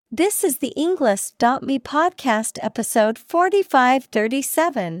This is the English.me podcast episode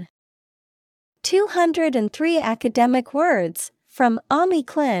 4537. 203 academic words from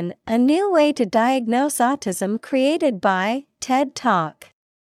Klin, a new way to diagnose autism created by TED Talk.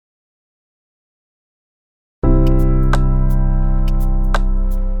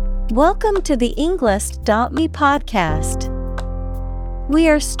 Welcome to the English.me podcast. We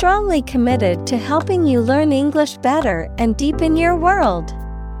are strongly committed to helping you learn English better and deepen your world.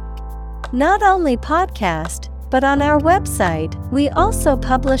 Not only podcast, but on our website, we also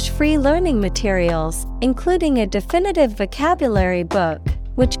publish free learning materials, including a definitive vocabulary book,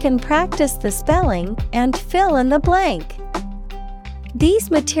 which can practice the spelling and fill in the blank.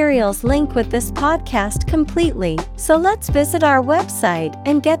 These materials link with this podcast completely, so let's visit our website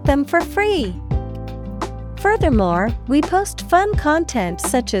and get them for free. Furthermore, we post fun content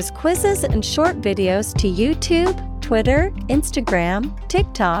such as quizzes and short videos to YouTube, Twitter, Instagram,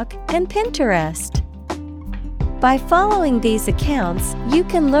 TikTok, and Pinterest. By following these accounts, you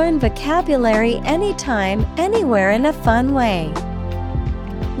can learn vocabulary anytime, anywhere in a fun way.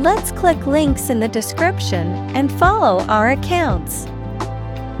 Let's click links in the description and follow our accounts.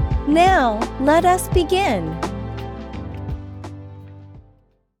 Now, let us begin.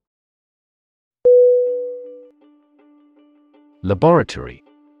 Laboratory.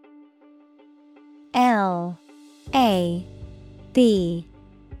 Laboratory.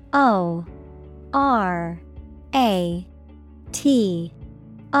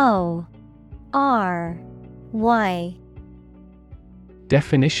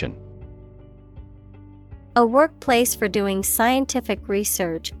 Definition: a workplace for doing scientific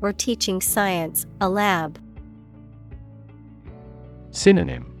research or teaching science, a lab.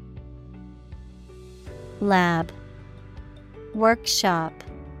 Synonym: lab, workshop,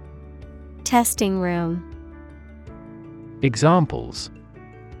 testing room. Examples: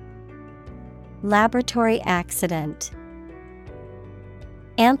 laboratory accident,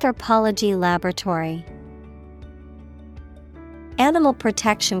 anthropology laboratory. Animal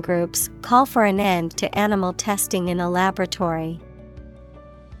protection groups call for an end to animal testing in a laboratory.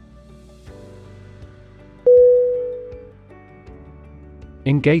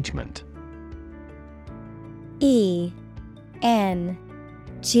 Engagement. ENGAGEMENT.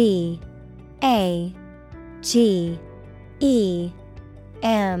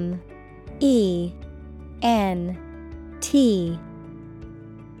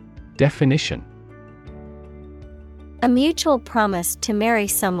 Definition: a mutual promise to marry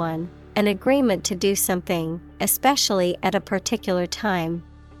someone, an agreement to do something, especially at a particular time.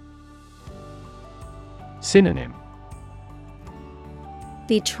 Synonym: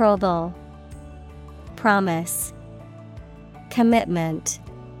 betrothal, promise, commitment.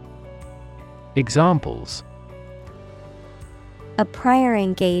 Examples: a prior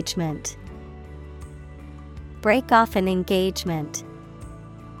engagement, break off an engagement.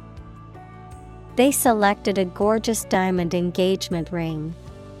 They selected a gorgeous diamond engagement ring.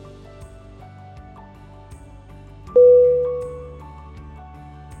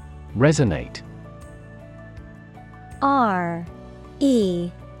 Resonate.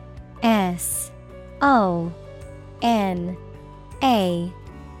 RESONATE.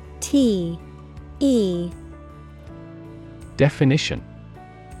 Definition: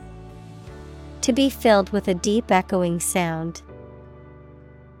 to be filled with a deep echoing sound.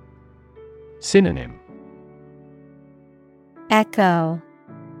 Synonym: echo,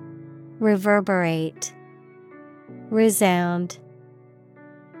 reverberate, resound.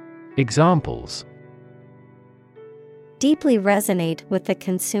 Examples: deeply resonate with the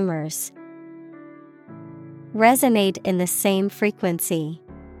consumers. Resonate in the same frequency.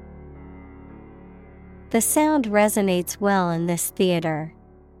 The sound resonates well in this theater.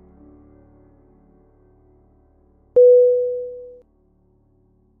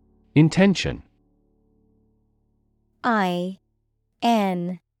 Intention. INTENTION.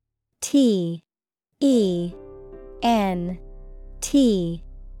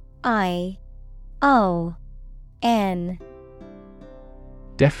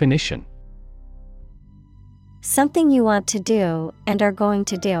 Definition: something you want to do and are going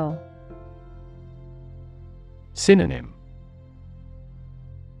to do. Synonym: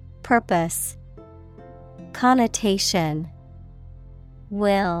 purpose, connotation,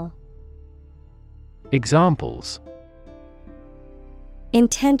 will. Examples: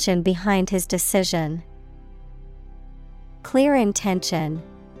 intention behind his decision. Clear intention.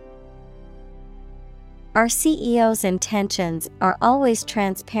 Our CEO's intentions are always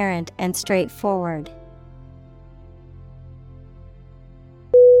transparent and straightforward.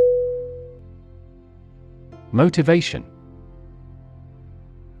 Motivation.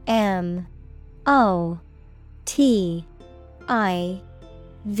 M O T I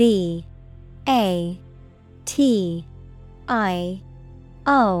V A T I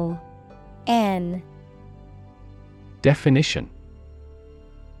O N. Definition: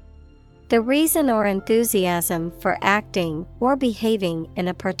 the reason or enthusiasm for acting or behaving in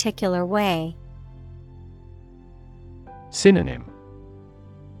a particular way. Synonym: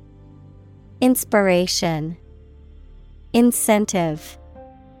 Inspiration, incentive,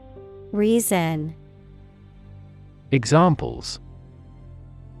 reason. Examples: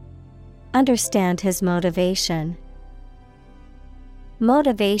 understand his motivation.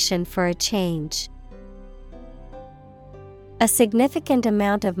 Motivation for a change. A significant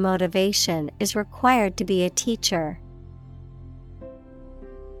amount of motivation is required to be a teacher.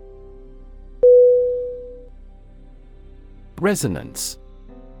 Resonance.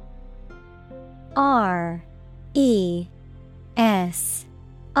 R E S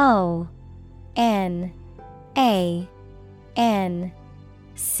O N A N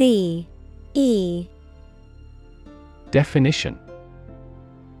C E. Definition: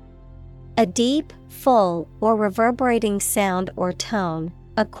 a deep, full, or reverberating sound or tone,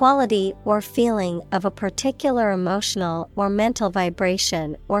 a quality or feeling of a particular emotional or mental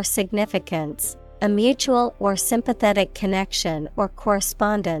vibration or significance, a mutual or sympathetic connection or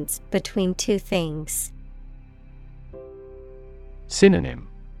correspondence between two things. Synonym: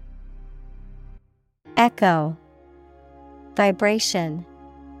 Echo, vibration,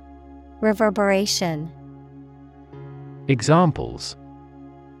 reverberation. Examples: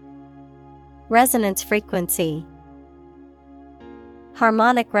 resonance frequency.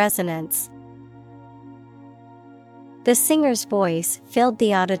 Harmonic resonance. The singer's voice filled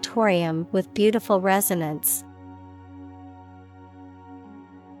the auditorium with beautiful resonance.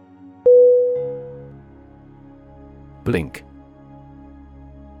 Blink.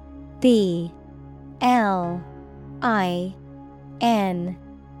 B L I N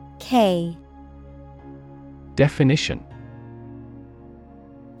K. Definition: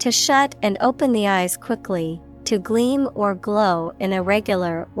 to shut and open the eyes quickly, to gleam or glow in a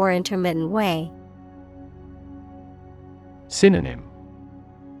regular or intermittent way. Synonym: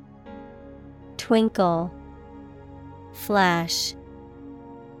 twinkle, flash,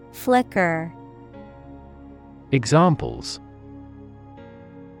 flicker. Examples: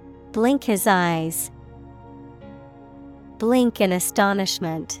 blink his eyes. Blink in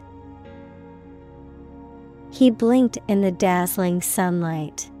astonishment. He blinked in the dazzling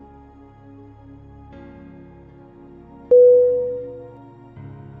sunlight.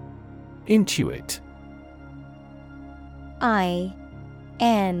 Intuit. I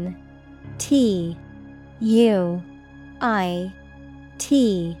N T U I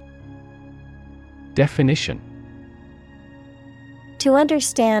T. Definition: to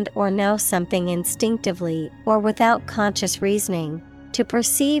understand or know something instinctively or without conscious reasoning, to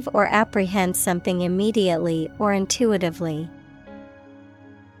perceive or apprehend something immediately or intuitively.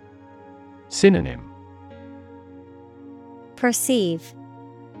 Synonym: perceive,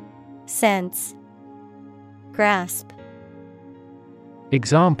 sense, grasp.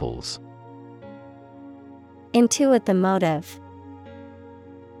 Examples: intuit the motive.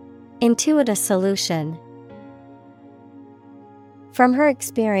 Intuit a solution. From her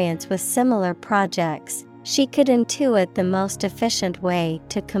experience with similar projects, she could intuit the most efficient way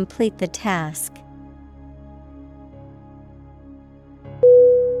to complete the task.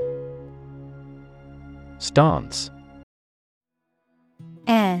 Stance.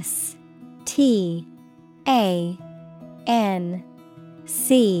 S T A N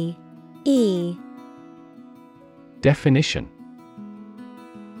C E. Definition: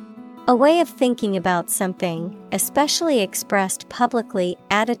 a way of thinking about something, especially expressed publicly,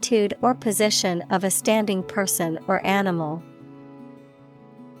 attitude or position of a standing person or animal.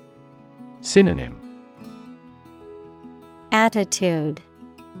 Synonym: attitude,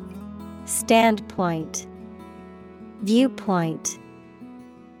 standpoint, viewpoint.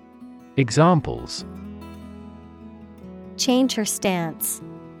 Examples: change her stance.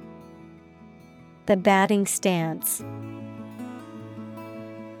 The batting stance.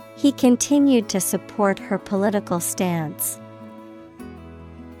 He continued to support her political stance.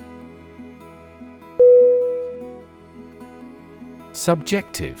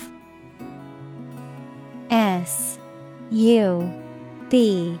 Subjective. S U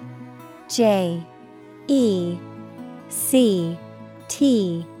B J E C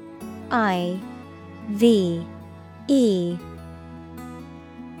T I V E.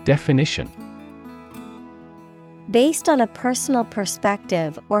 Definition: based on a personal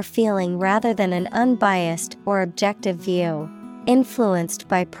perspective or feeling rather than an unbiased or objective view. influenced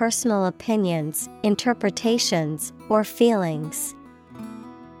by personal opinions, interpretations, or feelings.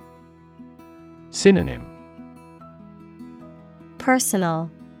 Synonym: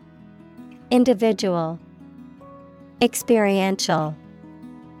 Personal, individual, experiential.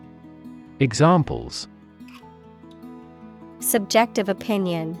 Examples: Subjective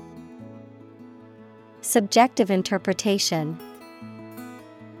opinion, subjective interpretation.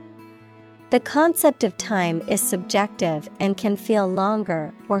 The concept of time is subjective and can feel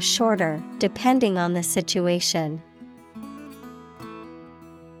longer or shorter depending on the situation.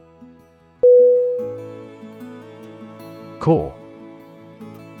 Core.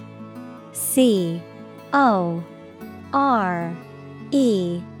 C-O-R-E.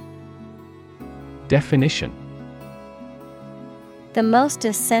 Definition: The most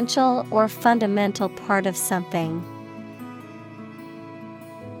essential or fundamental part of something.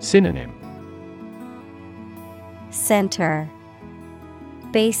 Synonym: Center,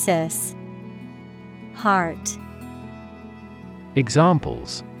 basis, heart.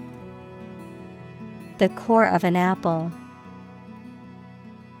 Examples: The core of an apple.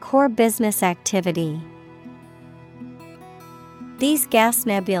 Core business activity. These gas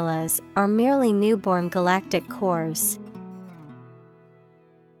nebulas are merely newborn galactic cores.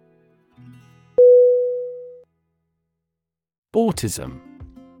 Autism.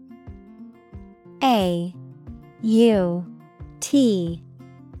 A-U-T-I-S-M.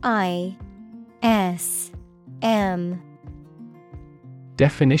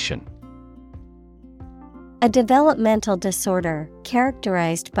 Definition: A developmental disorder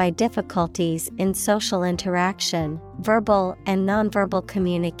characterized by difficulties in social interaction, verbal and nonverbal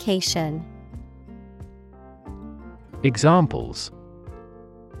communication. Examples: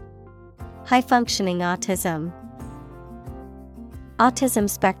 High-functioning autism, autism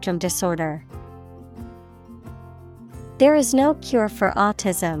spectrum disorder. There is no cure for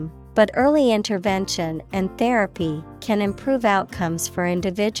autism, but early intervention and therapy can improve outcomes for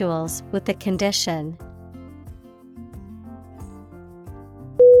individuals with the condition.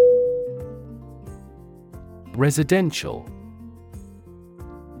 Residential.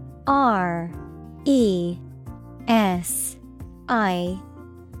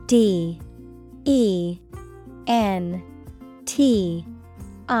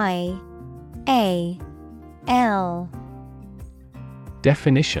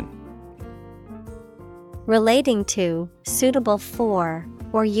 Definition: Relating to, suitable for,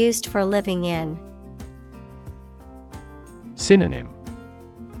 or used for living in. Synonym: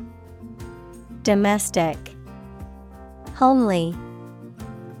 Domestic, homely,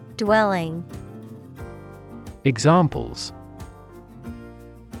 dwelling. Examples: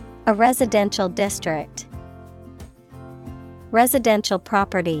 A residential district. Residential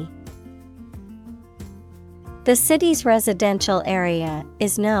property. The city's residential area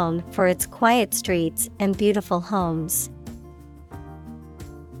is known for its quiet streets and beautiful homes.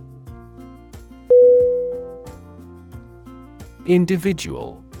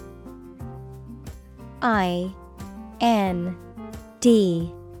 Individual. I-N-D-I-V-I-D-U-A-L.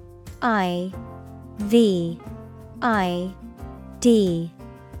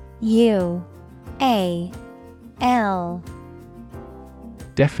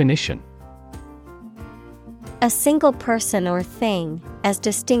 Definition: A single person or thing, as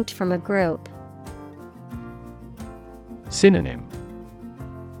distinct from a group. Synonym: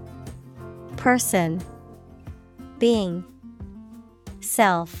 Person, being,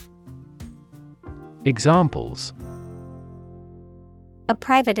 self. Examples: A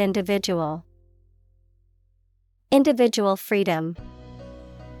private individual. Individual freedom.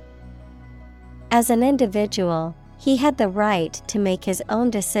 As an individual, he had the right to make his own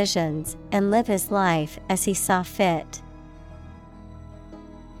decisions and live his life as he saw fit.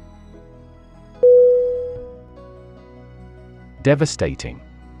 Devastating.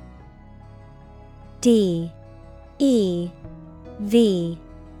 D E V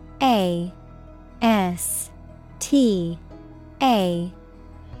A S T A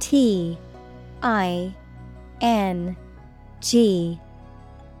T I N G.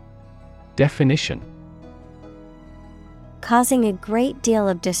 Definition: Causing a great deal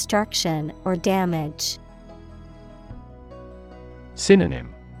of destruction or damage.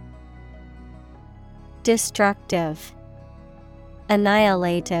 Synonym: Destructive,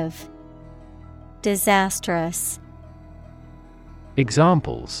 annihilative, disastrous.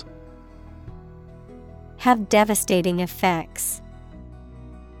 Examples: Have devastating effects.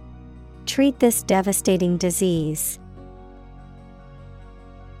 Treat this devastating disease.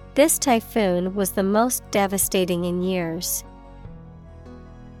 This typhoon was the most devastating in years.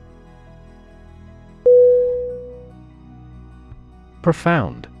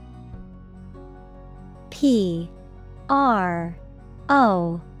 Profound. Profound.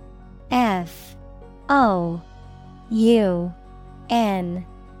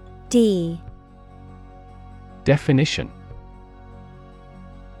 Definition.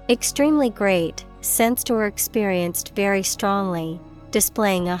 Extremely great, sensed or experienced very strongly,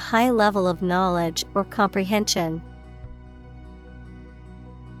 displaying a high level of knowledge or comprehension.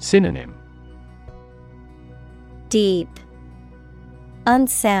 Synonym. Deep,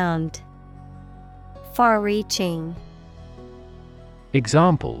 unsound, far-reaching.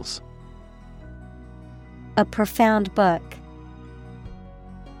 Examples. A profound book.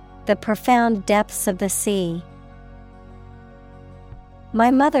 The profound depths of the sea. My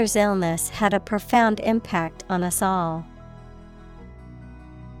mother's illness had a profound impact on us all.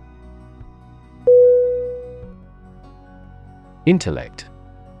 Intellect.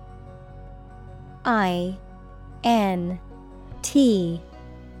 INTELLECT.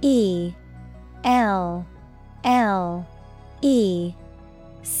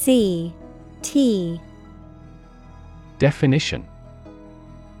 Definition.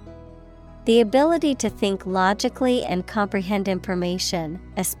 The ability to think logically and comprehend information,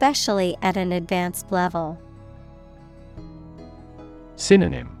 especially at an advanced level.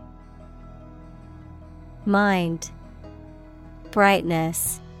 Synonym. Mind,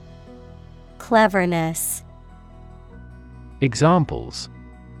 brightness, cleverness. Examples.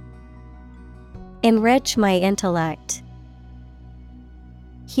 Enrich my intellect.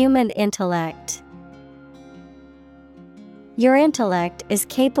 Human intellect. Your intellect is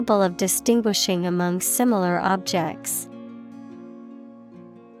capable of distinguishing among similar objects.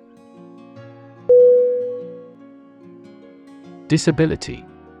 Disability.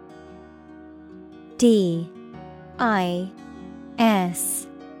 DISABLITY.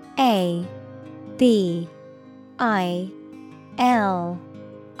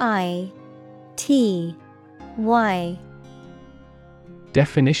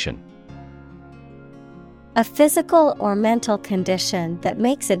 Definition. A physical or mental condition that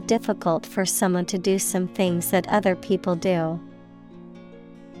makes it difficult for someone to do some things that other people do.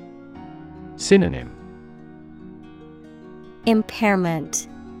 Synonym. Impairment,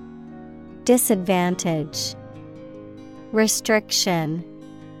 disadvantage, restriction.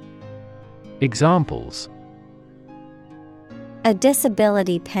 Examples. A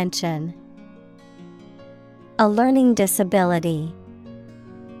disability pension. A learning disability.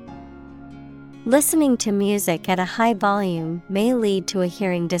 Listening to music at a high volume may lead to a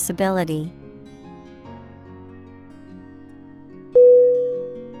hearing disability.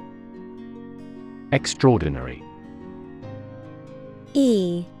 Extraordinary.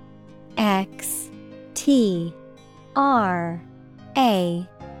 EXtraordinary.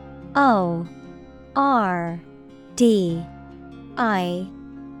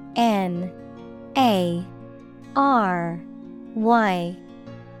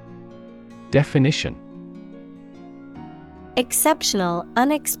 Definition. Exceptional,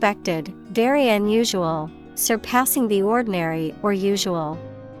 unexpected, very unusual, surpassing the ordinary or usual.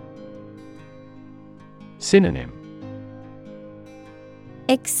 Synonym.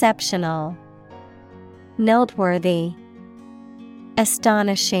 Exceptional, noteworthy,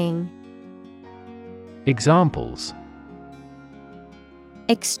 astonishing. Examples.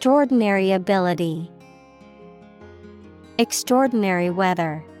 Extraordinary ability. Extraordinary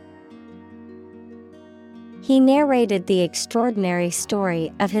weather. He narrated the extraordinary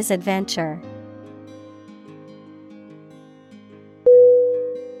story of his adventure.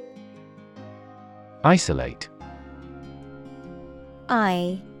 Isolate.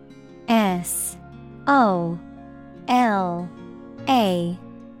 ISOLATE.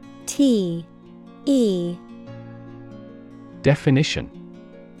 Definition.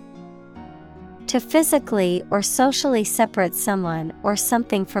 To physically or socially separate someone or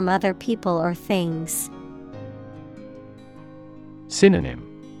something from other people or things. Synonym.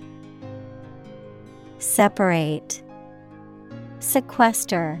 Separate,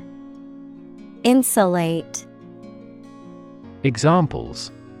 sequester, insulate.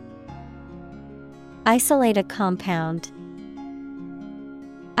 Examples. Isolate a compound.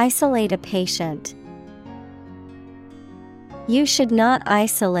 Isolate a patient. You should not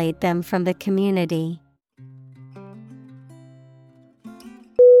isolate them from the community.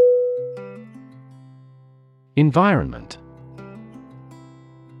 Environment.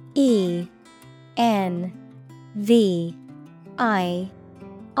 ENVIRONMENT.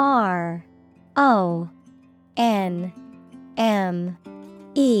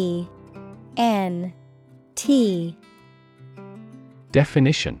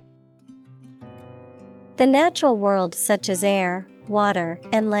 Definition. The natural world such as air, water,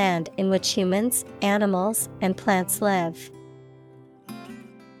 and land in which humans, animals, and plants live.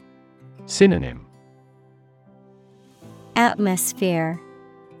 Synonym: Atmosphere,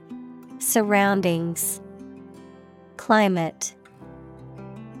 surroundings, climate.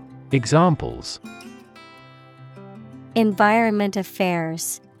 Examples: Environment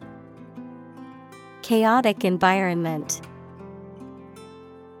affairs, chaotic environment.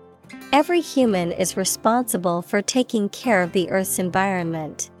 Every human is responsible for taking care of the Earth's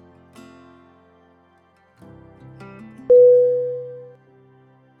environment.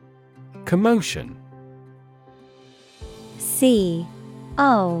 Commotion.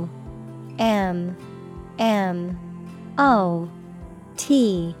 COMMOTION.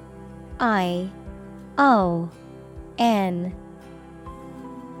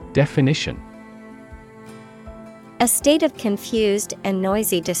 Definition: A state of confused and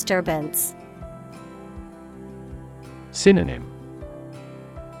noisy disturbance. Synonym: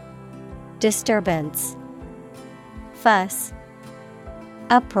 Disturbance, fuss,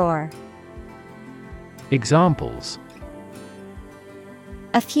 uproar. Examples: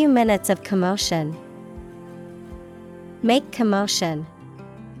 A few minutes of commotion. Make commotion.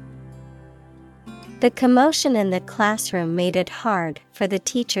 The commotion in the classroom made it hard for the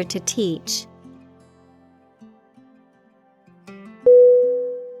teacher to teach.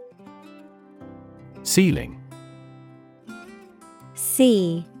 Ceiling.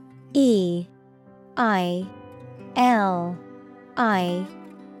 CEILING.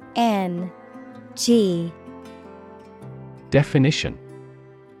 Definition: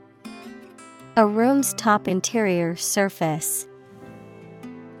 A room's top interior surface.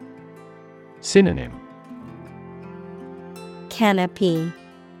 Synonym: Canopy,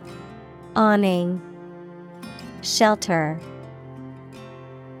 awning, shelter.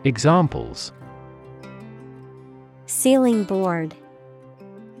 Examples: Ceiling board,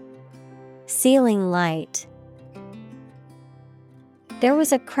 ceiling light. There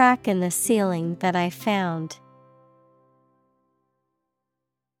was a crack in the ceiling that I found.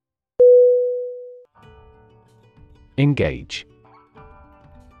 Engage.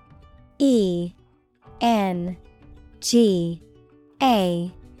 ENGAGE.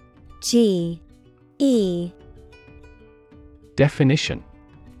 Definition: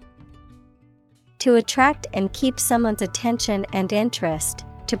 To attract and keep someone's attention and interest,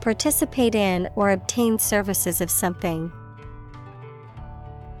 to participate in or obtain services of something.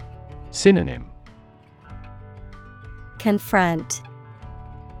 Synonym: Confront,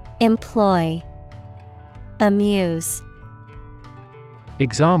 employ, amuse.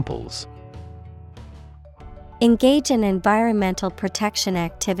 Examples: Engage in environmental protection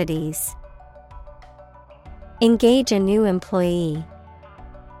activities. Engage a new employee.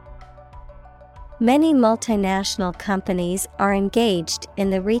 Many multinational companies are engaged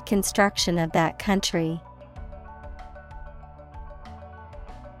in the reconstruction of that country.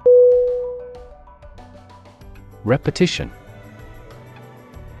 Repetition.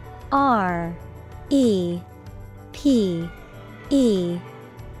 REPETITION.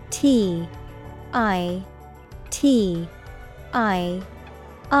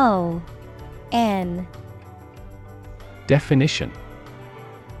 Definition: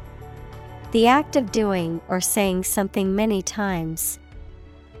 The act of doing or saying something many times.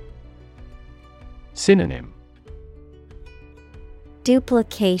 Synonym: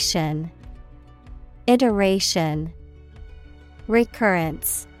 Duplication, iteration,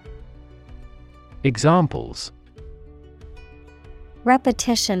 recurrence. Examples: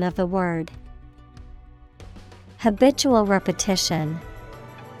 Repetition of the word. Habitual repetition.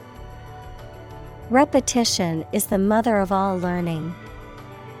 Repetition is the mother of all learning.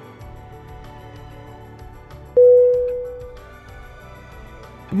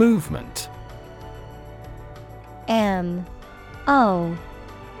 Movement. MOVEMENT.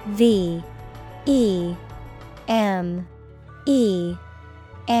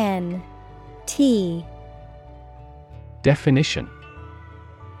 Definition: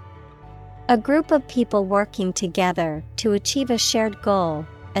 A group of people working together to achieve a shared goal,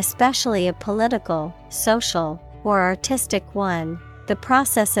 especially a political, social, or artistic one, the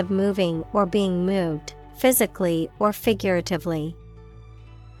process of moving or being moved, physically or figuratively.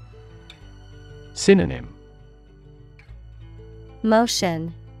 Synonym: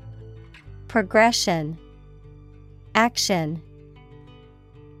 Motion, progression, action.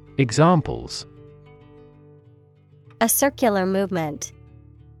 Examples: A circular movement.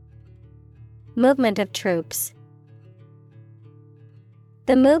 Movement of troops.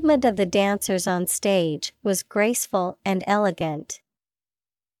 The movement of the dancers on stage was graceful and elegant.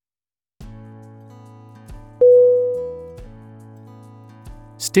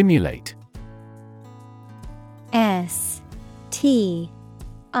 Stimulate. STIMulate.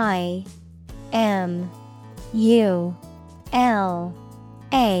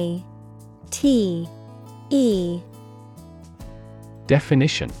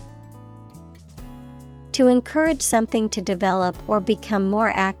 Definition. To encourage something to develop or become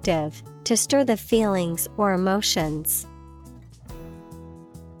more active, to stir the feelings or emotions.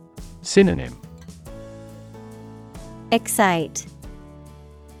 Synonym. Excite,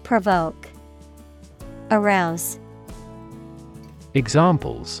 provoke, arouse.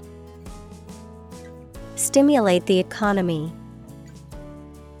 Examples. Stimulate the economy.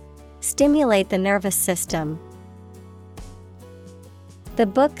 Stimulate the nervous system. The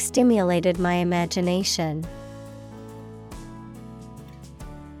book stimulated my imagination.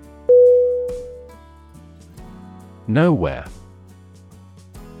 Nowhere.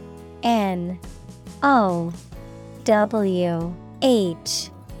 Nowhere.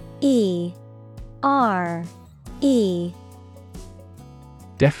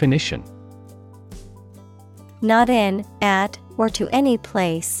 Definition. Not in, at, or to any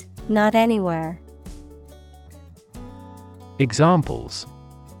place, not anywhere. Examples.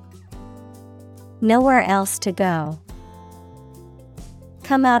 Nowhere else to go.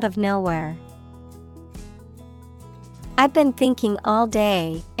 Come out of nowhere. I've been thinking all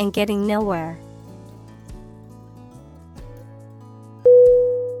day and getting nowhere.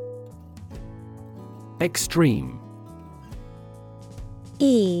 Extreme.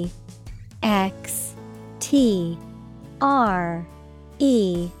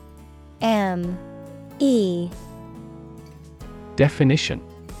 EXTREME. Definition.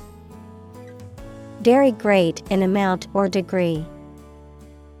 Very great in amount or degree.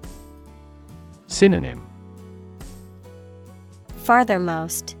 Synonym.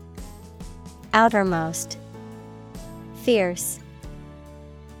 Farthermost, outermost, fierce.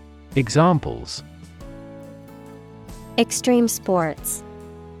 Examples. Extreme sports.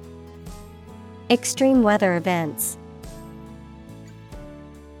 Extreme weather events.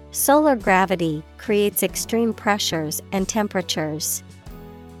 Solar gravity creates extreme pressures and temperatures.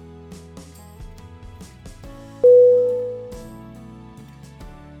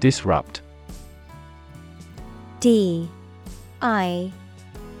 Disrupt. DISRUPT.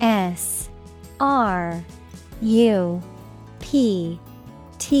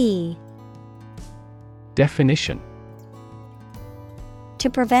 Definition. To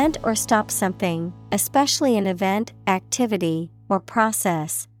prevent or stop something, especially an event, activity, or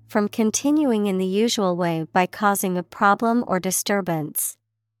process, from continuing in the usual way by causing a problem or disturbance.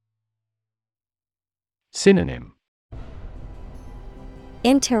 Synonym.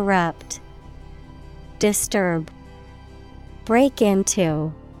 Interrupt, disturb, break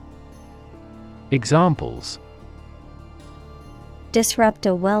into. Examples. Disrupt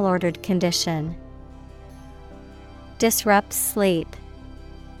a well-ordered condition. Disrupt sleep.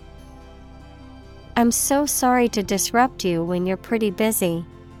 I'm so sorry to disrupt you when you're pretty busy.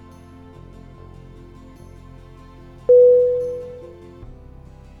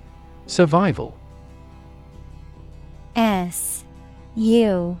 Survival.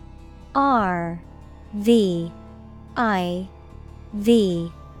 SURVIVAL.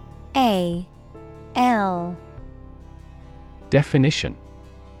 Definition.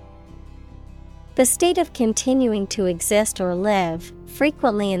 The state of continuing to exist or live,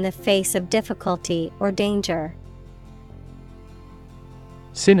 frequently in the face of difficulty or danger.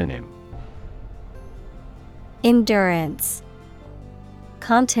 Synonym. Endurance,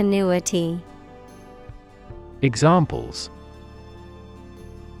 continuity. Examples.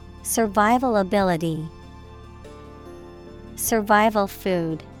 Survival ability. Survival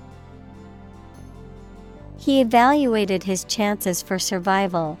food. He evaluated his chances for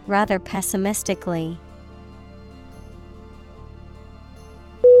survival rather pessimistically.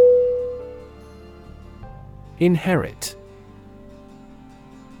 Inherit.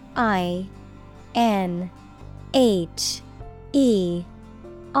 INHERIT.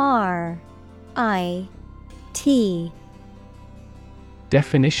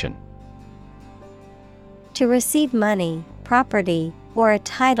 Definition. To receive money, property, or a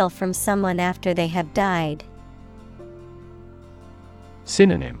title from someone after they have died.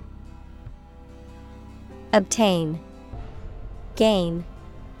 Synonym. Obtain, gain,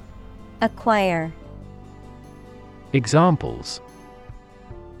 acquire. Examples.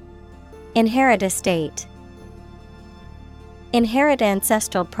 Inherit estate. Inherit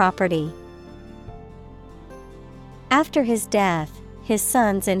ancestral property. After his death, his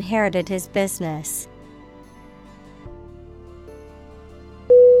sons inherited his business.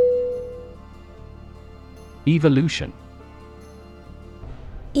 Evolution.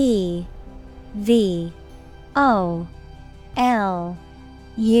 E V O L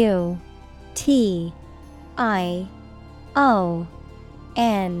U T I O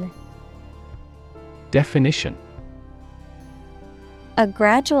N. Definition: a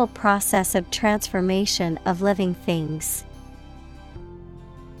gradual process of transformation of living things.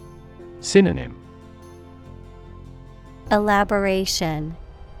 Synonym: Elaboration,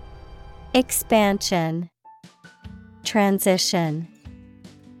 expansion, transition.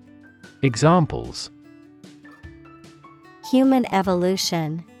 Examples: human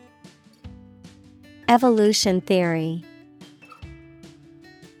evolution, evolution theory.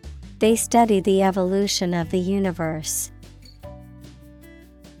 They study the evolution of the universe.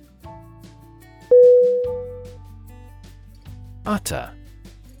 Utter.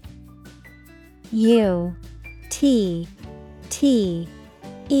 U T T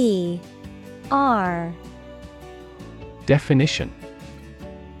E R. Definition: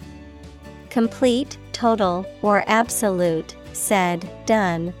 complete, total, or absolute, said,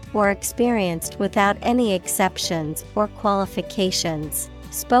 done, or experienced without any exceptions or qualifications,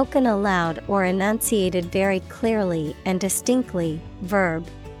 spoken aloud or enunciated very clearly and distinctly. Verb,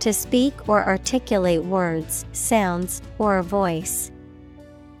 to speak or articulate words, sounds, or a voice.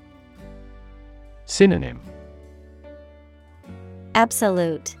 Synonym: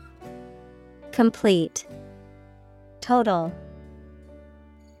 absolute, complete, total.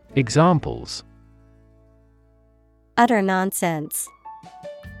 Examples: utter nonsense,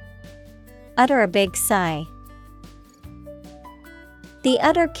 utter a big sigh. The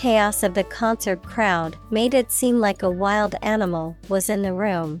utter chaos of the concert crowd made it seem like a wild animal was in the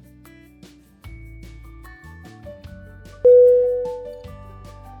room.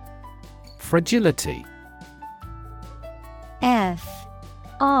 Fragility. F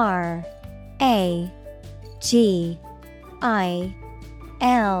R A G I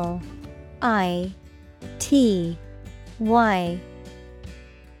L I T Y.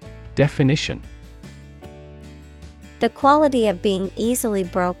 Definition: the quality of being easily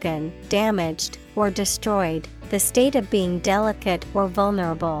broken, damaged, or destroyed, the state of being delicate or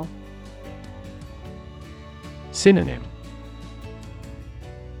vulnerable. Synonym: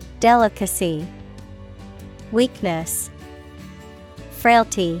 delicacy, weakness,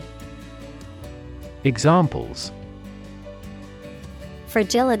 frailty. Examples: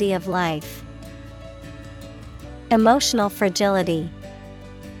 fragility of life, emotional fragility.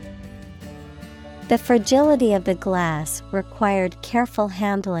 The fragility of the glass required careful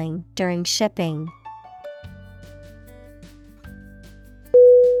handling during shipping.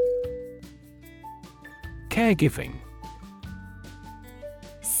 Caregiving.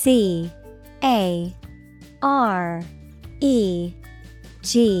 C A R E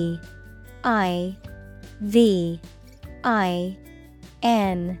G I V I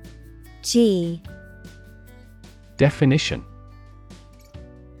N G. Definition: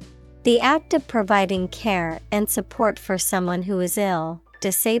 the act of providing care and support for someone who is ill,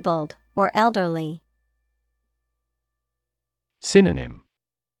 disabled, or elderly. Synonym: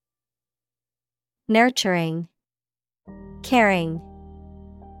 nurturing, caring,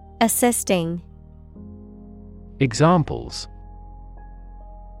 assisting. Examples: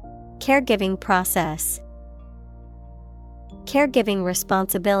 caregiving process, caregiving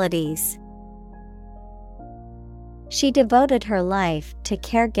responsibilities. She devoted her life to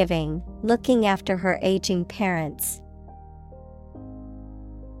caregiving, looking after her aging parents.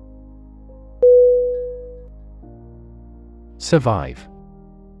 Survive.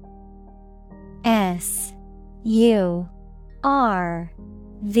 S U R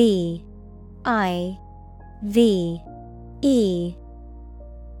V I V E.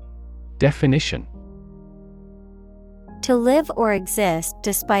 Definition: to live or exist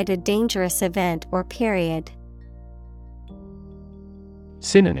despite a dangerous event or period.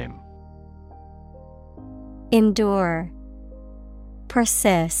 Synonym: endure,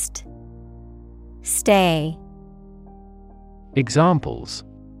 persist, stay. Examples: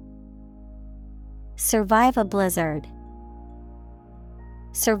 survive a blizzard,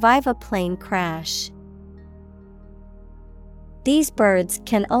 survive a plane crash. These birds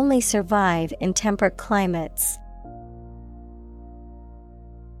can only survive in temperate climates.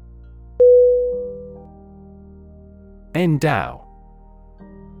 Endow.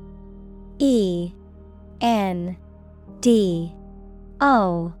 E N D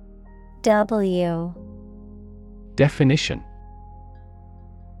O W. Definition: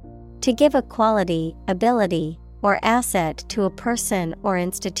 to give a quality, ability, or asset to a person or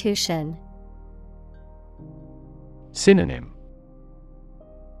institution. Synonym: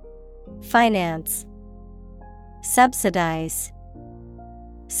 finance, subsidize,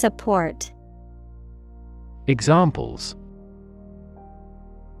 support. Examples: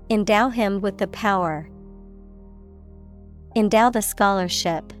 Endow him with the power. Endow the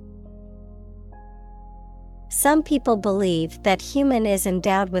scholarship. Some people believe that human is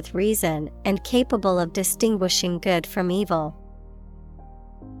endowed with reason and capable of distinguishing good from evil.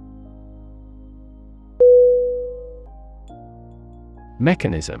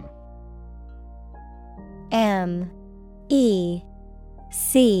 Mechanism. MECHANISM.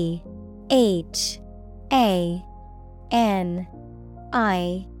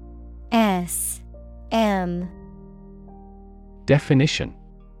 Definition: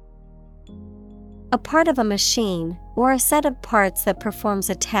 A part of a machine, or a set of parts that performs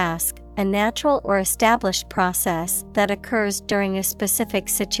a task, a natural or established process that occurs during a specific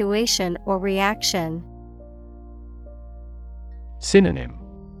situation or reaction. Synonym: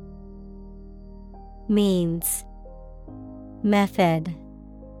 Means, method,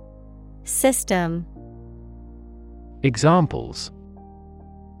 system. Examples: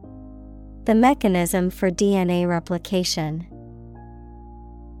 The mechanism for DNA replication.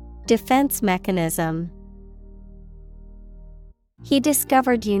 Defense mechanism. He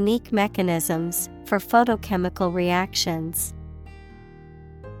discovered unique mechanisms for photochemical reactions.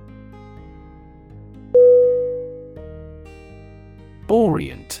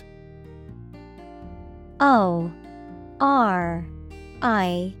 Orient. O-R-I-E-N-T.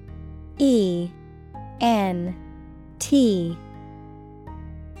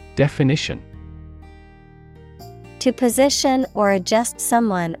 Definition: To position or adjust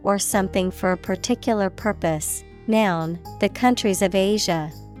someone or something for a particular purpose. Noun, the countries of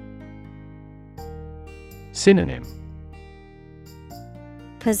Asia. Synonym: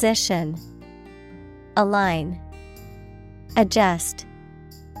 Position, align, adjust.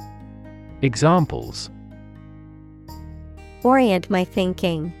 Examples: Orient my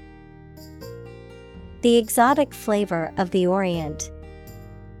thinking. The exotic flavor of the Orient.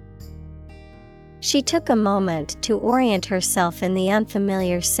 She took a moment to orient herself in the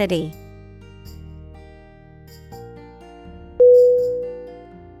unfamiliar city.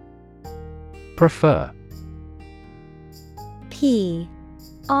 Prefer. P-R-E-F-E-R.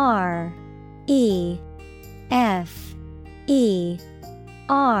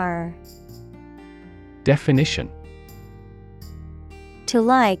 Definition: To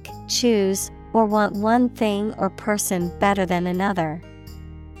like, choose, or want one thing or person better than another.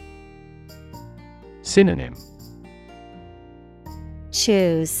 Synonym: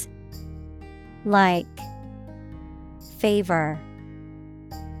 Choose, like, favor.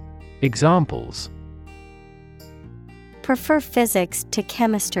 Examples: Prefer physics to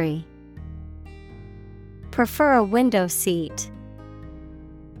chemistry. Prefer a window seat.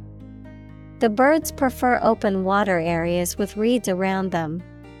 The birds prefer open water areas with reeds around them.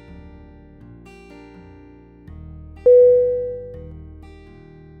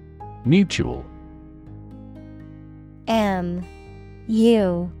 Mutual.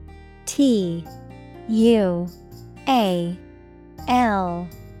 M-U-T-U-A-L.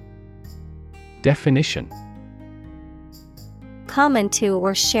 Definition: Common to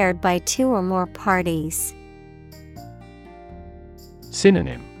or shared by two or more parties.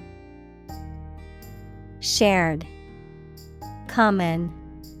 Synonym: Shared, common,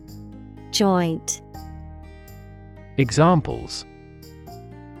 joint. Examples: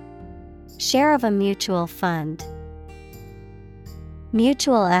 Share of a mutual fund.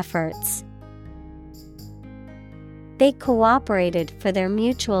 Mutual efforts. They cooperated for their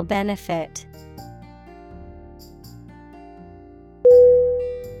mutual benefit.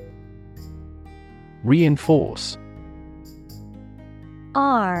 Reinforce.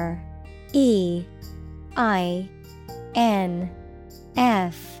 R-E-I-N-F-O-R-C-E.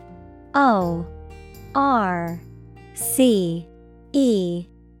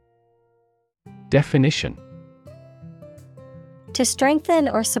 Definition: To strengthen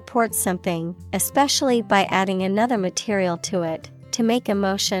or support something, especially by adding another material to it, to make a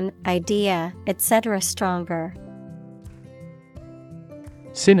motion, idea, etc. stronger.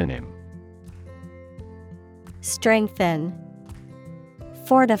 Synonym: Strengthen,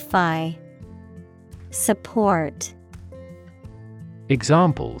 fortify, support.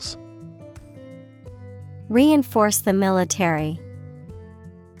 Examples: Reinforce the military.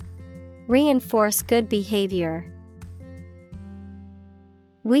 Reinforce good behavior.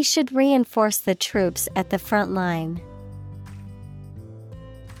 We should reinforce the troops at the front line.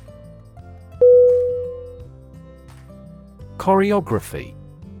 Choreography.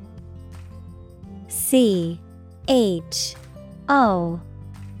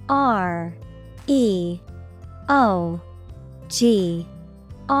 C-H-O-R-E-O-G-R-A-PHY.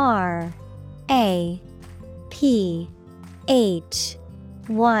 R A P H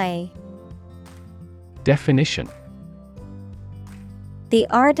Y. Definition: the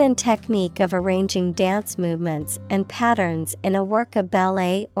art and technique of arranging dance movements and patterns in a work of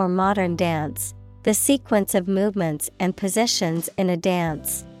ballet or modern dance, the sequence of movements and positions in a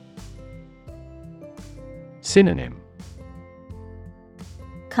dance. Synonym: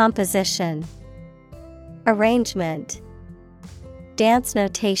 composition, arrangement, dance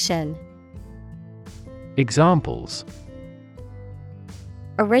notation. Examples: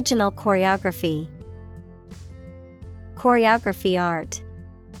 original choreography, choreography art.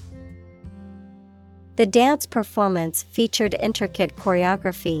 The dance performance featured intricate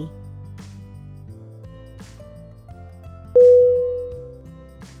choreography.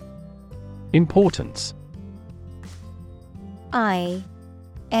 Importance: I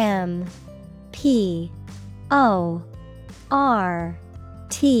M P O R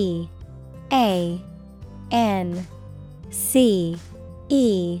T A N C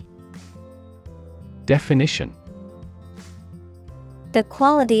E. Definition: the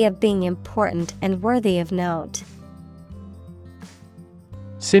quality of being important and worthy of note.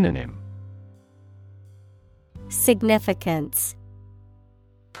 Synonym: significance,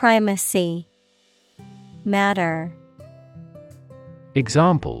 primacy, matter.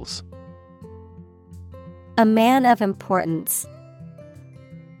 Examples: a man of importance,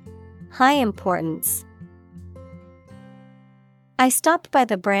 high importance. I stopped by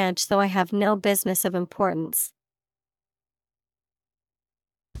the branch though I have no business of importance.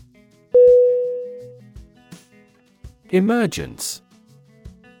 Emergence: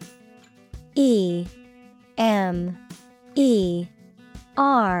 E M E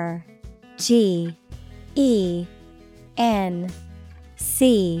R G E N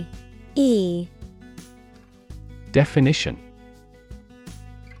C E. Definition: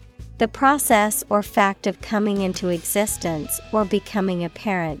 the process or fact of coming into existence or becoming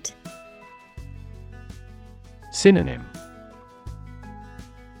apparent. Synonym: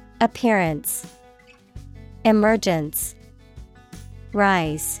 appearance, emergence,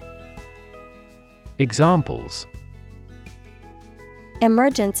 rise. Examples: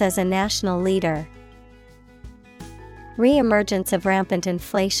 emergence as a national leader, re-emergence of rampant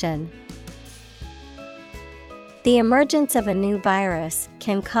inflation. The emergence of a new virus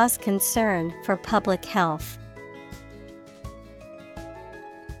can cause concern for public health.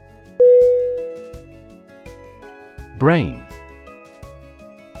 Brain: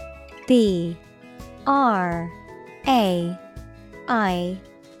 B R A I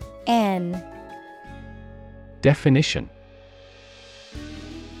N. Definition: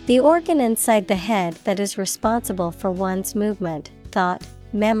 the organ inside the head that is responsible for one's movement, thought,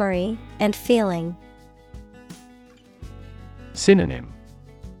 memory, and feeling. Synonym: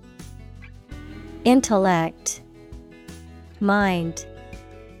 intellect, mind,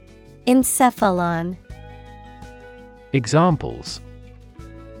 encephalon. Examples: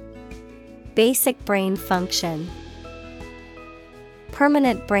 basic brain function,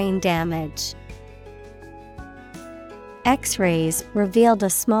 permanent brain damage. X-rays revealed a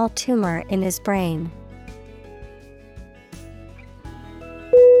small tumor in his brain.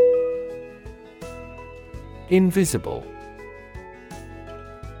 Invisible: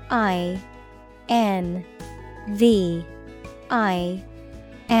 I N V I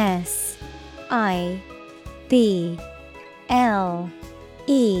S I B L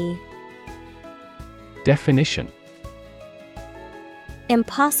E. Definition: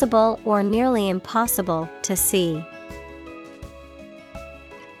 impossible or nearly impossible to see.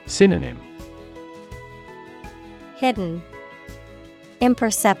 Synonym: hidden,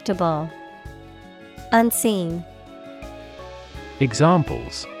 imperceptible, unseen.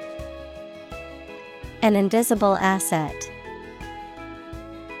 Examples: an invisible asset,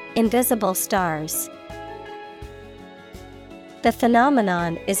 invisible stars. The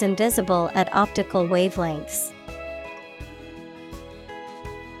phenomenon is invisible at optical wavelengths.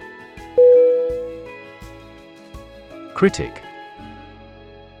 Critic: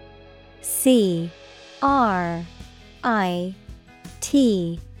 C R I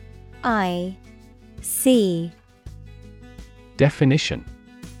T I C. Definition: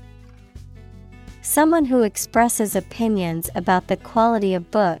 someone who expresses opinions about the quality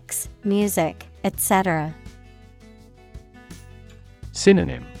of books, music, etc.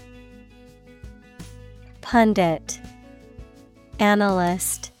 Synonym: pundit,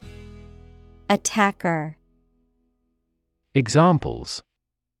 analyst, attacker. Examples: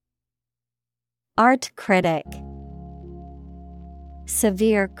 art critic,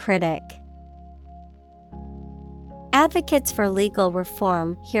 severe critic. Advocates for legal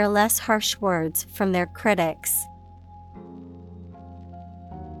reform hear less harsh words from their critics.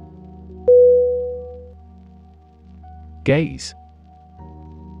 Gaze.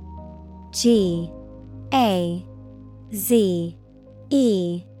 G-A-Z-E.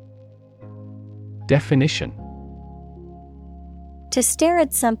 Definition: To stare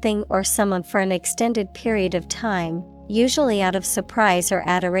at something or someone for an extended period of time, usually out of surprise or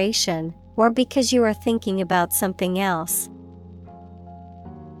adoration, or because you are thinking about something else.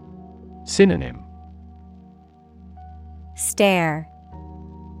 Synonym: Stare,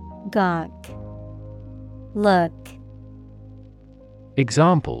 gawk, look.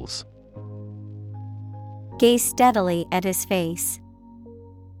 Examples: Gaze steadily at his face.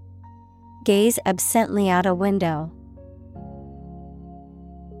 Gaze absently out a window.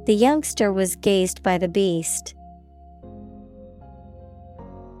 The youngster was gazed by the beast.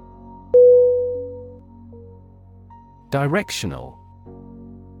 Directional.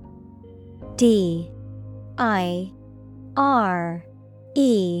 D-I-R-E-C-T-I-O-N-A-L.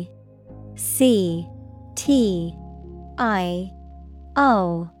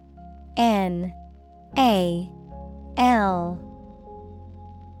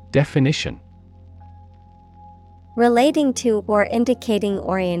 Definition: Relating to or indicating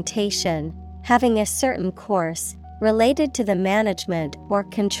orientation, having a certain course, related to the management or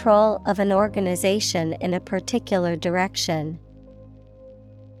control of an organization in a particular direction.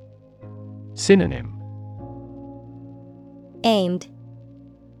 Synonym: Aimed,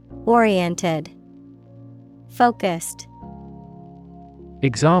 oriented, focused.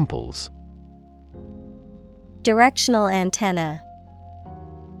 Examples: Directional antenna.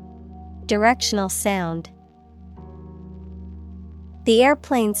 Directional sound. The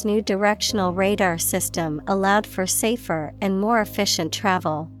airplane's new directional radar system allowed for safer and more efficient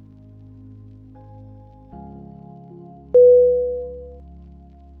travel.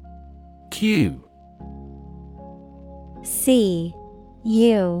 Cue. C-U-E.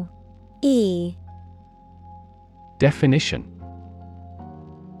 Definition: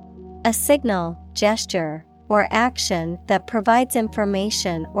 A signal, gesture, or action that provides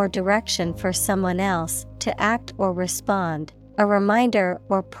information or direction for someone else to act or respond, a reminder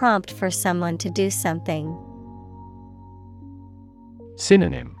or prompt for someone to do something.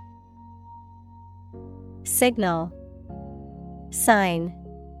 Synonym: Signal, sign,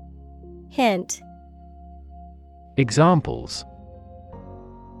 hint. Examples: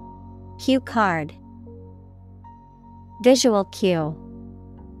 Cue card. Visual cue.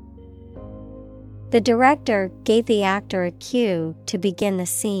 The director gave the actor a cue to begin the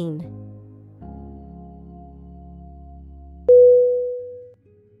scene.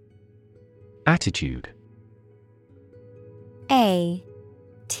 Attitude. A-T-T-I-T-U-D-E.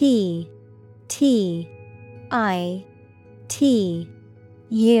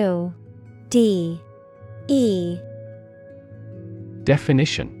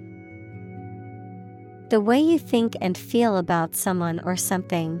 Definition: The way you think and feel about someone or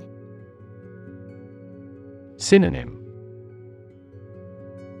something. Synonym: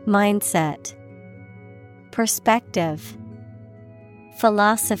 Mindset, perspective,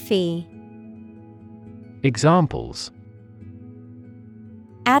 philosophy. Examples: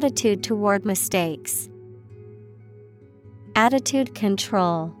 Attitude toward mistakes. Attitude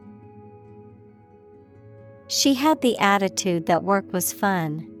control. She had the attitude that work was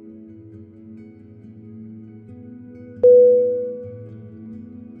fun.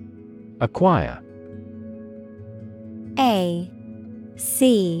 Acquire. A-C-Q-U-I-R-E.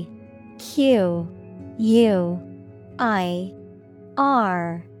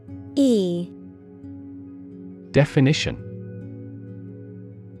 Definition: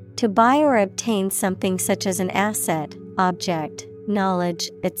 To buy or obtain something such as an asset, object, knowledge,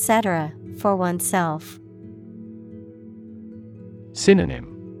 etc., for oneself. Synonym: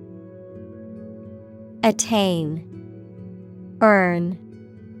 Attain, earn,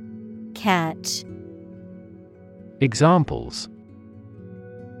 catch. Examples: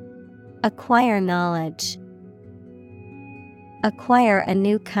 Acquire knowledge. Acquire a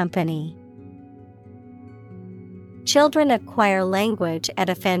new company. Children acquire language at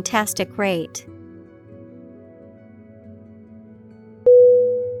a fantastic rate.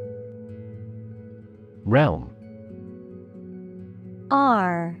 Realm.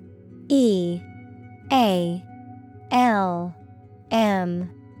 R-E-A-L-M.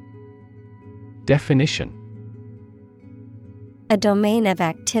 Definition: A domain of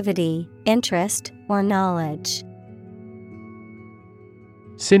activity, interest, or knowledge.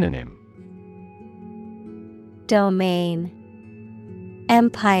 Synonym: Domain,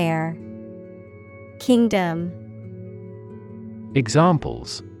 empire, kingdom.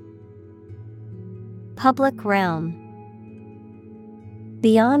 Examples: public realm,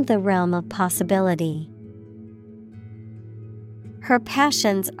 beyond the realm of possibility. Her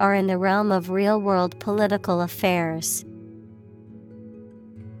passions are in the realm of real-world political affairs.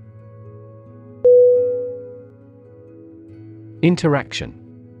 Interaction.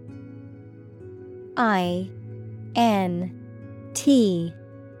 INTERACTION.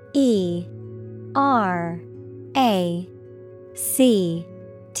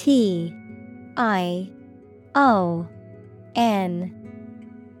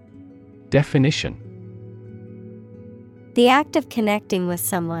 Definition: The act of connecting with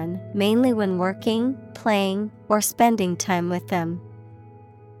someone, mainly when working, playing, or spending time with them.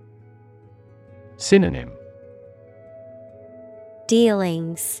 Synonym: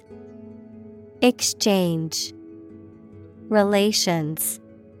 Dealings, exchange, relations.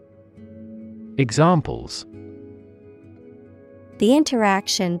 Examples: The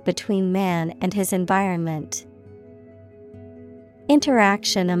interaction between man and his environment.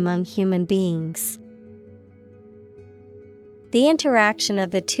 Interaction among human beings. The interaction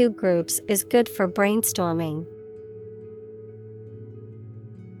of the two groups is good for brainstorming.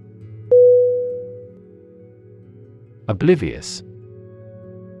 Oblivious.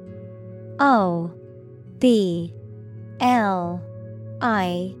 OBLIVIOUS.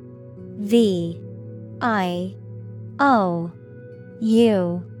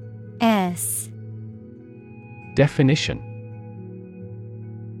 Definition: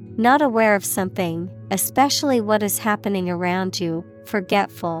 Not aware of something, especially what is happening around you,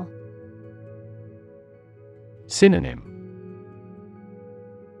 forgetful. Synonym: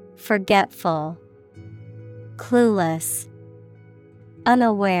 Forgetful, clueless,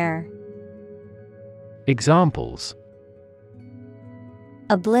 unaware. Examples: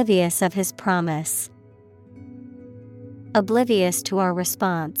 Oblivious of his promise. Oblivious to our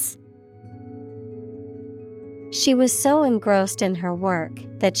response. She was so engrossed in her work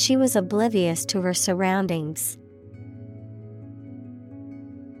that she was oblivious to her surroundings.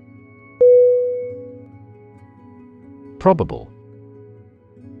 Probable.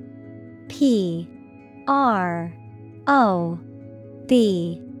 PROBABLE.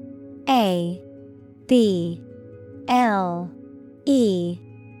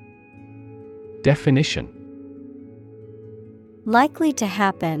 Definition: Likely to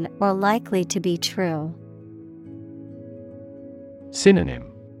happen or likely to be true. Synonym: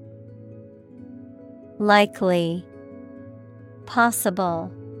 Likely,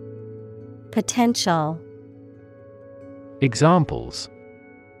 possible, potential. Examples: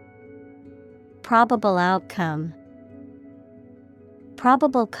 Probable outcome.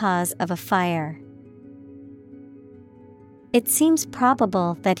 Probable cause of a fire. It seems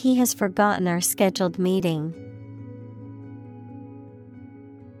probable that he has forgotten our scheduled meeting.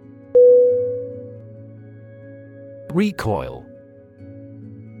 Recoil.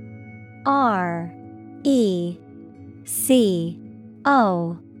 RECOIL.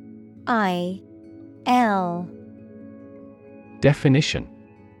 Definition: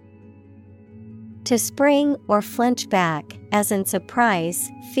 To spring or flinch back, as in surprise,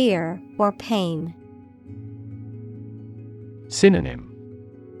 fear, or pain. Synonym: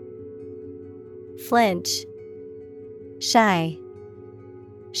 Flinch, shy,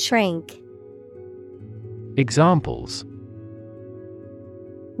 shrink. Examples: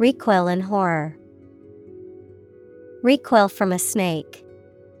 Recoil in horror. Recoil from a snake.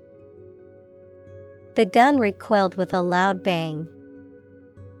 The gun recoiled with a loud bang.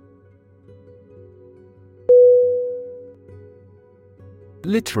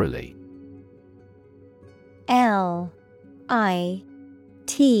 Literally.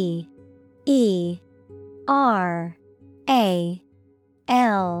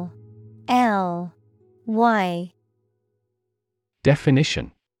 LITERALLY.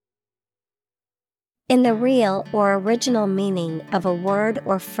 Definition: In the real or original meaning of a word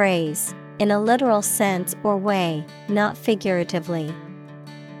or phrase, in a literal sense or way, not figuratively.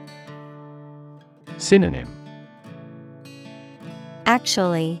 Synonym: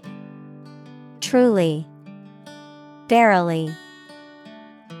 Actually, truly, verily.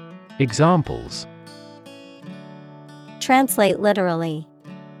 Examples: Translate literally.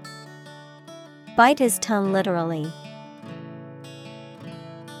 Bite his tongue literally.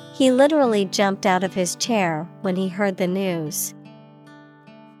 He literally jumped out of his chair when he heard the news.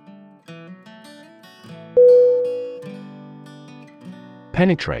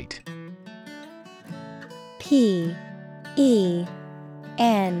 Penetrate. PENETRATE.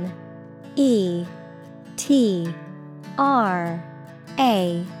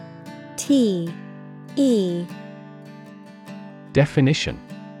 Definition: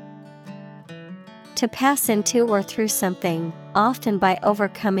 to pass into or through something, often by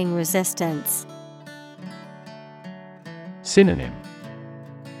overcoming resistance. Synonym: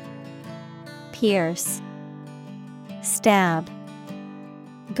 Pierce, stab,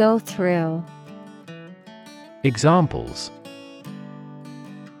 go through. Examples: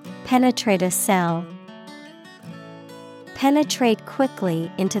 penetrate a cell, penetrate quickly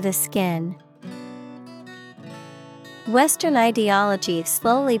into the skin. Western ideology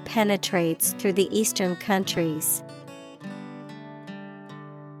slowly penetrates through the Eastern countries.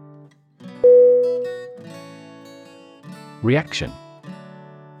 Reaction: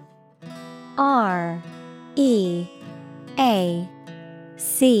 R-E-A-C-T-I-O-N.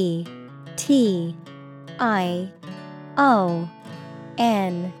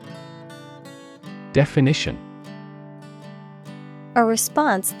 Definition: a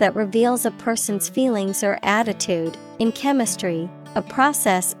response that reveals a person's feelings or attitude. In chemistry, a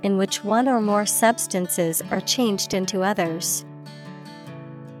process in which one or more substances are changed into others.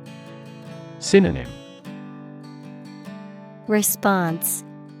 Synonym: response,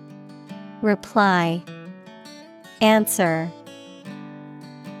 reply, answer.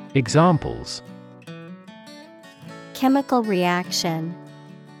 Examples: chemical reaction,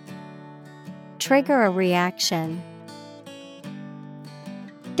 trigger a reaction.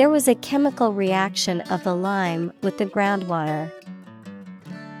 There was a chemical reaction of the lime with the groundwater.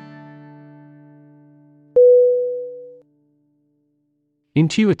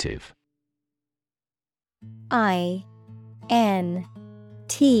 Intuitive: I-N-T-U-I-T-I-V-E.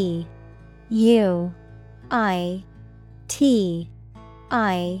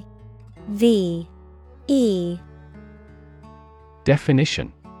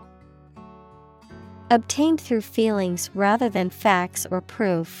 Definition: obtained through feelings rather than facts or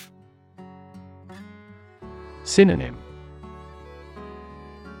proof. Synonym: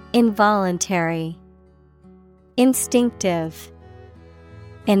 involuntary, instinctive,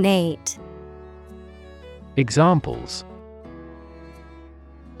 innate. Examples: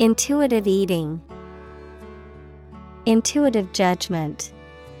 intuitive eating, intuitive judgment.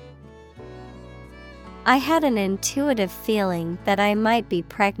 I had an intuitive feeling that I might be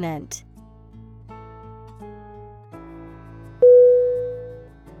pregnant.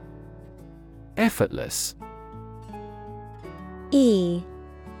 Effortless: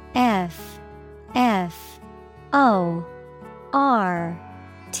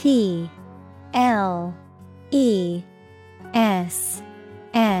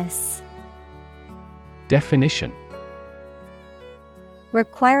 Definition: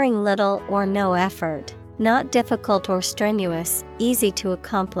 requiring little or no effort, not difficult or strenuous, easy to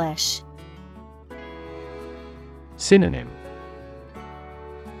accomplish. Synonym: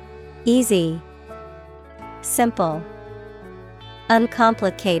 easy, simple,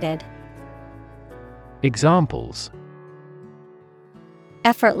 uncomplicated. Examples: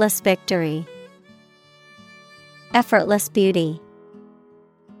 effortless victory, effortless beauty.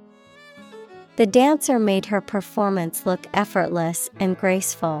 The dancer made her performance look effortless and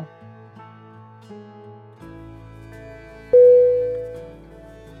graceful.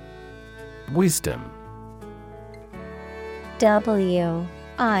 Wisdom: W-I-S-D-O-M.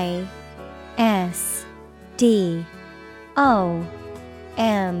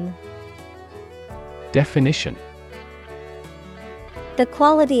 Definition: the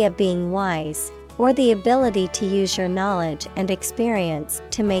quality of being wise, or the ability to use your knowledge and experience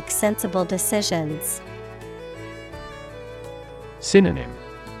to make sensible decisions. Synonym: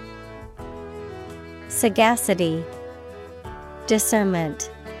 sagacity, discernment,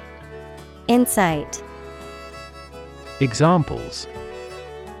 insight. Examples: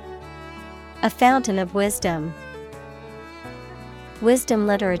 a fountain of wisdom, wisdom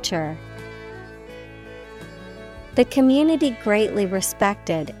literature. The community greatly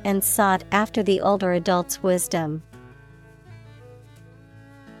respected and sought after the older adult's wisdom.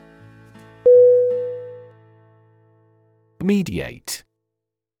 Mediate: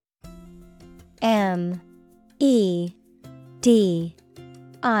 M-E-D-I-A-T-E.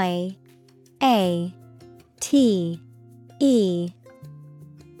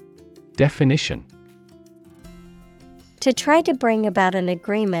 Definition: to try to bring about an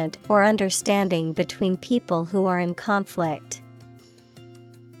agreement or understanding between people who are in conflict.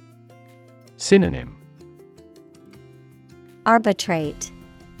 Synonym: arbitrate,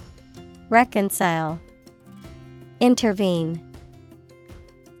 reconcile, intervene.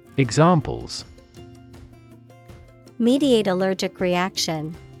 Examples: mediate allergic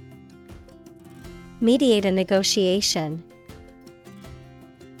reaction, mediate a negotiation.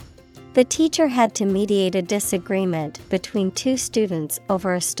 The teacher had to mediate a disagreement between two students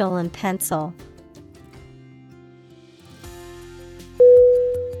over a stolen pencil.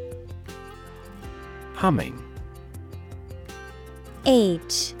 Humming.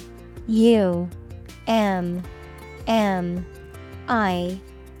 Humming.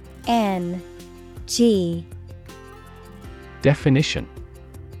 Definition: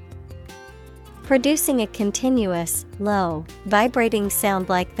 producing a continuous, low, vibrating sound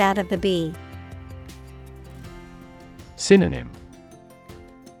like that of the bee. Synonym: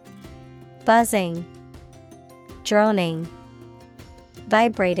 Buzzing, droning,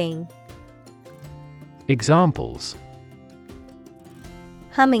 vibrating. Examples: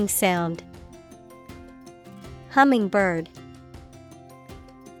 Humming sound, hummingbird.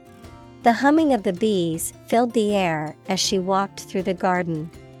 The humming of the bees filled the air as she walked through the garden.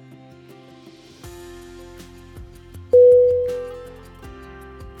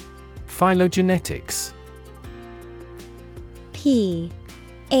 Phylogenetics.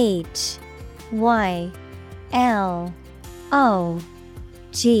 Phylogenetics.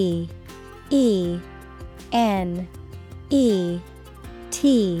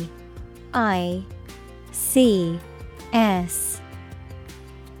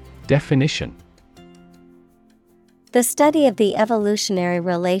 Definition: the study of the evolutionary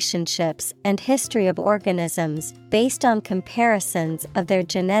relationships and history of organisms based on comparisons of their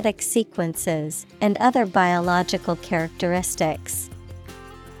genetic sequences and other biological characteristics.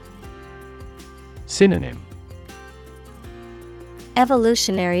 Synonym: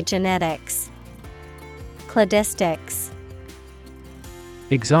 evolutionary genetics, cladistics.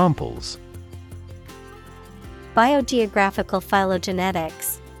 Examples: biogeographical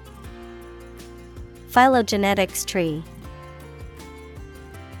phylogenetics, phylogenetics tree.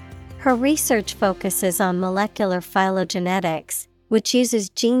 Her research focuses on molecular phylogenetics, which uses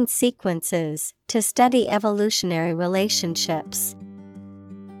gene sequences to study evolutionary relationships.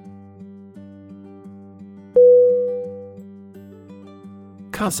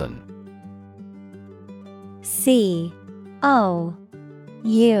 Cousin. Cousin.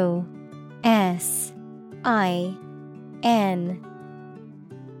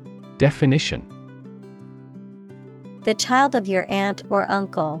 Definition: the child of your aunt or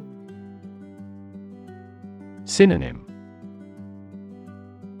uncle. Synonym: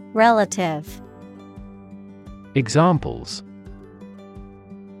 relative. Examples: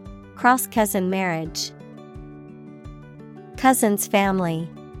 cross-cousin marriage, cousin's family.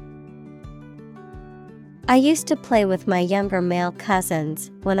 I used to play with my younger male cousins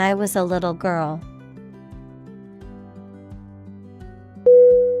when I was a little girl.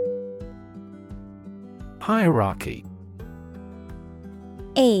 Hierarchy.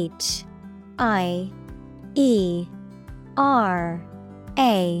 Hierarchy.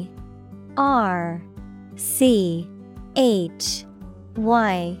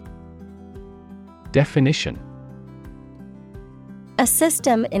 Definition: a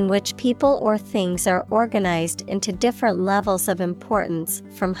system in which people or things are organized into different levels of importance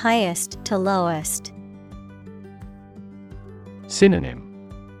from highest to lowest. Synonym: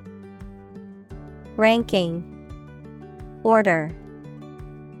 ranking, order,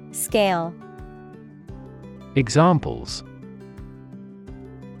 scale. Examples: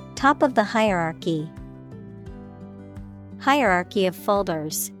 top of the hierarchy, hierarchy of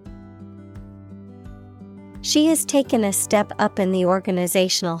folders. She has taken a step up in the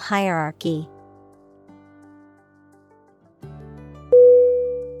organizational hierarchy.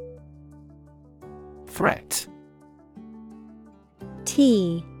 Threat.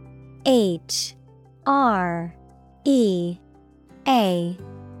 Threat.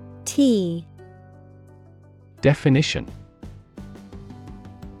 Definition: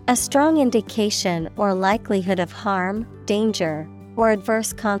 a strong indication or likelihood of harm, danger, or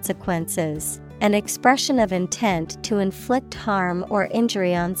adverse consequences. An expression of intent to inflict harm or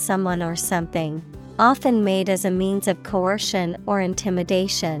injury on someone or something, often made as a means of coercion or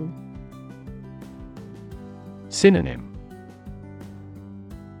intimidation. Synonym: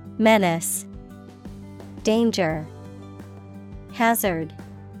 menace, danger, hazard.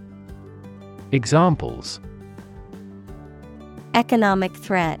 Examples: economic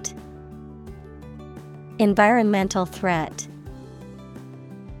threat, environmental threat.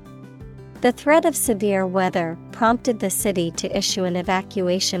 The threat of severe weather prompted the city to issue an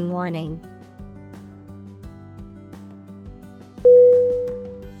evacuation warning.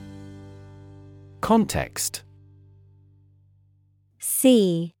 Context.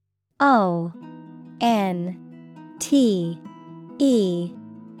 CONTEXT.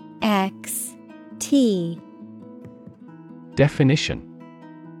 Definition: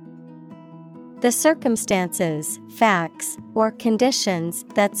 The circumstances, facts, or conditions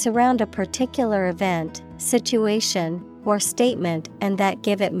that surround a particular event, situation, or statement and that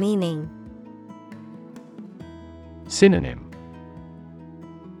give it meaning. Synonym: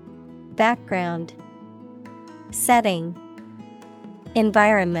 Background, setting,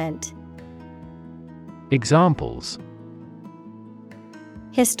 environment. Examples: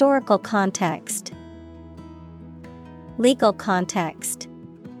 Historical context, legal context.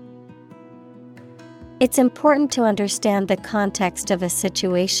 It's important to understand the context of a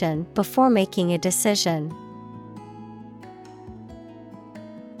situation before making a decision.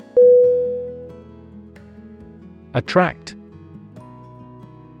 Attract.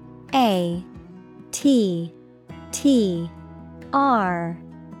 A T T R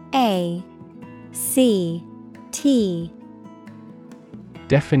A C T.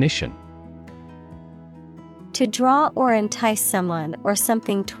 Definition: To draw or entice someone or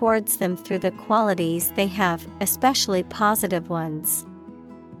something towards them through the qualities they have, especially positive ones.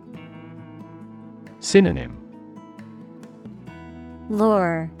 Synonym: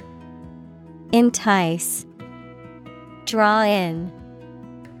 Lure, entice, draw in.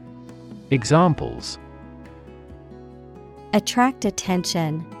 Examples: Attract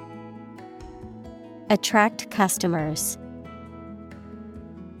attention, attract customers.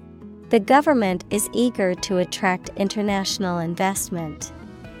 The government is eager to attract international investment.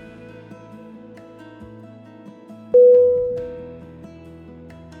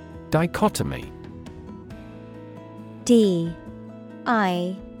 Dichotomy. D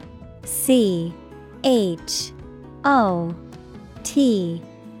I C H O T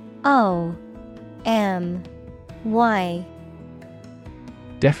O M Y.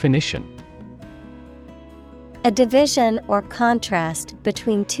 Definition: A division or contrast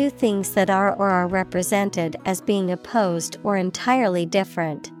between two things that are or are represented as being opposed or entirely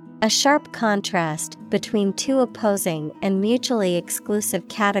different. A sharp contrast between two opposing and mutually exclusive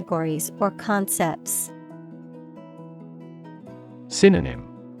categories or concepts. Synonym: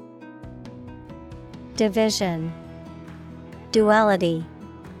 Division, duality,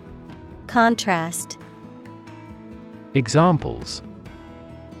 contrast. Examples: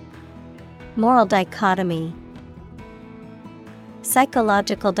 Moral dichotomy,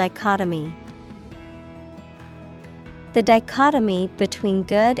 psychological dichotomy. The dichotomy between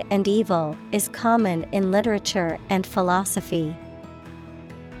good and evil is common in literature and philosophy.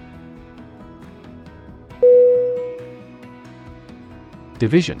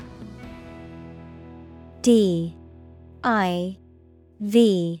 Division. D I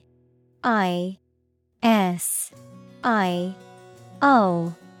V I S I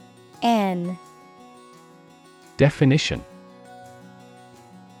O N. Definition: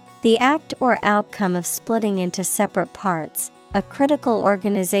 The act or outcome of splitting into separate parts, a critical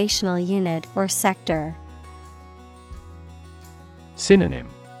organizational unit or sector. Synonym: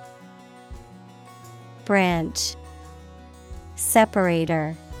 Branch,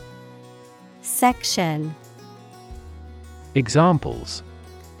 separator, section. Examples: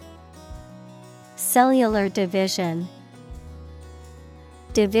 Cellular division,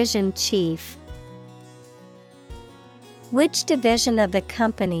 division chief. Which division of the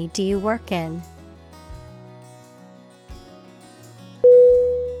company do you work in?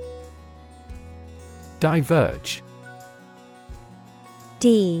 Diverge.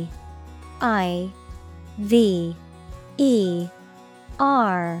 D I V E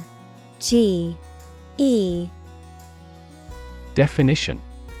R G E. Definition: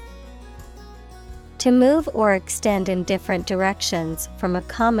 To move or extend in different directions from a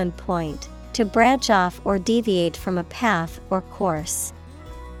common point, to branch off or deviate from a path or course.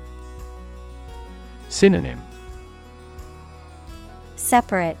 Synonym: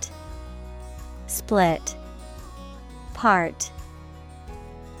 Separate, split, part.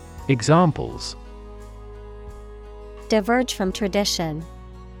 Examples: Diverge from tradition,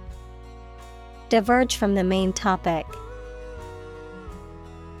 diverge from the main topic.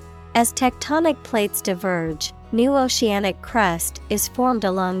 As tectonic plates diverge, new oceanic crust is formed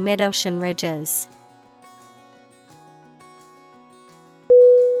along mid-ocean ridges.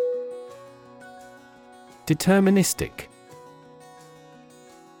 Deterministic.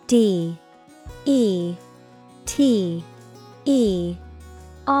 D E T E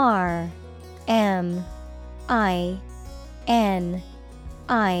R M I N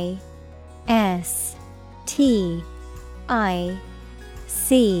I S T I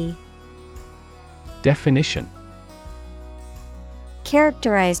C. Definition: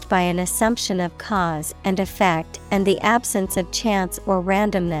 Characterized by an assumption of cause and effect and the absence of chance or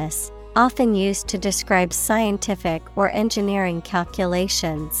randomness, often used to describe scientific or engineering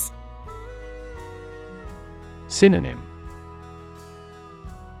calculations. Synonym: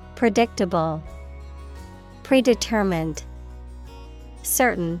 predictable, predetermined,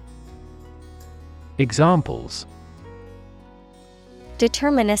 certain. Examples: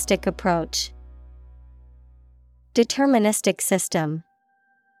 Deterministic approach, deterministic system.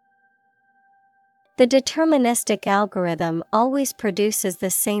 The deterministic algorithm always produces the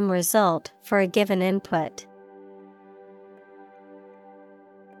same result for a given input.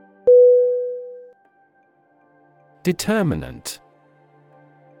 Determinant.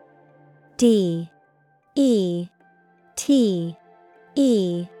 D E T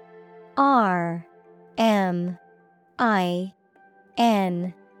E R M I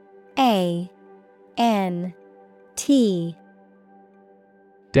N A N T.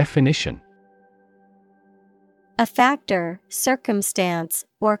 Definition: A factor, circumstance,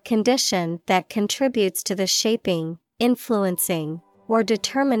 or condition that contributes to the shaping, influencing, or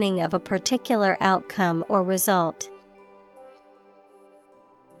determining of a particular outcome or result.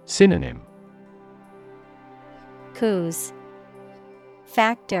 Synonym: Cause,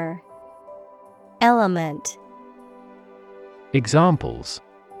 factor, element. Examples: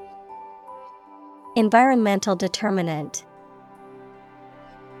 Environmental determinant,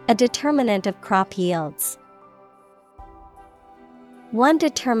 a determinant of crop yields. One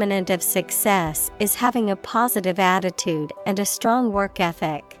determinant of success is having a positive attitude and a strong work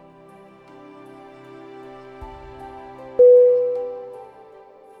ethic.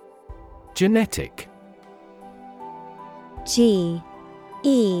 Genetic. G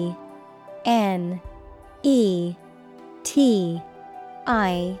E N E T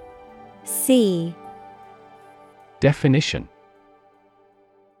I C. Definition: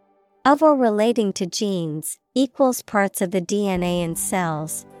 Of or relating to genes, equals parts of the DNA in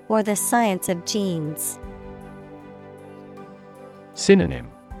cells, or the science of genes. Synonym: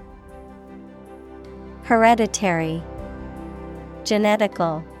 Hereditary,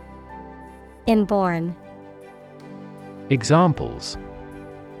 genetical, inborn. Examples: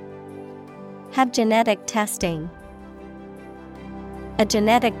 Have genetic testing, a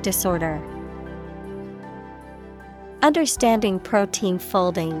genetic disorder. Understanding protein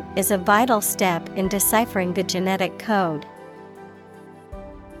folding is a vital step in deciphering the genetic code.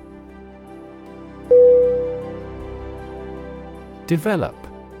 Develop.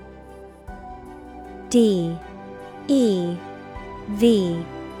 D E V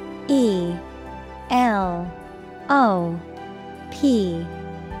E L O P.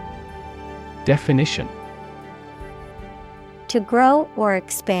 Definition: To grow or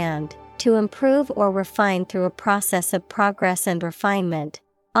expand, to improve or refine through a process of progress and refinement,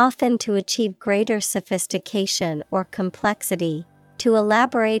 often to achieve greater sophistication or complexity, to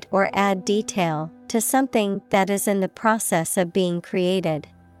elaborate or add detail to something that is in the process of being created.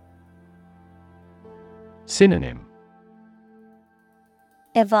 Synonym: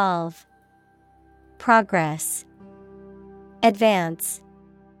 Evolve, progress, advance.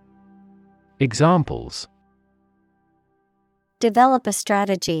 Examples: Develop a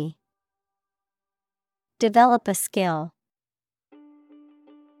strategy, develop a skill.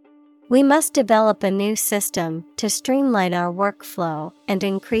 We must develop a new system to streamline our workflow and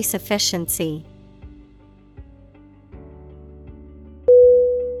increase efficiency.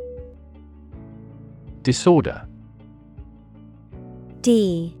 Disorder.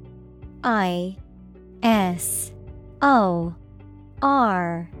 D I S O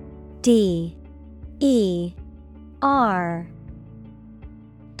R D E R.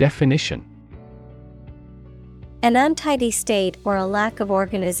 Definition: An untidy state or a lack of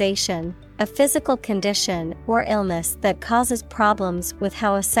organization, a physical condition or illness that causes problems with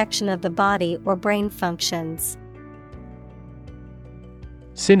how a section of the body or brain functions.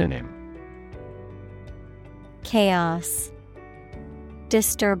 Synonym: Chaos,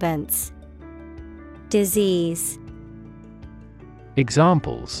 disturbance, disease.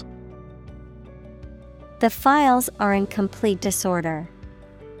 Examples: The files are in complete disorder.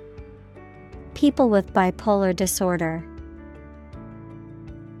 People with bipolar disorder.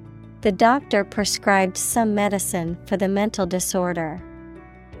 The doctor prescribed some medicine for the mental disorder.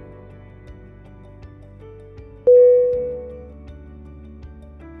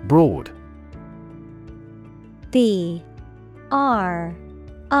 Broad. B R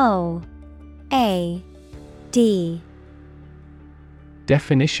O A D.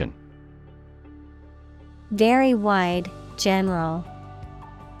 Definition: Very wide, general.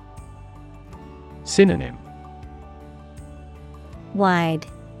 Synonym: Wide,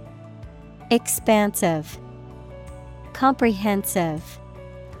 expansive, comprehensive.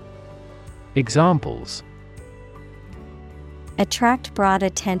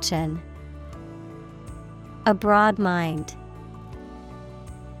 a broad mind.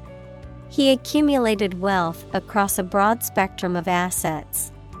 He accumulated wealth across a broad spectrum of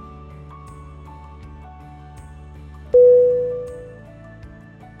assets.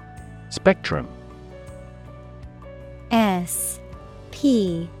 Spectrum. S-P-E-C-T-R-U-M.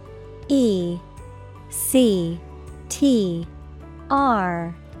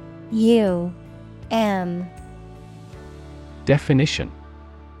 Definition.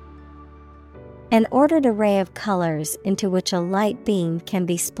 An ordered array of colors into which a light beam can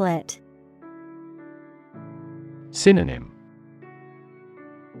be split. Synonym.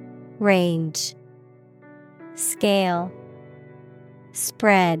 Range, scale,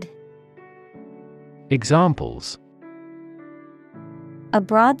 spread. Examples. A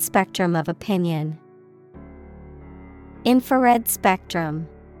broad spectrum of opinion. Infrared spectrum.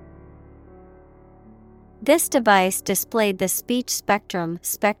 This device displayed the speech spectrum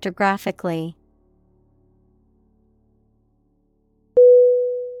spectrographically.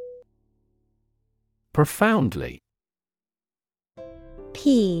 Profoundly. Profoundly.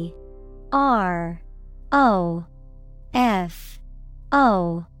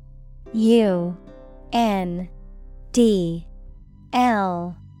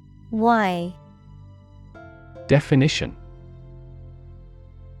 Definition.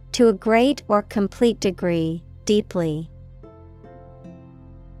 To a great or complete degree, deeply.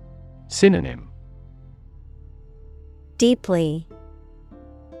 Synonym. Deeply,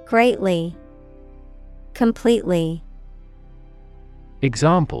 greatly, completely.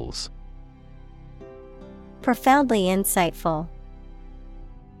 Examples. Profoundly insightful.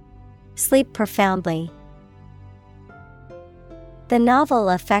 Sleep profoundly. The novel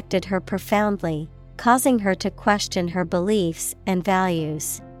affected her profoundly, causing her to question her beliefs and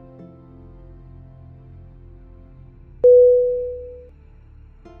values.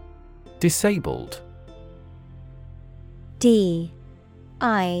 Disabled. D-I-S-A-B-L-E-D.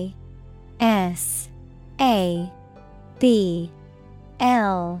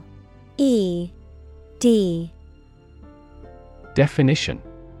 Definition.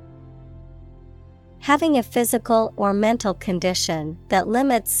 Having a physical or mental condition that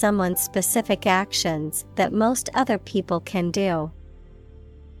limits someone's specific actions that most other people can do.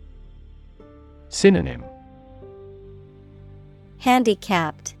 Synonym.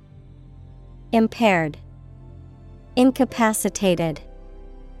 Handicapped, impaired, incapacitated.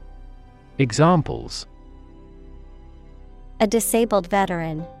 Examples. A disabled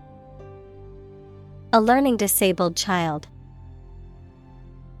veteran. A learning disabled child.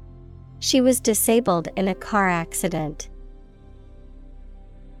 She was disabled in a car accident.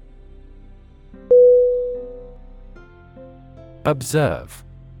 Observe.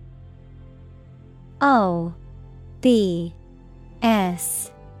 O-B-S-E-R-V-E.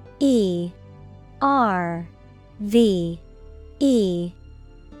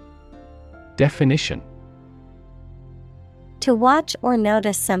 Definition. To watch or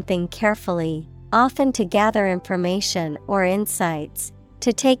notice something carefully, often to gather information or insights.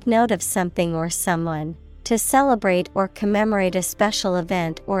 To take note of something or someone, to celebrate or commemorate a special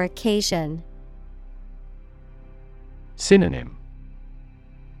event or occasion. Synonym.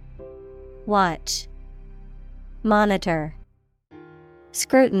 Watch, monitor,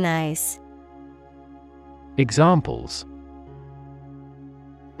 scrutinize. Examples.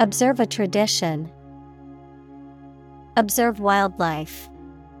 Observe a tradition. Observe wildlife.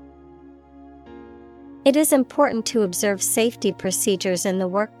 It is important to observe safety procedures in the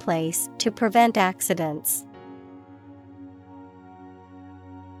workplace to prevent accidents.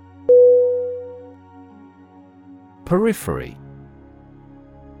 Periphery.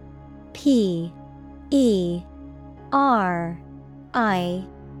 P-E-R-I-P-H-E-R-Y.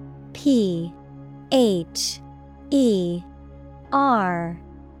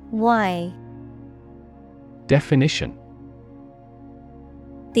 Definition.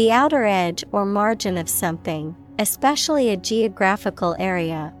 The outer edge or margin of something, especially a geographical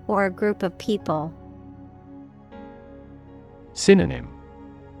area or a group of people. Synonym.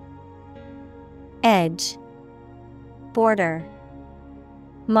 Edge, border,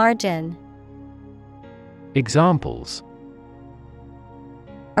 margin. Examples.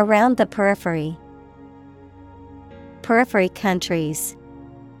 Around the periphery. Periphery countries.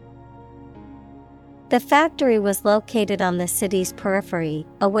 The factory was located on the city's periphery,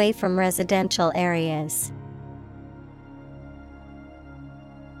 away from residential areas.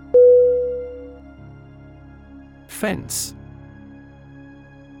 Fence.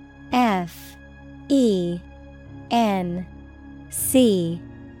 F-E-N-C-E.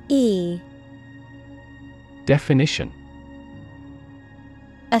 Definition.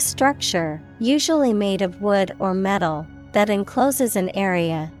 A structure, usually made of wood or metal, that encloses an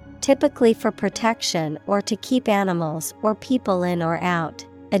area, typically for protection or to keep animals or people in or out.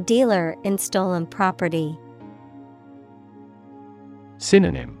 A dealer in stolen property.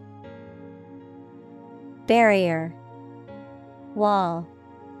 Synonym: Barrier, wall,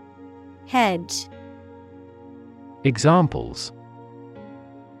 hedge. Examples: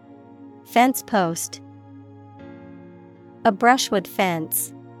 Fence post. A brushwood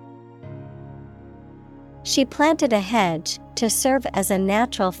fence. She planted a hedge to serve as a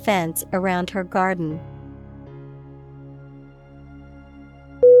natural fence around her garden.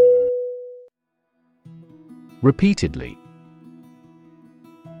 Repeatedly.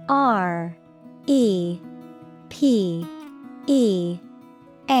 R E P E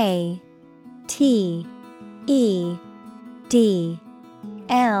A T E D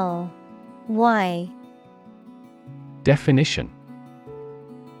L Y. Definition: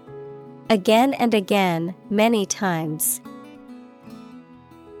 Again and again, many times.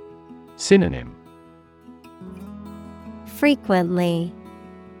 Synonym: Frequently,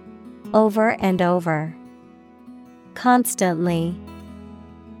 over and over, constantly.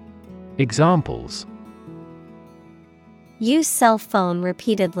 Examples: Use cell phone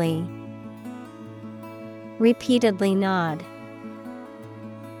repeatedly. Repeatedly nod.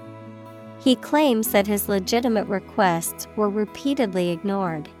 He claims that his legitimate requests were repeatedly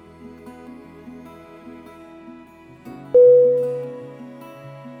ignored.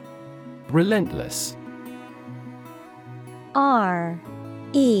 Relentless. R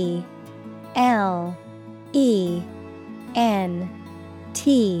E L E N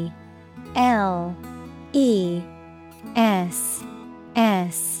T L E S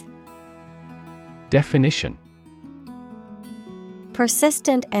S. Definition: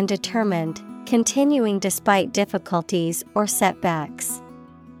 Persistent and determined, continuing despite difficulties or setbacks.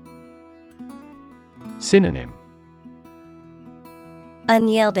 Synonym: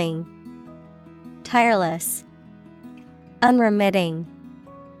 Unyielding, tireless, unremitting.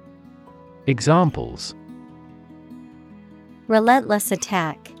 Examples: Relentless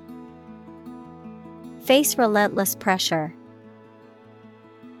attack. Face relentless pressure.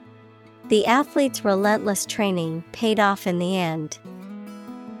 The athlete's relentless training paid off in the end.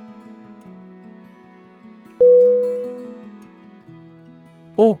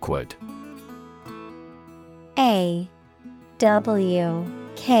 Awkward. A W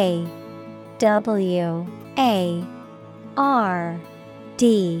K W A R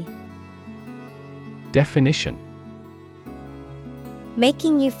D. Definition: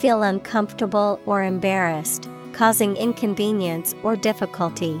 Making you feel uncomfortable or embarrassed, causing inconvenience or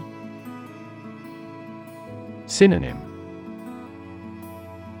difficulty. Synonym: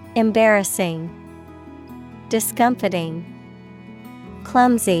 Embarrassing, discomfiting,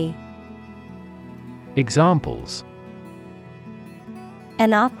 clumsy. Examples: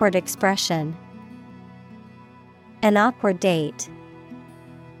 An awkward expression. An awkward date.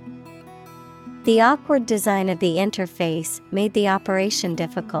 The awkward design of the interface made the operation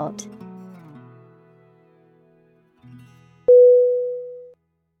difficult.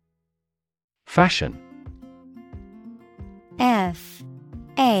 Fashion. F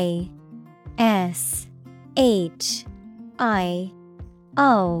A S H I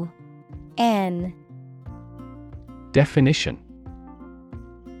O N. Definition: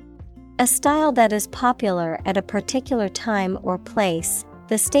 A style that is popular at a particular time or place,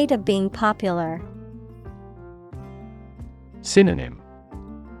 the state of being popular. Synonym: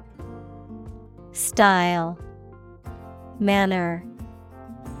 Style, manner,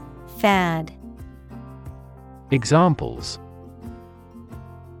 fad. Examples: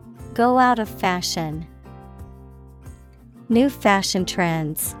 Go out of fashion. New fashion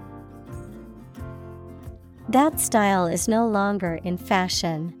trends. That style is no longer in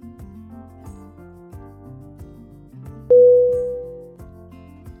fashion.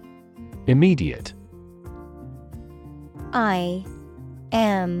 Immediate. I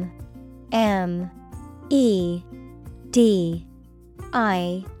M M E D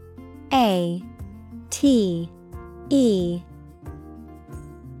I A T E.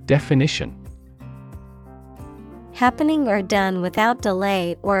 Definition: Happening or done without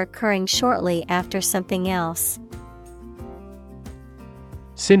delay or occurring shortly after something else.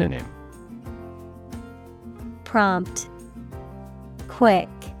 Synonym: Prompt, quick,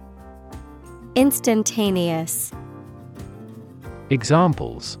 instantaneous.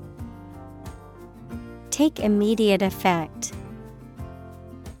 Examples: Take immediate effect.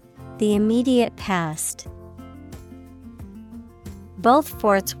 The immediate past. Both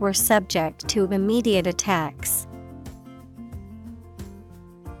forts were subject to immediate attacks.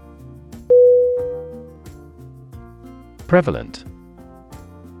 Prevalent.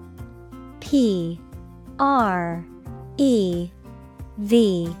 Prevalent.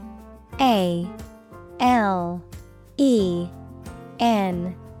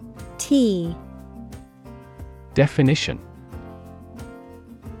 Definition.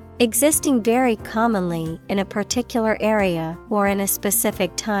 Existing very commonly in a particular area or in a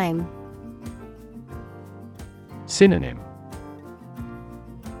specific time. Synonym.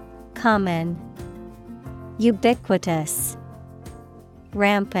 Common, ubiquitous,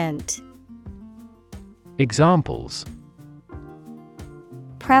 rampant. Examples.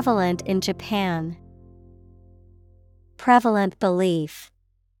 Prevalent in Japan. Prevalent belief.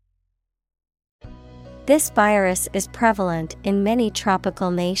 This virus is prevalent in many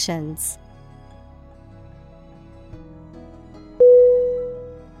tropical nations.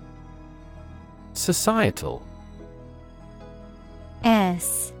 Societal.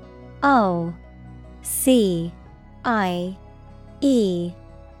 SOCIETAL.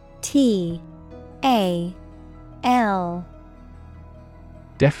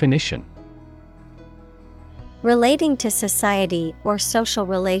 Definition. Relating to society or social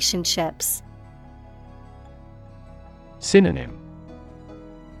relationships. Synonym.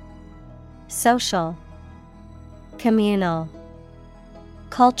 Social, communal,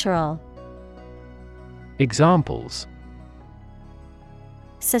 cultural. Examples.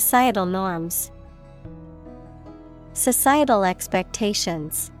 Societal norms. Societal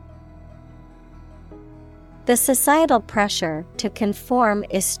expectations. The societal pressure to conform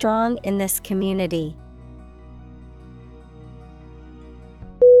is strong in this community.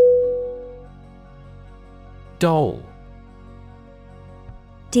 Dole.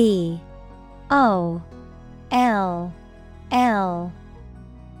 DOLL.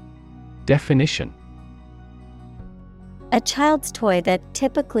 Definition. A child's toy that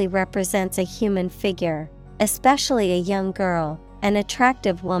typically represents a human figure, especially a young girl, an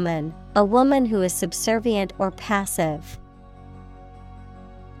attractive woman, a woman who is subservient or passive.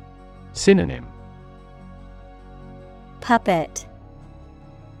 Synonym. Puppet,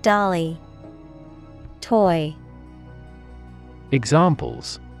 dolly, toy.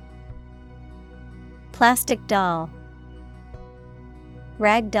 Examples. Plastic doll,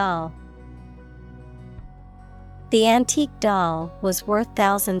 rag doll. The antique doll was worth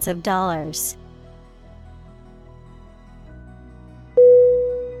thousands of dollars.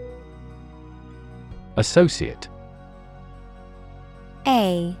 Associate.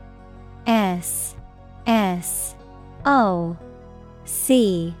 ASSOCIATE.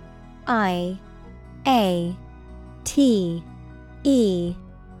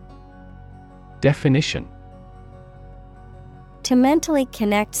 Definition. To mentally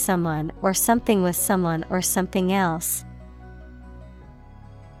connect someone or something with someone or something else.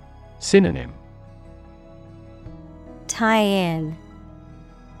 Synonym. Tie in,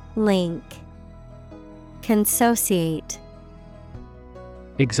 link, consociate.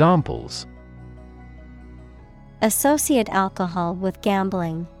 Examples. Associate alcohol with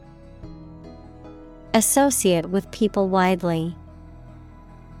gambling. Associate with people widely.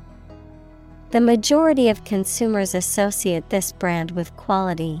 The majority of consumers associate this brand with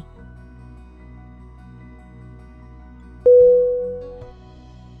quality.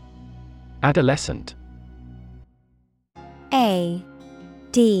 Adolescent. ADOLESCENT.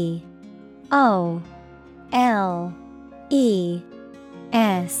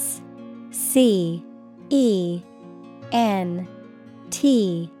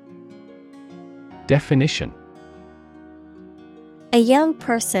 Definition. A young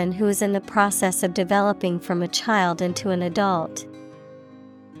person who is in the process of developing from a child into an adult.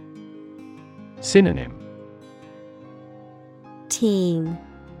 Synonym. Teen,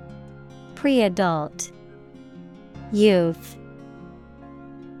 pre-adult, youth.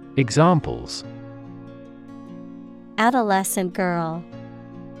 Examples. Adolescent girl,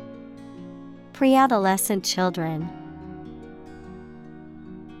 pre-adolescent children.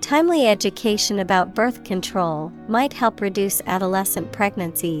 Timely education about birth control might help reduce adolescent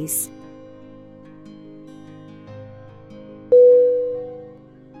pregnancies.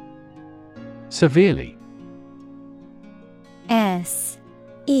 Severely. SEVERLY.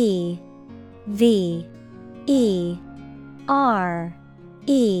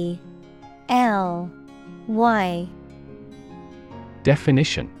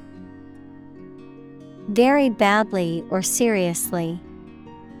 Definition. Very badly or seriously.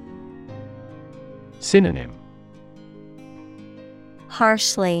 Synonym.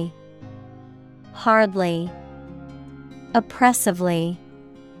 Harshly, hardly, oppressively.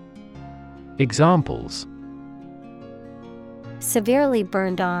 Examples. Severely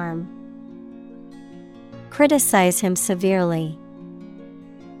burned arm. Criticize him severely.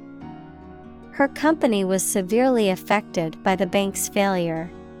 Her company was severely affected by the bank's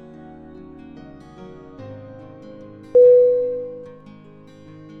failure.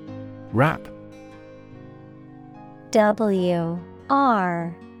 Wrap. W-R-A-P.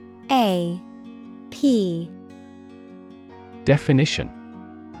 Definition.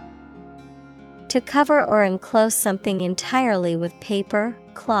 To cover or enclose something entirely with paper,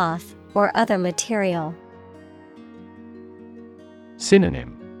 cloth, or other material.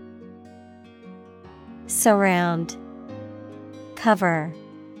 Synonym. Surround, cover,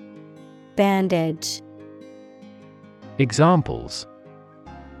 bandage. Examples.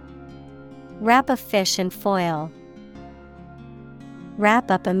 Wrap a fish in foil.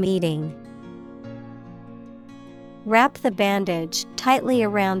 Wrap up a meeting. Wrap the bandage tightly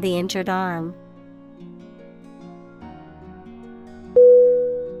around the injured arm.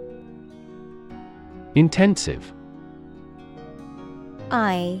 Intensive.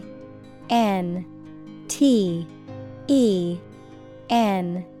 I-N-T-E-N-S-I-V-E.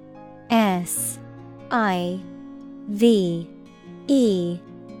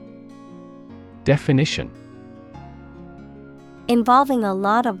 Definition. Involving a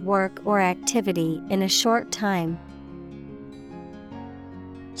lot of work or activity in a short time.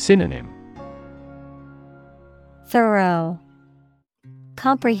 Synonym. Thorough,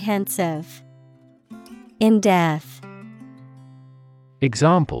 comprehensive, in-depth.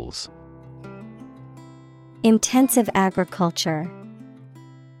 Examples. Intensive agriculture.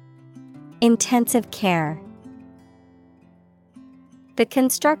 Intensive care. The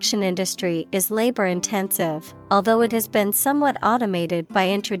construction industry is labor-intensive, although it has been somewhat automated by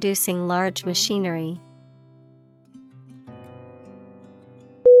introducing large machinery.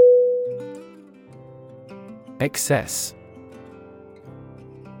 Excess.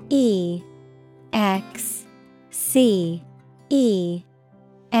 E-X-C-E-S-S.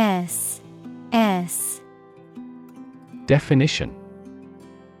 Definition.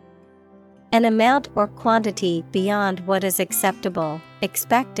 An amount or quantity beyond what is acceptable,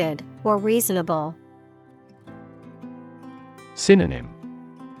 expected, or reasonable. Synonym.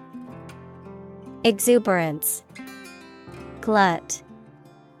 Exuberance, glut,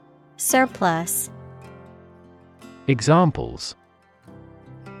 surplus. Examples.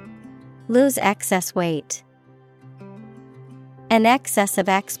 Lose excess weight. An excess of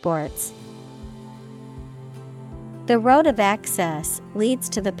exports. The road of access leads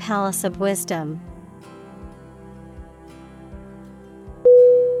to the palace of wisdom.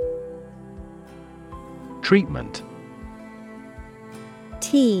 Treatment.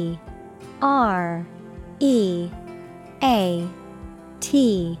 T-R-E-A-T-M-E-N-T.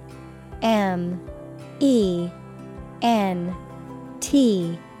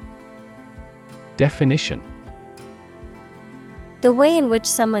 Definition. The way in which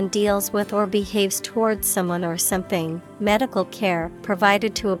someone deals with or behaves towards someone or something, medical care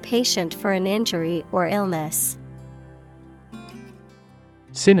provided to a patient for an injury or illness.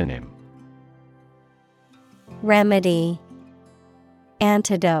 Synonym. Remedy,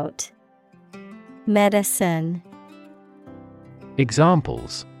 antidote, medicine.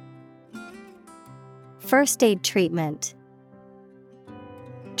 Examples. First aid treatment.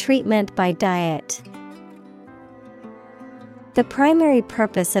 Treatment by diet. The primary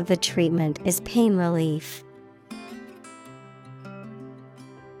purpose of the treatment is pain relief.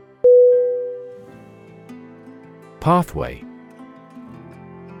 Pathway.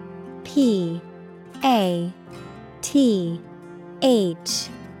 P-A-T-H-W-A-Y.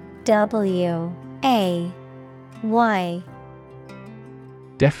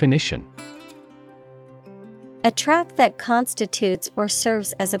 Definition. A track that constitutes or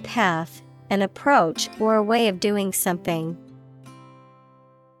serves as a path, an approach, or a way of doing something.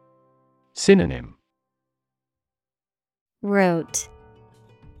 Synonym. Route,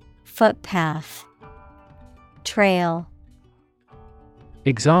 footpath, trail.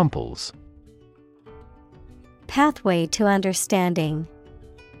 Examples. Pathway to understanding.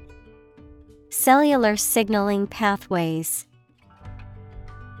 Cellular signaling pathways.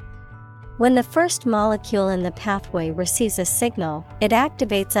 When the first molecule in the pathway receives a signal, it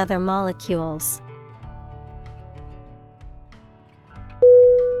activates other molecules.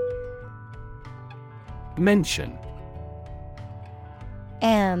 Mention.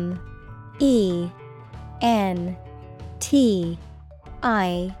 M-E-N-T-I-O-N.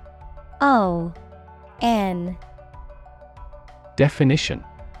 Definition.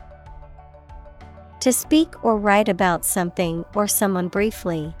 To speak or write about something or someone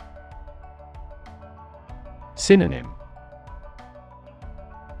briefly. Synonym.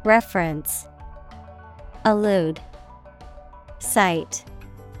 Reference, allude, cite.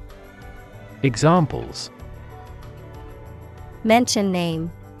 Examples: Mention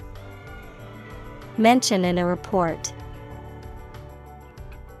name. Mention in a report.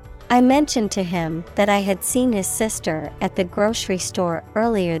 I mentioned to him that I had seen his sister at the grocery store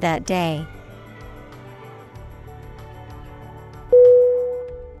earlier that day.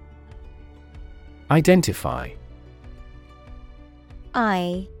 Identify.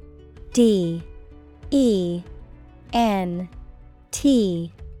 I-D-E-N-T-I-F-Y.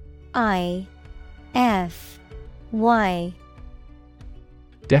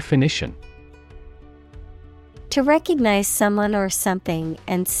 Definition: To recognize someone or something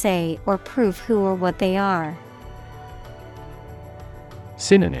and say or prove who or what they are.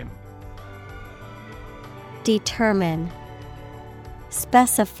 Synonym: Determine,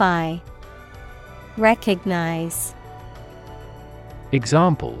 specify, recognize.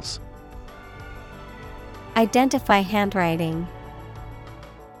 Examples: Identify handwriting.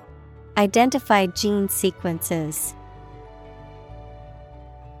 Identify gene sequences.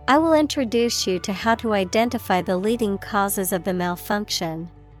 I will introduce you to how to identify the leading causes of the malfunction.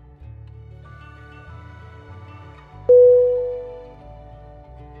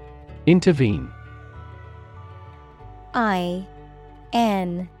 Intervene. I-N-T-E-R-V-E-N-E.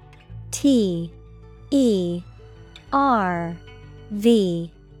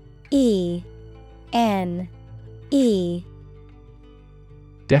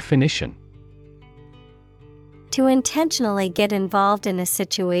 Definition: To intentionally get involved in a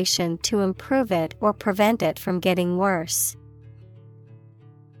situation to improve it or prevent it from getting worse.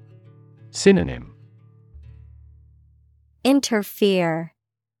 Synonym: Interfere,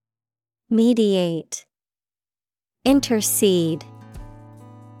 mediate, intercede.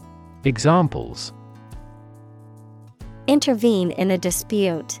 Examples: Intervene in a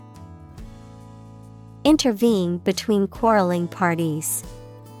dispute. Intervene between quarreling parties.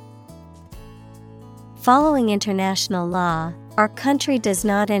 Following international law, our country does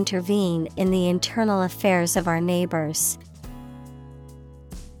not intervene in the internal affairs of our neighbors.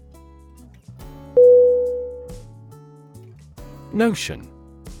 Notion.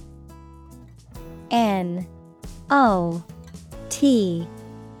 N-O-T-I-O-N.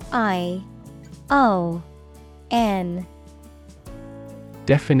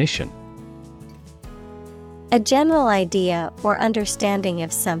 Definition: A general idea or understanding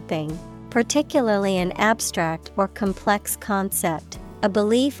of something, particularly an abstract or complex concept, a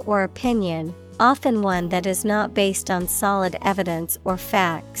belief or opinion, often one that is not based on solid evidence or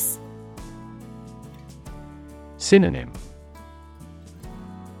facts. Synonym: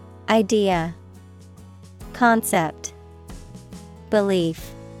 Idea, concept,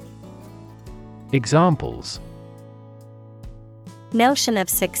 belief. Examples: Notion of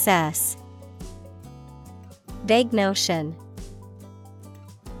success. Vague notion.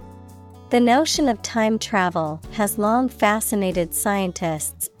 The notion of time travel has long fascinated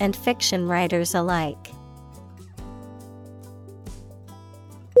scientists and fiction writers alike.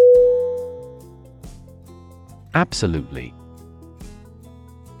 Absolutely.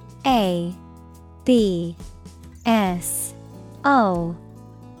 A B S O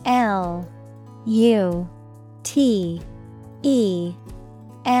L U T E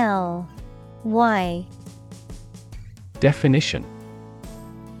L Y. Definition: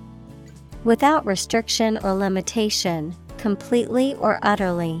 Without restriction or limitation, completely or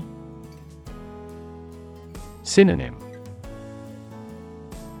utterly. Synonym: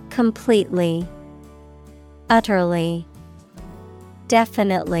 Completely, utterly,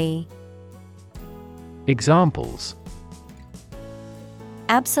 definitely. Examples: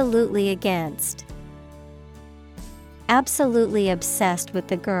 Absolutely against. Absolutely obsessed with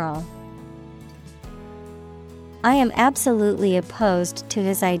the girl. I am absolutely opposed to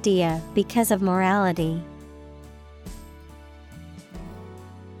his idea because of morality.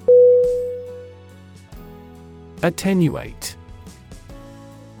 Attenuate.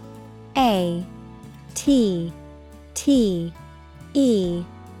 A T T E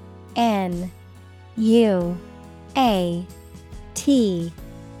N U A T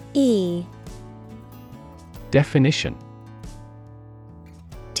E. Definition: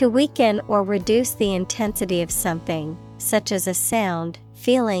 To weaken or reduce the intensity of something, such as a sound,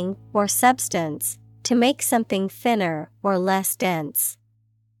 feeling, or substance, to make something thinner or less dense.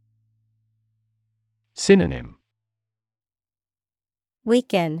 Synonym: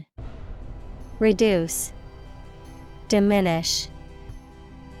 Weaken, reduce, diminish.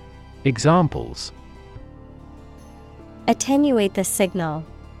 Examples: Attenuate the signal.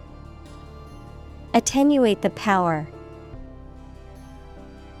 Attenuate the power.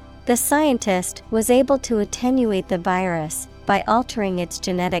 The scientist was able to attenuate the virus by altering its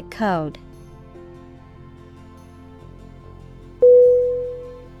genetic code.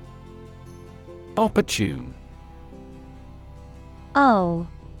 Opportune. O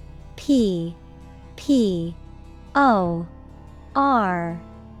P P O R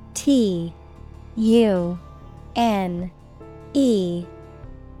T U N E.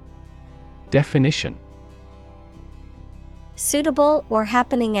 Definition. Suitable or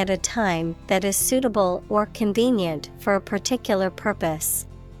happening at a time that is suitable or convenient for a particular purpose.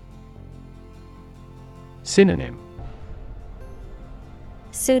 Synonym.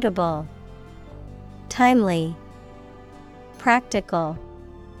 Suitable, timely, practical.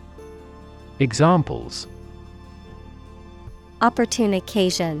 Examples. Opportune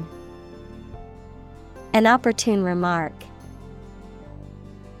occasion. An opportune remark.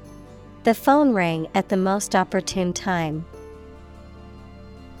 The phone rang at the most opportune time.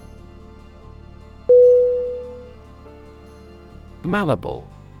 Malleable.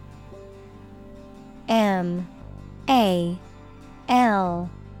 M A L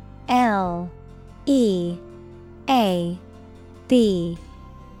L E A B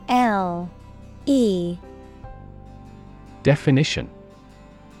L E. Definition.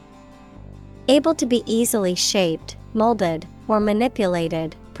 Able to be easily shaped, molded, or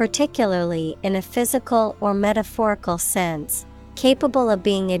manipulated, particularly in a physical or metaphorical sense, capable of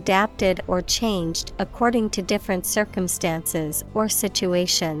being adapted or changed according to different circumstances or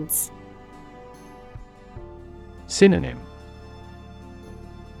situations. Synonym.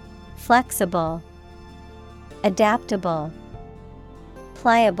 Flexible, adaptable,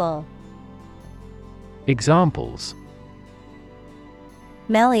 pliable. Examples.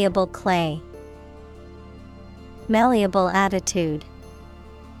 Malleable clay. Malleable attitude.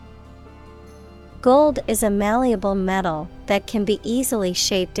 Gold is a malleable metal that can be easily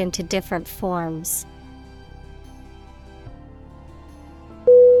shaped into different forms.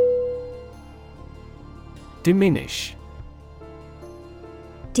 Diminish.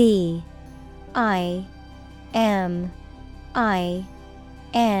 D I M I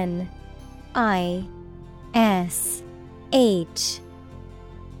N I S H.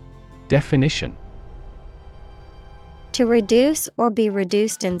 Definition. To reduce or be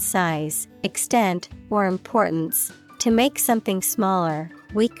reduced in size, extent, or importance, to make something smaller,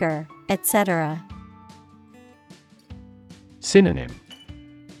 weaker, etc. Synonym.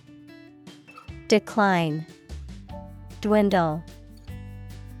 Decline, dwindle,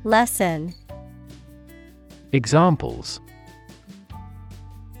 lessen. Examples.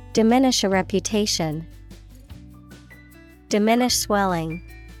 Diminish a reputation. Diminish swelling.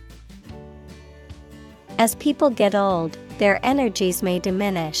 As people get old, their energies may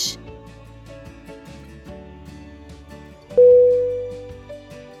diminish.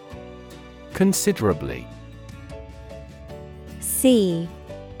 Considerably. C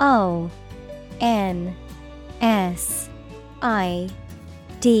O N S I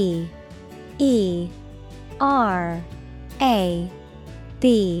D E R A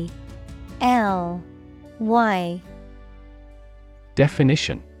B L Y.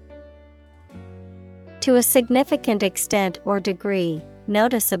 Definition. To a significant extent or degree,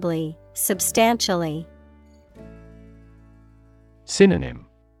 noticeably, substantially. Synonym.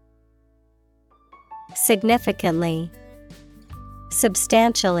 Significantly,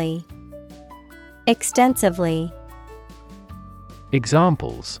 substantially, extensively.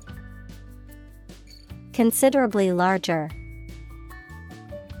 Examples. Considerably larger.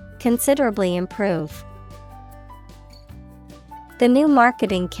 Considerably improve. The new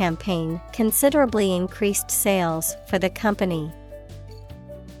marketing campaign considerably increased sales for the company.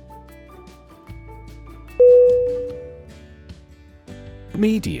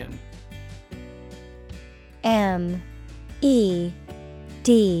 Median. M E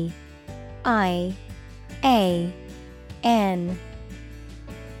D I A N.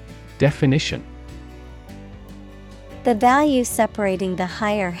 Definition. The value separating the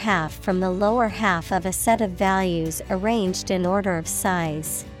higher half from the lower half of a set of values arranged in order of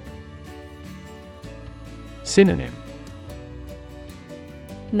size. Synonym.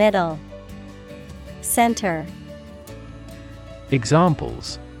 Middle, center.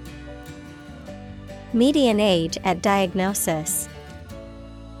 Examples. Median age at diagnosis.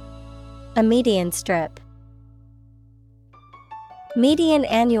 A median strip. Median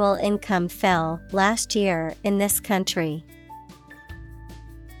annual income fell last year in this country.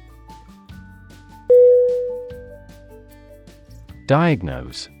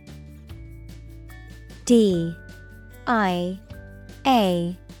 Diagnose. D I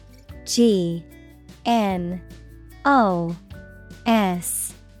A G N O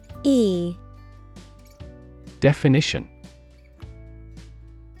S E. Definition: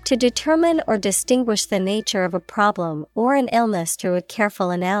 To determine or distinguish the nature of a problem or an illness through a careful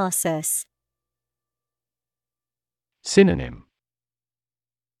analysis. Synonym: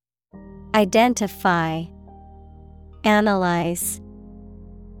 Identify, analyze,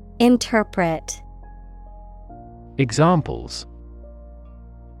 interpret. Examples: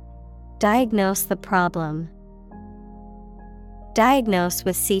 Diagnose the problem. Diagnose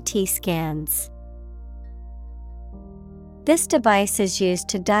with CT scans. This device is used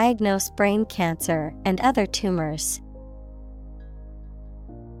to diagnose brain cancer and other tumors.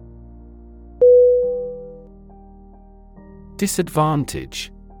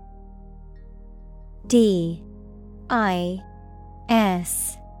 Disadvantage. D I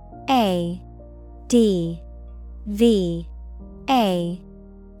S A D V A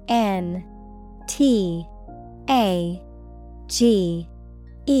N T A G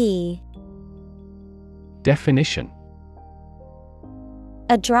E. Definition: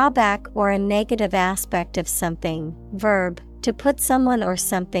 A drawback or a negative aspect of something. Verb, to put someone or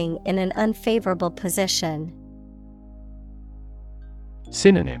something in an unfavorable position.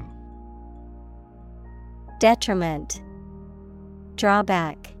 Synonym: Detriment,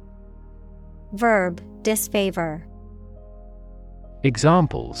 drawback. Verb, disfavor.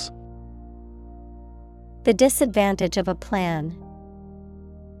 Examples: The disadvantage of a plan.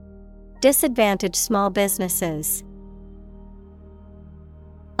 Disadvantage small businesses.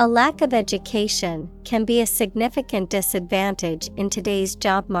 A lack of education can be a significant disadvantage in today's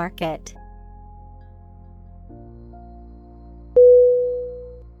job market.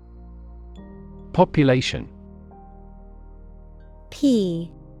 Population.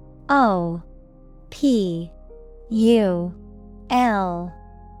 P O P U L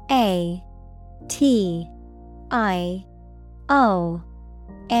A T I O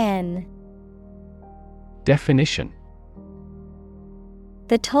N. Definition: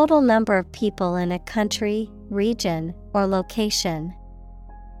 The total number of people in a country, region, or location.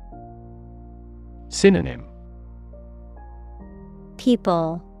 Synonym: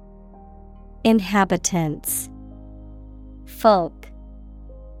 People, inhabitants, folk.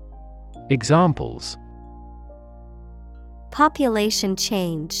 Examples: Population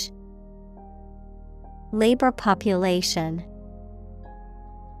change. Labor population.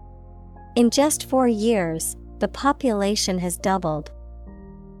 In just 4 years, the population has doubled.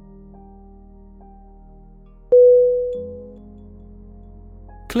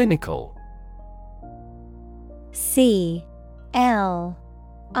 Clinical. C L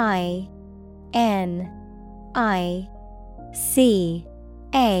I N I C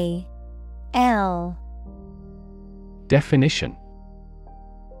A L. Definition: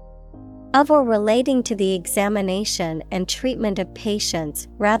 Of or relating to the examination and treatment of patients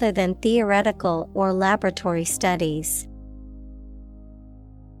rather than theoretical or laboratory studies.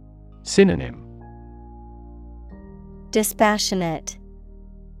 Synonym: Dispassionate,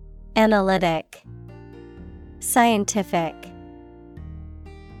 analytic, scientific.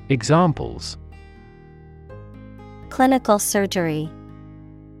 Examples: Clinical surgery.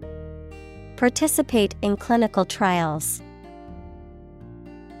 Participate in clinical trials.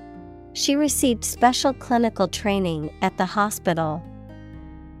 She received special clinical training at the hospital.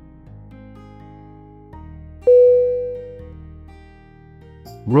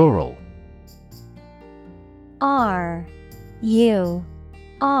 Rural. R U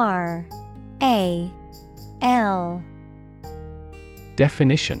R A L.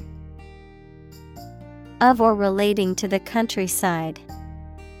 Definition: Of or relating to the countryside.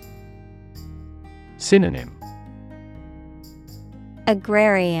 Synonym: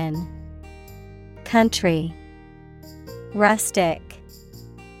 Agrarian, country, rustic.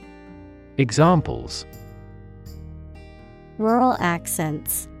 Examples: Rural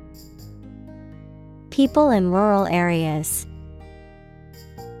accents. People in rural areas.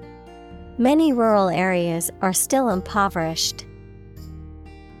 Many rural areas are still impoverished.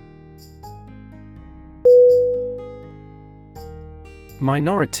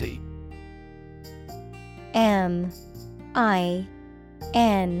 Minority. M I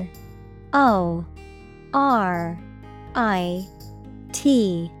N O R I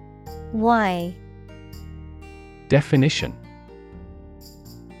T Y. Definition: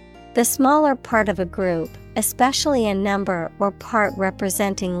 The smaller part of a group, especially a number or part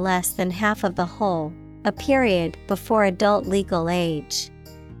representing less than half of the whole, a period before adult legal age.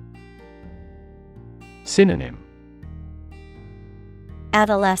 Synonym: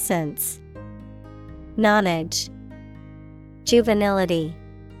 Adolescence, nonage, juvenility.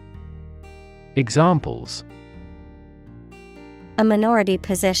 Examples: a minority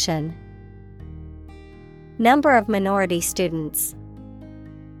position. Number of minority students.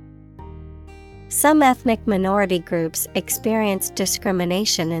 Some ethnic minority groups experience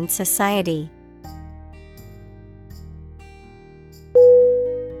discrimination in society.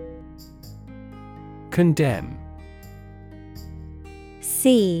 Condemn.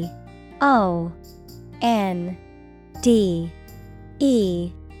 C-O-N-D-E-M-N.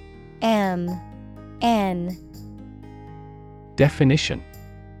 Definition: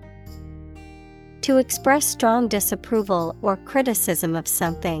 to express strong disapproval or criticism of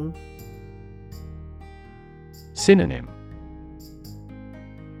something. Synonym: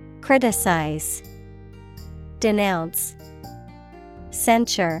 criticize, denounce,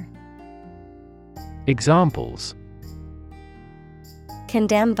 censure. Examples: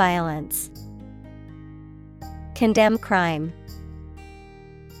 condemn violence, condemn crime.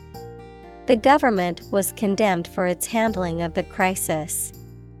 The government was condemned for its handling of the crisis.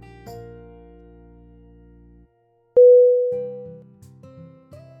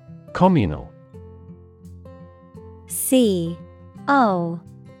 Communal. C-O-M-M-U-N-A-L.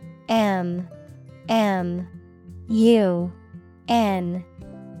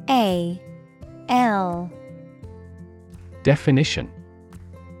 Definition: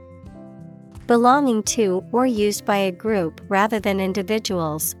 belonging to or used by a group rather than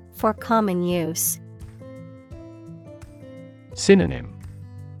individuals, for common use. Synonym: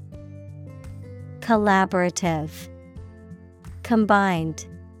 collaborative, combined,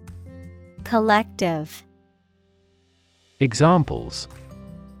 collective. Examples: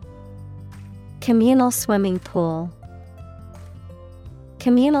 communal swimming pool,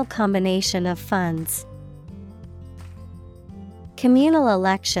 communal combination of funds. Communal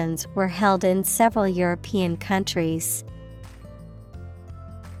elections were held in several European countries.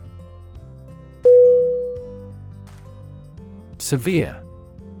 Severe.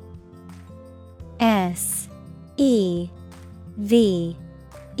 S-E-V-E-R-E.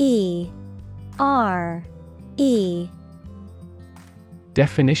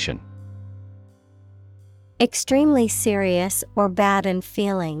 Definition: extremely serious or bad in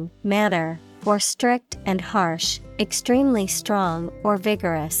feeling, manner, or strict and harsh, extremely strong or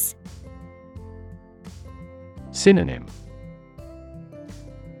vigorous. Synonym: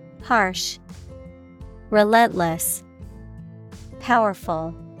 harsh, relentless,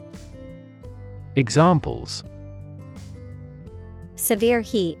 powerful. Examples: severe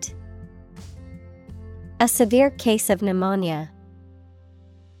heat, a severe case of pneumonia.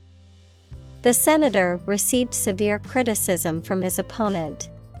 The senator received severe criticism from his opponent.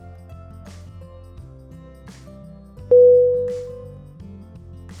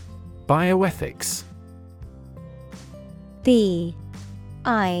 Bioethics.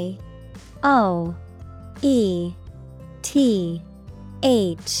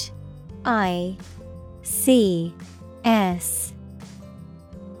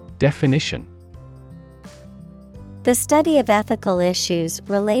 Definition: the study of ethical issues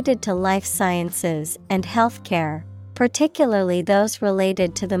related to life sciences and healthcare, particularly those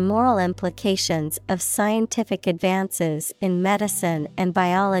related to the moral implications of scientific advances in medicine and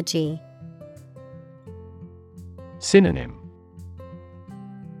biology. Synonym: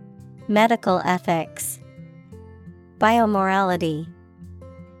 medical ethics, biomorality.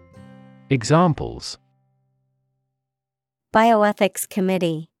 Examples: bioethics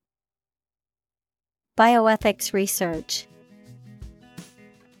committee, bioethics research.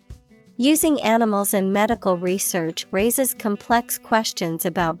 Using animals in medical research raises complex questions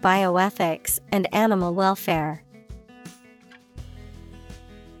about bioethics and animal welfare.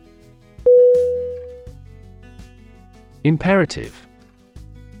 Imperative.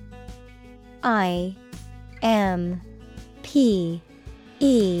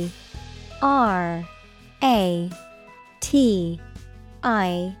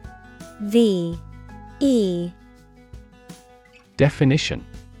 Definition: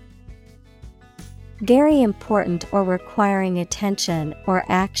 very important or requiring attention or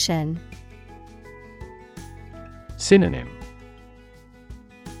action. Synonym: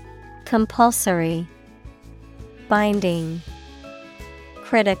 compulsory, binding,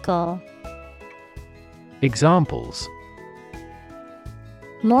 critical. Examples: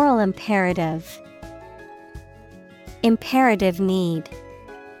 moral imperative, imperative need.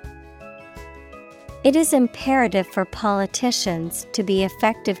 It is imperative for politicians to be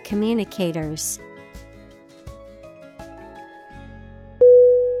effective communicators.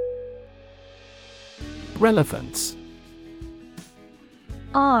 Relevance.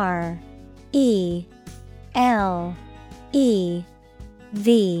 R-E-L-E-V-A-N-C-E.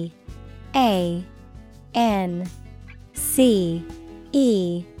 C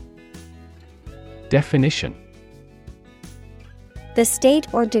E. Definition: The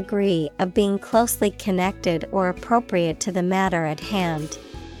state or degree of being closely connected or appropriate to the matter at hand.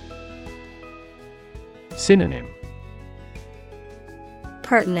 Synonym: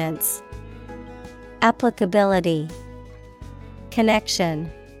 Pertinence, applicability, connection.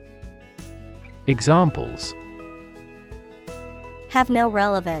 Examples: Have no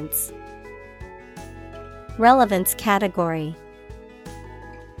relevance. Relevance category.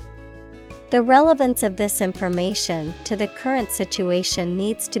 The relevance of this information to the current situation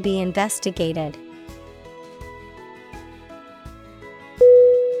needs to be investigated.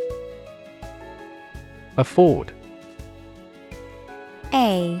 Afford.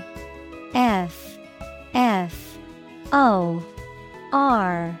 A F F O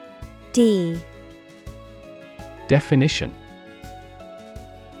R D. Definition: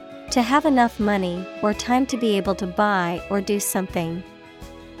 To have enough money or time to be able to buy or do something.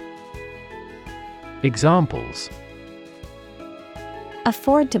 Examples: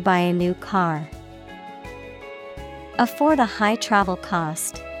 Afford to buy a new car. Afford a high travel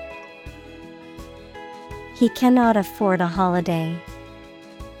cost. He cannot afford a holiday.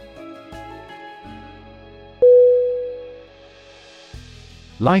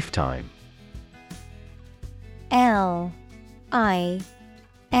 Lifetime. L I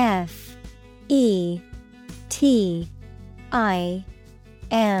F E T I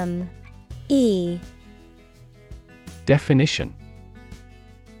M E. Definition: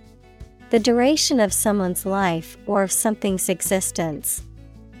 The duration of someone's life or of something's existence.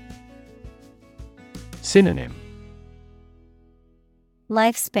 Synonym: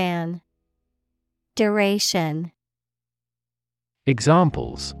 Lifespan, duration.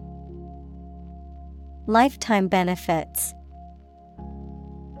 Examples: Lifetime benefits.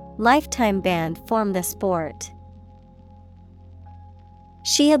 Lifetime ban from the sport.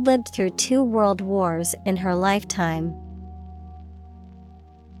 She had lived through 2 world wars in her lifetime.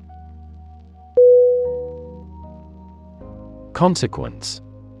 Consequence.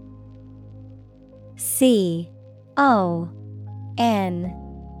 C O N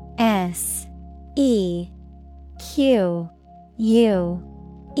S E Q U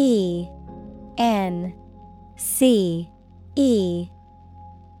E N C E.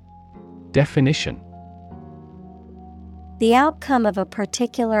 Definition: The outcome of a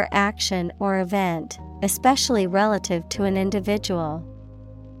particular action or event, especially relative to an individual.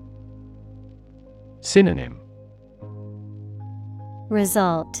 Synonym: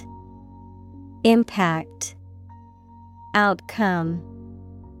 Result, impact, outcome.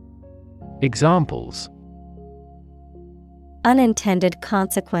 Examples: Unintended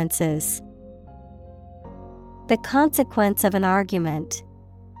consequences. The consequence of an argument.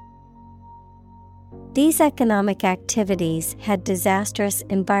 These economic activities had disastrous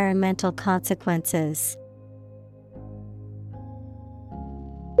environmental consequences.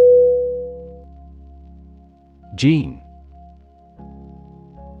 Gene.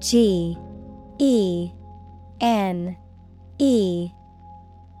 G E N E.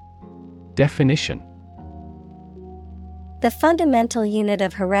 Definition: The fundamental unit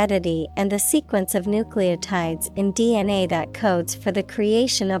of heredity and the sequence of nucleotides in DNA that codes for the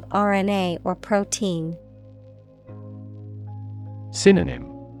creation of RNA or protein. Synonym: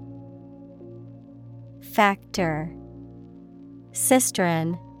 Factor,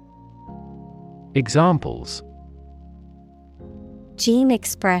 cistern. Examples: Gene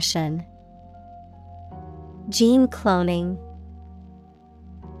expression. Gene cloning.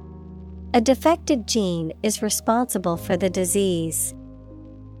 A defective gene is responsible for the disease.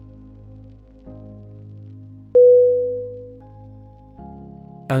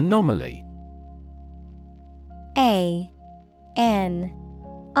 Anomaly. A N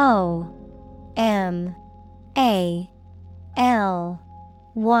O M A L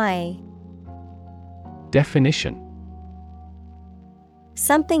Y. Definition: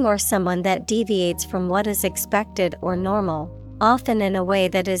 Something or someone that deviates from what is expected or normal, often in a way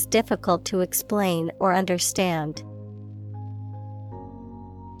that is difficult to explain or understand.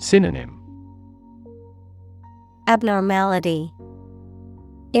 Synonym: Abnormality,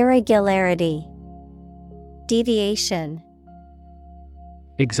 irregularity, deviation.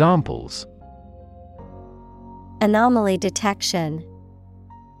 Examples: Anomaly detection.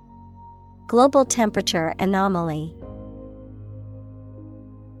 Global temperature anomaly.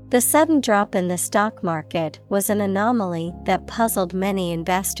 The sudden drop in the stock market was an anomaly that puzzled many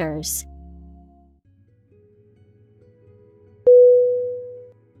investors.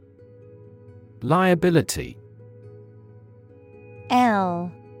 Liability. L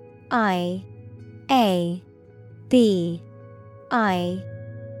I A B-I-L-I-T-Y.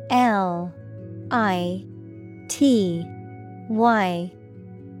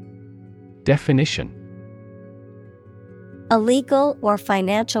 Definition: A legal or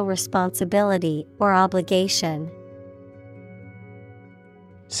financial responsibility or obligation.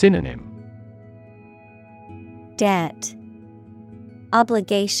 Synonym: Debt,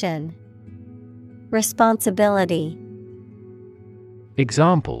 obligation, responsibility.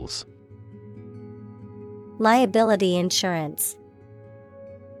 Examples: Liability insurance,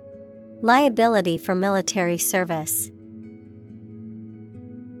 liability for military service.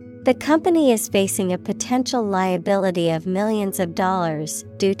 The company is facing a potential liability of millions of dollars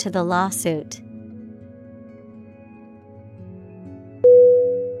due to the lawsuit.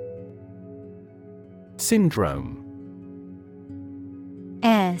 Syndrome.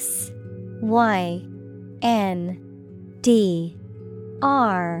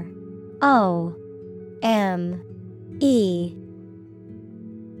 S-Y-N-D-R-O-M-E.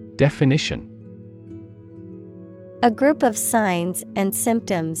 Definition: A group of signs and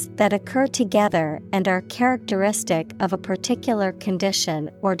symptoms that occur together and are characteristic of a particular condition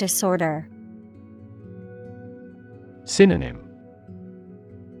or disorder. Synonym: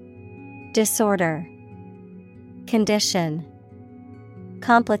 Disorder, condition,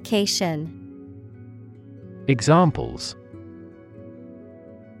 complication. Examples: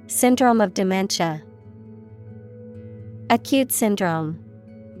 Syndrome of dementia, acute syndrome.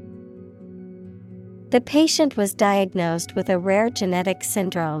 The patient was diagnosed with a rare genetic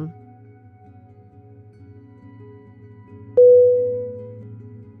syndrome.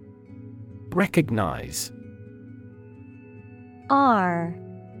 Recognize.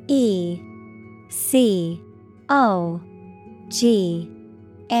 R-E-C-O-G-N-I-Z-E.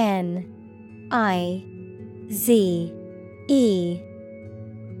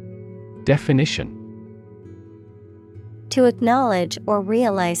 Definition: To acknowledge or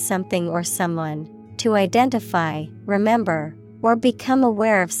realize something or someone, to identify, remember, or become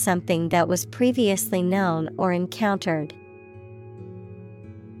aware of something that was previously known or encountered.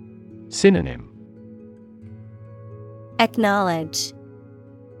 Synonym: Acknowledge,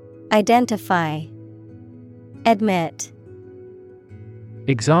 identify, admit.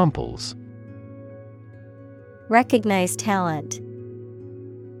 Examples: Recognize talent,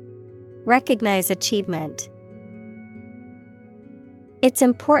 recognize achievement. It's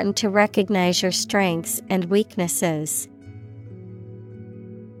important to recognize your strengths and weaknesses.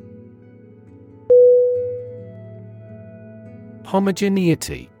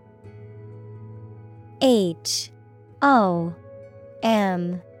 Homogeneity.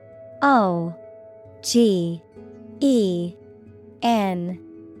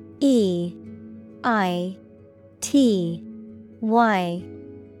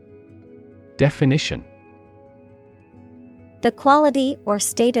 Definition: The quality or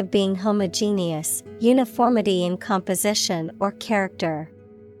state of being homogeneous, uniformity in composition or character.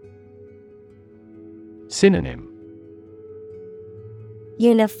 Synonym: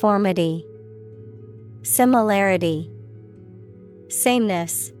 Uniformity, similarity,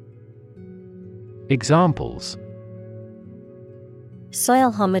 sameness. Examples: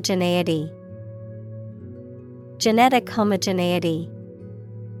 Soil homogeneity, genetic homogeneity.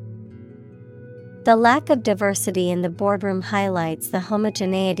 The lack of diversity in the boardroom highlights the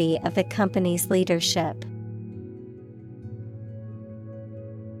homogeneity of the company's leadership.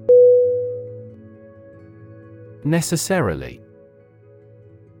 Necessarily.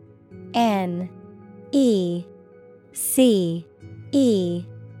 Necessarily.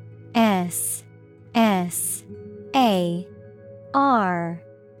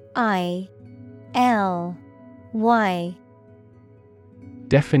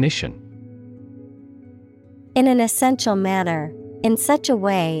 Definition: In an essential manner, in such a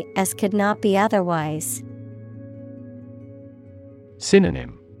way as could not be otherwise.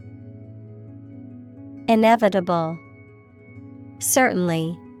 Synonym: Inevitable,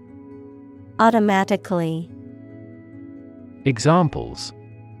 certainly, automatically. Examples: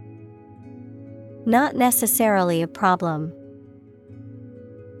 Not necessarily a problem.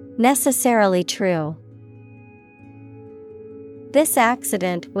 Necessarily true. This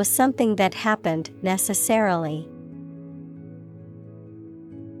accident was something that happened necessarily.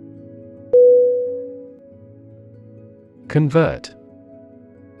 Convert.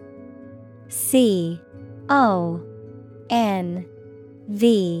 C-O-N-V-E-R-T.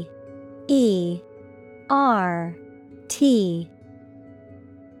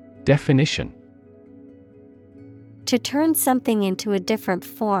 Definition: To turn something into a different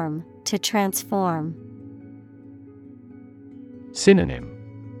form, to transform. Synonym: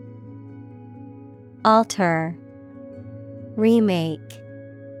 Alter, remake,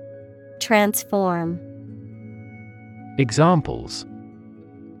 transform. Examples: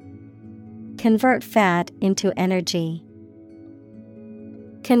 Convert fat into energy.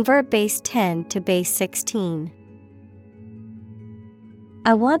 Convert base 10 to base 16.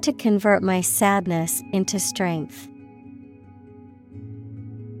 I want to convert my sadness into strength.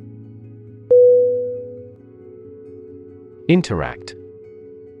 Interact.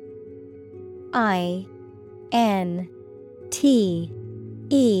 INTERACT.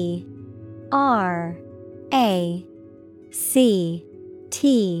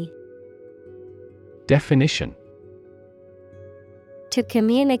 Definition: To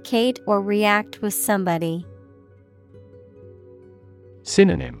communicate or react with somebody.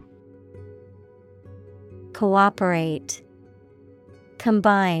 Synonym: Cooperate,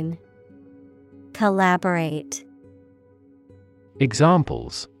 combine, collaborate.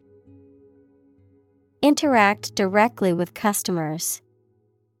 Examples: Interact directly with customers.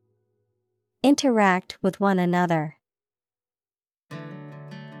 Interact with one another.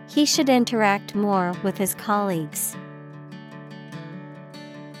 He should interact more with his colleagues.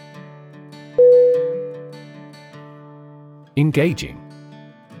 Engaging.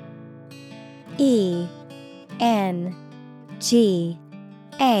 ENGAGING.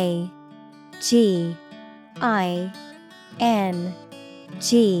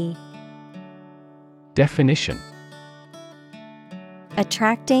 Definition: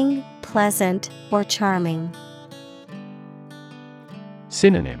 Attracting, pleasant, or charming.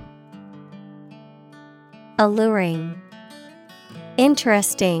 Synonym: Alluring,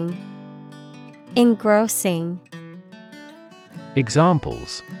 interesting, engrossing.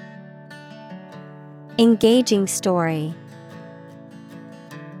 Examples: Engaging story.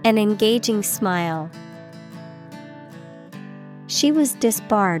 An engaging smile. She was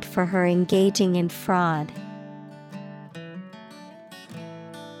disbarred for her engaging in fraud.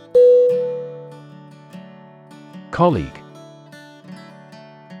 Colleague.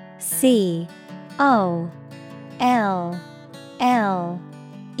 COLLEAGUE.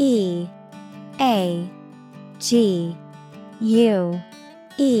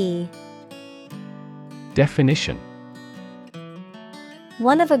 Definition: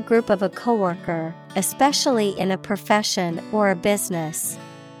 One of a group of a coworker, especially in a profession or a business.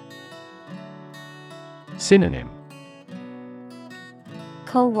 Synonym: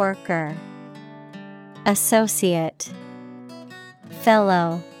 Coworker, associate,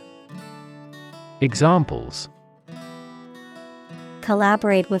 fellow. Examples: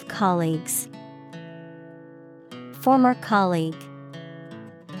 Collaborate with colleagues. Former colleague.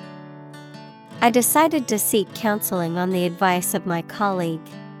 I decided to seek counseling on the advice of my colleague.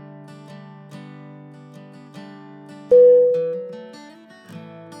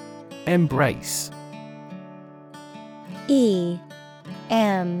 Embrace. EMBRACE.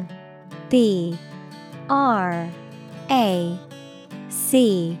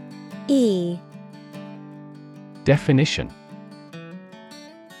 Definition: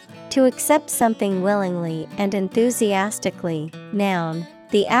 To accept something willingly and enthusiastically. Noun,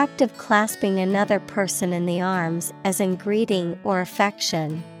 the act of clasping another person in the arms as in greeting or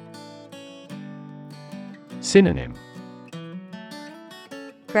affection. Synonym: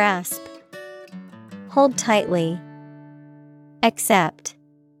 Grasp, hold tightly, accept.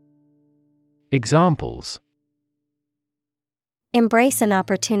 Examples: Embrace an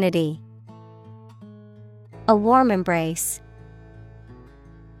opportunity. A warm embrace.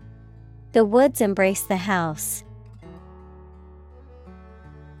 The woods embrace the house.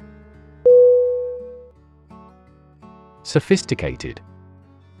 Sophisticated.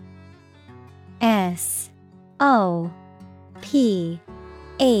 SOPHISTICATED.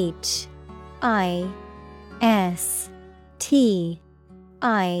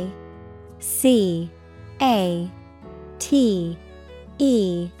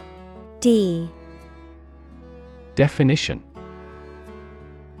 Definition: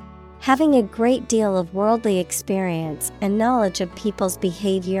 Having a great deal of worldly experience and knowledge of people's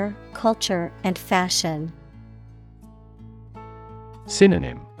behavior, culture, and fashion.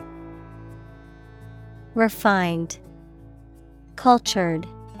 Synonym: Refined, cultured,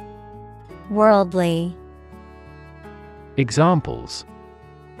 worldly. Examples: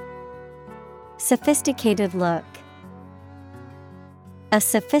 Sophisticated look. A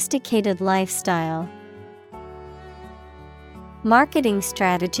sophisticated lifestyle. Marketing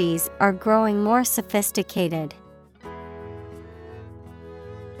strategies are growing more sophisticated.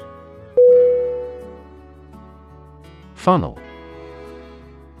 Funnel.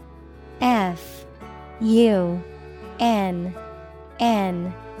 FUNNEL.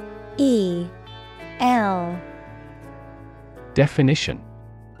 Definition: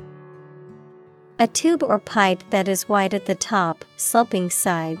 a tube or pipe that is wide at the top, sloping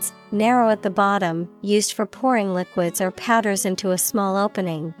sides, narrow at the bottom, used for pouring liquids or powders into a small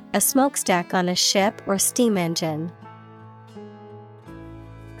opening, a smokestack on a ship or steam engine.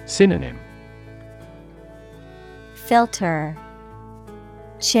 Synonym: Filter,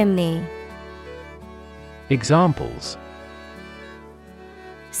 chimney. Examples: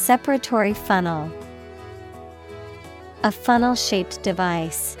 separatory funnel, a funnel-shaped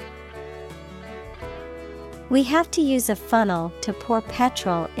device. We have to use a funnel to pour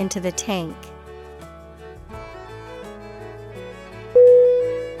petrol into the tank.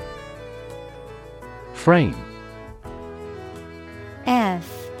 Frame.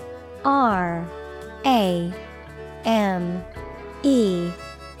 F-R-A-M-E.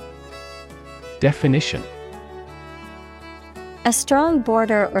 Definition: a strong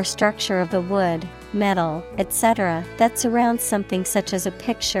border or structure of the wood, metal, etc. that surrounds something such as a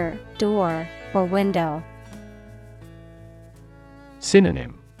picture, door, or window.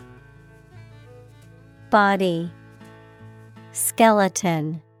 Synonym: body,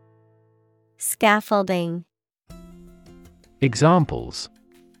 skeleton, scaffolding. Examples: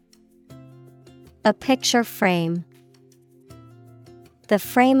 a picture frame, the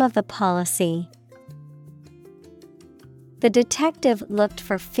frame of the policy. The detective looked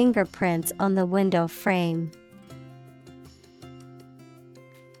for fingerprints on the window frame.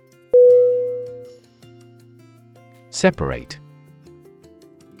 Separate.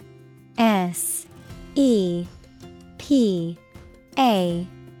 S-E-P-A-R-A-T-E.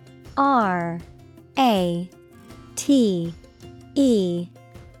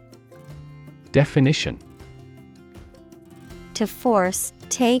 Definition: to force,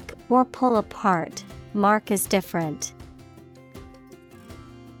 take, or pull apart, mark as different.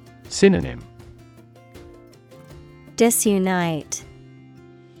 Synonym: disunite,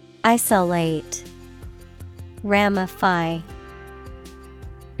 isolate, ramify.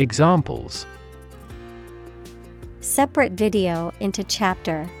 Examples: separate video into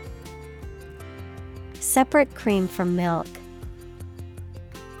chapter, separate cream from milk.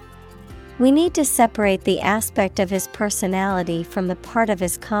 We need to separate the aspect of his personality from the part of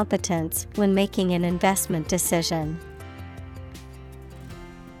his competence when making an investment decision.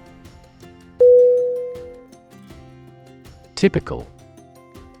 Typical.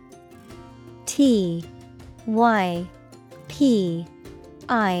 T-Y-P-I-C-A-L.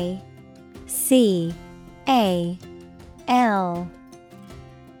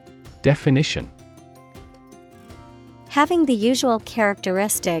 Definition: having the usual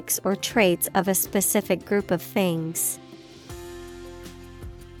characteristics or traits of a specific group of things.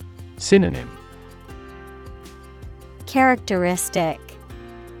 Synonym: characteristic,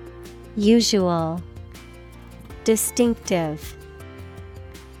 usual, distinctive.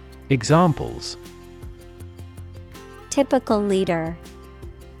 Examples: typical leader,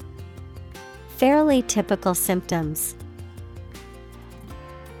 fairly typical symptoms.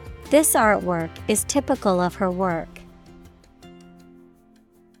 This artwork is typical of her work.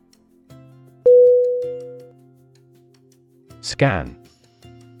 Scan.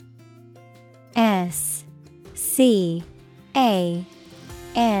 S-C-A-N.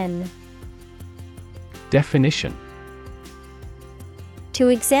 Definition: to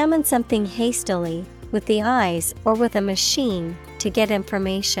examine something hastily, with the eyes or with a machine, to get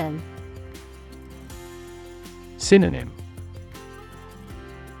information. Synonym: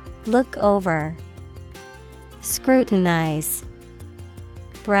 look over, scrutinize,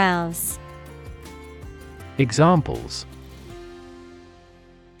 browse. Examples: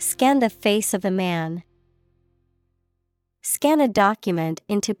 scan the face of a man, scan a document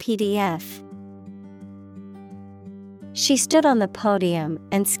into PDF. She stood on the podium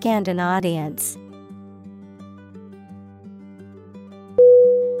and scanned an audience.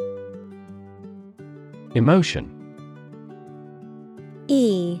 Emotion.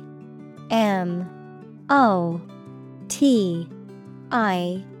 E-M-O-T-I-O-N.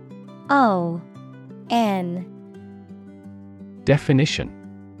 Definition: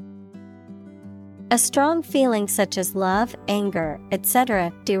 a strong feeling such as love, anger,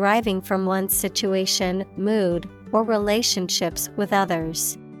 etc., deriving from one's situation, mood, or relationships with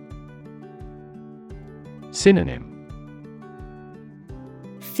others. Synonym: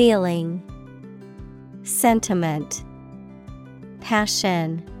 feeling, sentiment,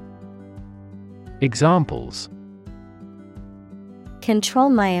 passion. Examples: control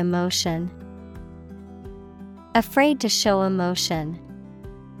my emotion, afraid to show emotion.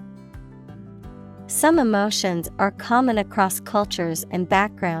 Some emotions are common across cultures and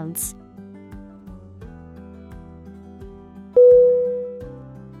backgrounds.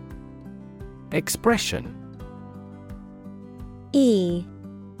 Expression.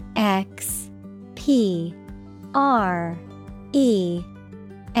 EXpression.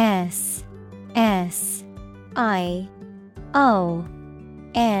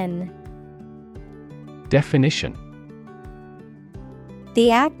 Definition.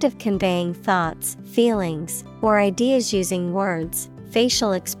 The act of conveying thoughts, feelings, or ideas using words,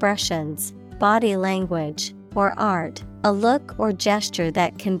 facial expressions, body language, or art, a look or gesture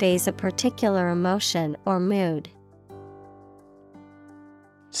that conveys a particular emotion or mood.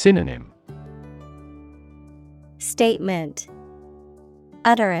 Synonym. Statement,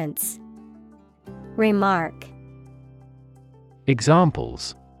 utterance, remark.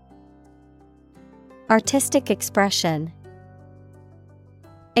 Examples. Artistic expression.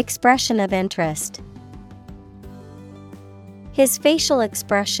 Expression of interest. His facial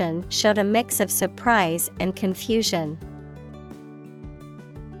expression showed a mix of surprise and confusion.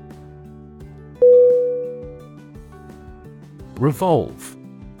 Revolve.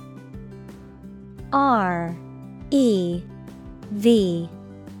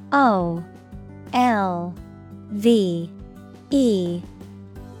 REVOLVE.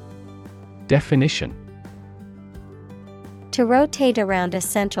 Definition. To rotate around a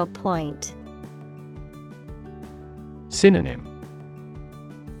central point. Synonym.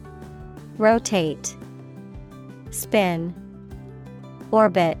 Rotate, spin,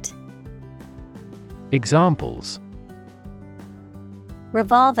 orbit. Examples.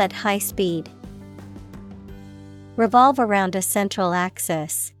 Revolve at high speed. Revolve around a central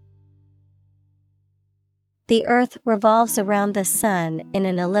axis. The Earth revolves around the Sun in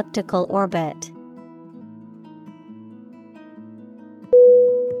an elliptical orbit.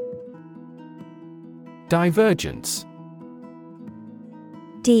 Divergence.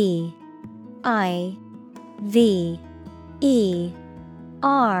 DIVERGENCE.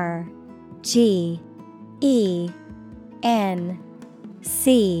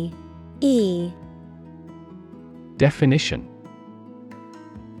 Definition.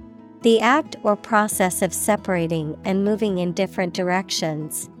 The act or process of separating and moving in different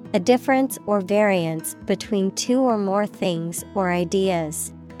directions, a difference or variance between two or more things or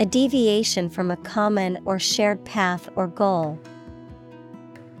ideas, a deviation from a common or shared path or goal.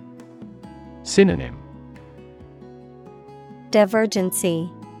 Synonym. Divergency,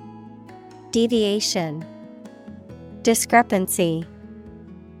 deviation, discrepancy.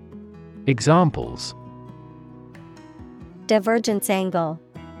 Examples. Divergence angle.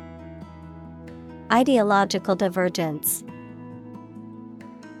 Ideological divergence.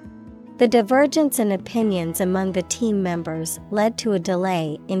 The divergence in opinions among the team members led to a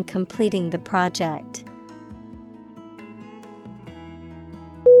delay in completing the project.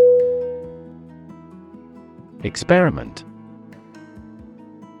 Experiment.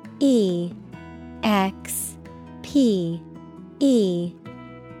 EXPERIMENT.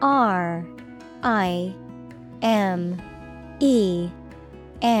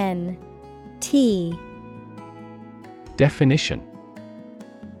 Definition.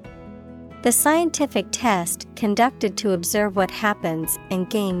 The scientific test conducted to observe what happens and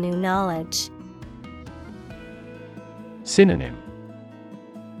gain new knowledge. Synonym.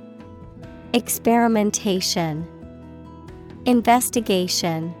 Experimentation,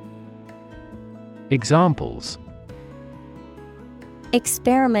 investigation. Examples.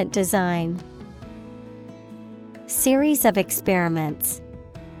 Experiment design. Series of experiments.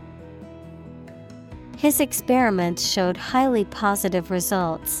 His experiments showed highly positive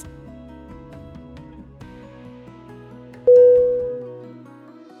results.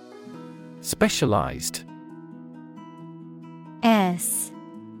 Specialized.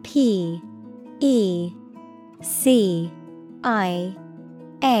 SPECIALIZED.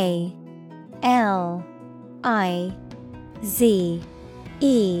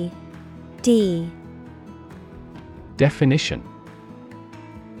 Definition.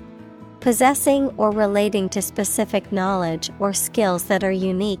 Possessing or relating to specific knowledge or skills that are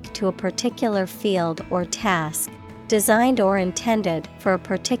unique to a particular field or task, designed or intended for a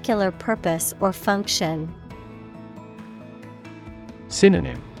particular purpose or function.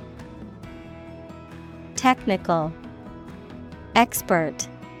 Synonym. Technical, expert,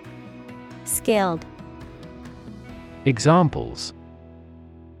 skilled. Examples.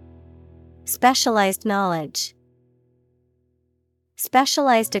 Specialized knowledge.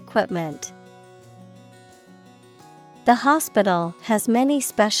 Specialized equipment. The hospital has many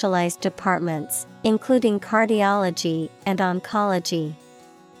specialized departments, including cardiology and oncology.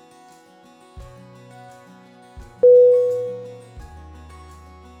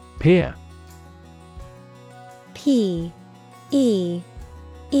 Peer. PEER.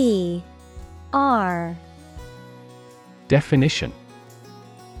 R. Definition: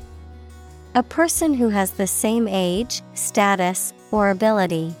 A person who has the same age, status, or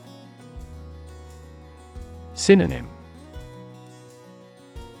ability. Synonym: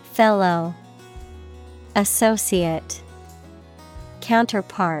 Fellow, associate,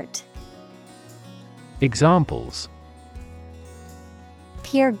 counterpart. Examples: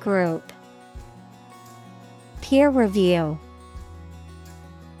 Peer group, peer review.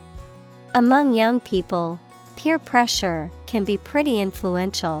 Among young people, peer pressure can be pretty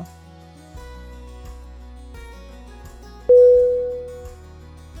influential.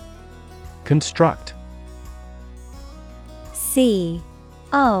 Construct: CONSTRUCT.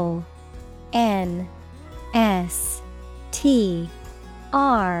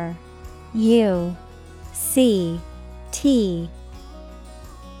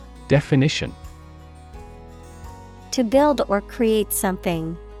 Definition: To build or create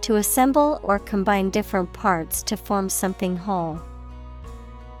something, to assemble or combine different parts to form something whole.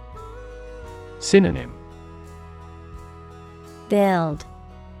 Synonym: Build,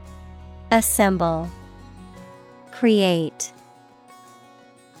 assemble, create.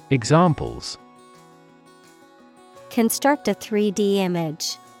 Examples: Construct a 3D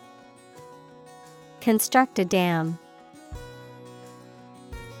image. Construct a dam.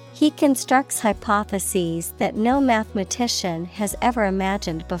 He constructs hypotheses that no mathematician has ever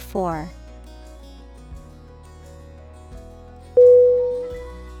imagined before.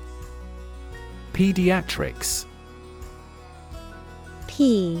 Pediatrics: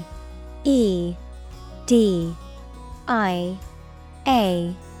 Pediatrics.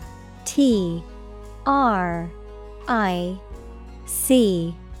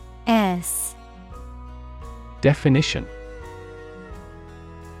 Definition: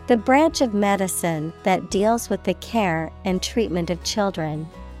 The branch of medicine that deals with the care and treatment of children.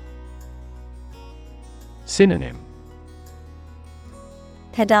 Synonym: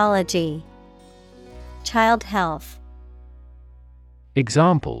 Pedology, child health.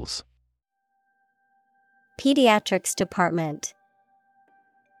 Examples: Pediatrics department,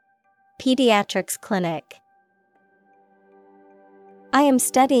 pediatrics clinic. I am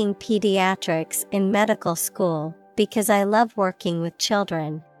studying pediatrics in medical school because I love working with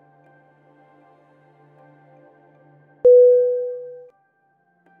children.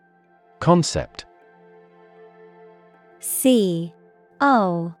 Concept: CONCEPT.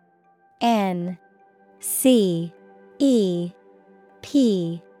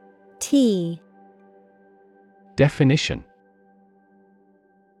 Definition: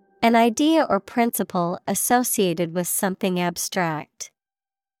 An idea or principle associated with something abstract.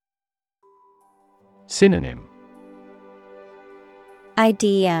 Synonym: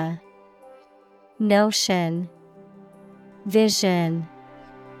 Idea, notion, vision.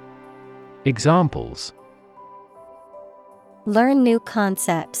 Examples: Learn new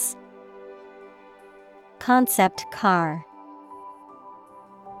concepts. Concept car.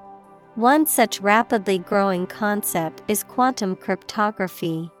 One such rapidly growing concept is quantum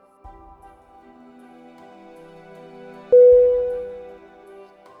cryptography.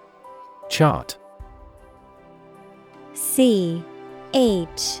 Chart: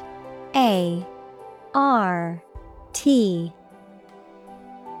 CHART.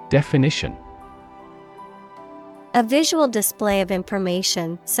 Definition: A visual display of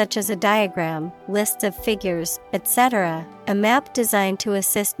information such as a diagram, lists of figures, etc., a map designed to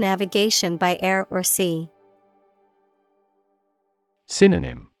assist navigation by air or sea.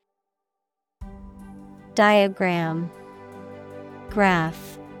 Synonym: Diagram,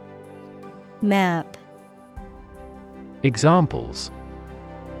 graph, map. Examples: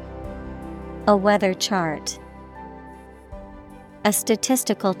 A weather chart. A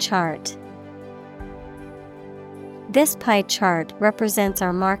statistical chart. This pie chart represents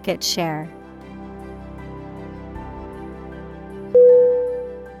our market share.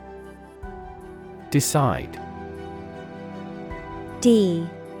 Decide: DECIDE.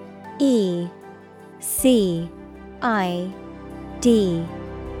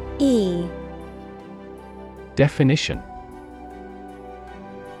 Definition: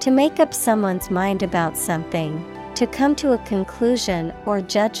 To make up someone's mind about something, to come to a conclusion or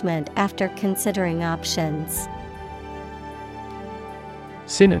judgment after considering options.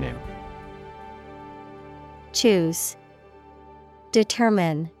 Synonym: Choose,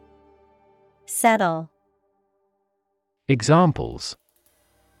 determine, settle. Examples: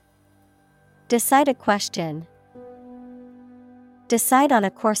 Decide a question. Decide on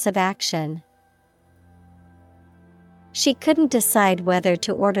a course of action. She couldn't decide whether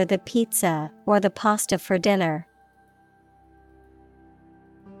to order the pizza or the pasta for dinner.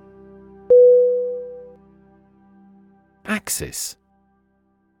 Axis.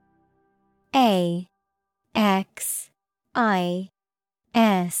 A-X-I-S.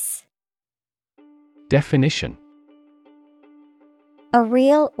 Definition: a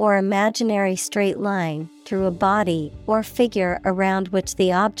real or imaginary straight line through a body or figure around which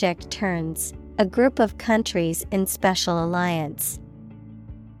the object turns, a group of countries in special alliance.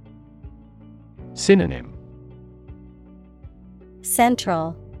 Synonym: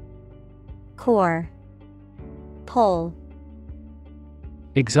 Central, core, pole.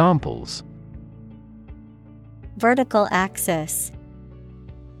 Examples: vertical axis,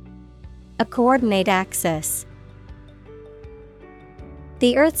 a coordinate axis.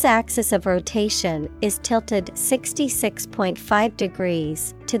 The Earth's axis of rotation is tilted 66.5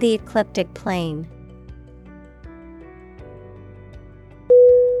 degrees to the ecliptic plane.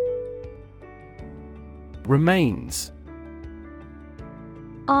 Remains.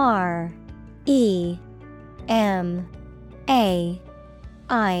 R-E-M-A-I-N-S.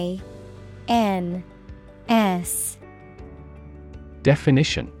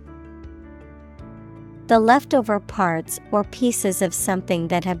 Definition: the leftover parts or pieces of something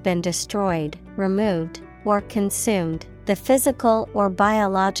that have been destroyed, removed, or consumed, the physical or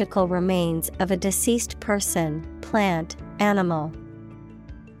biological remains of a deceased person, plant, animal.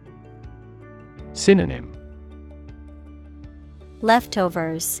 Synonym: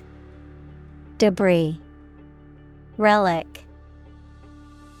 leftovers, debris, relic.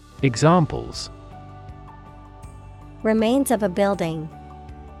 Examples: remains of a building,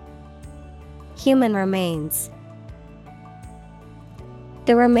 human remains.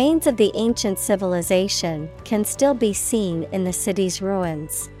 The remains of the ancient civilization can still be seen in the city's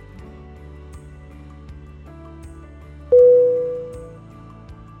ruins.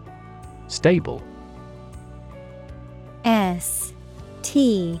 Stable. S-T-A-B-L-E.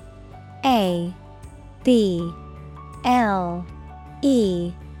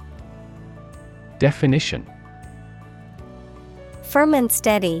 Definition: firm and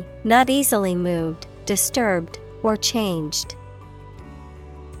steady, not easily moved, disturbed, or changed.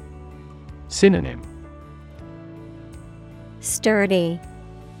 Synonym: sturdy,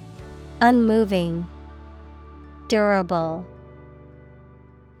 unmoving, durable.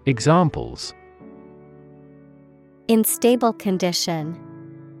 Examples: in stable condition,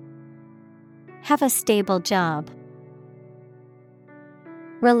 have a stable job.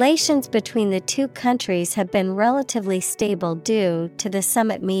 Relations between the two countries have been relatively stable due to the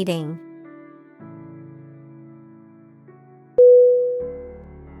summit meeting.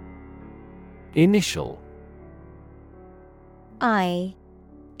 Initial. I-N-I-T-I-A-L.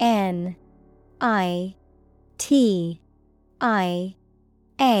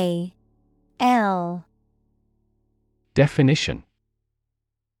 Definition: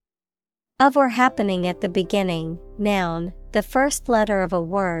 of or happening at the beginning, noun, the first letter of a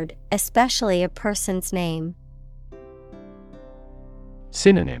word, especially a person's name.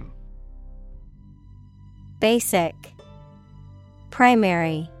 Synonym: basic,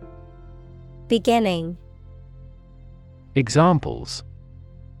 primary, beginning. Examples: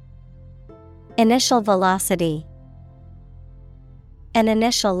 initial velocity, an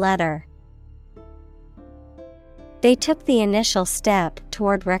initial letter. They took the initial step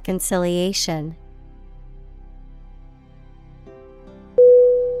toward reconciliation.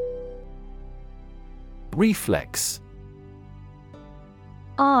 Reflex.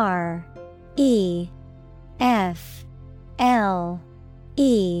 R-E-F-L-E-X.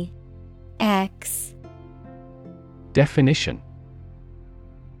 Definition: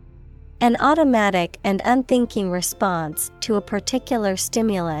 an automatic and unthinking response to a particular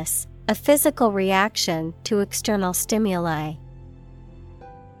stimulus, a physical reaction to external stimuli.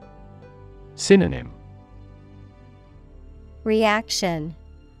 Synonym: reaction,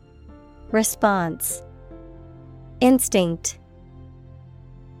 response, instinct.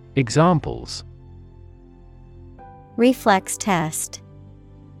 Examples: reflex test,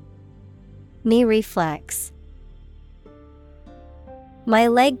 knee reflex. My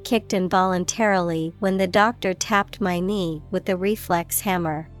leg kicked involuntarily when the doctor tapped my knee with the reflex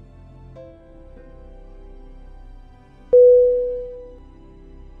hammer.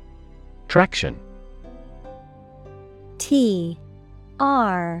 Traction. T-R-A-C-T-I-O-N.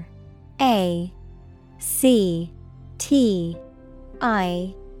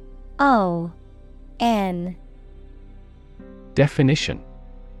 Definition: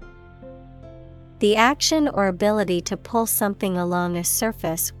 the action or ability to pull something along a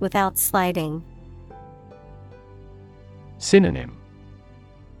surface without sliding. Synonym: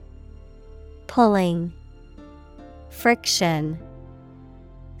 pulling, friction,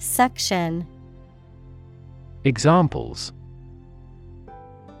 suction. Examples: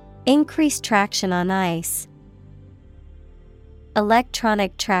 Increase traction on ice.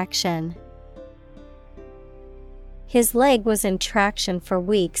 Electronic traction. His leg was in traction for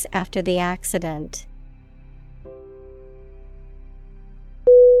weeks after the accident.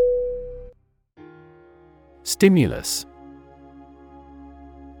 Stimulus.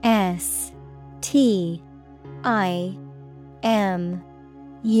 S T I M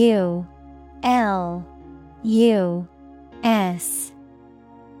U L U S.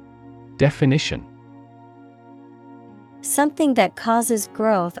 Definition. Something that causes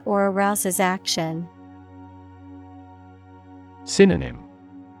growth or arouses action. Synonym.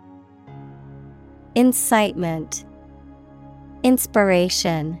 Incitement,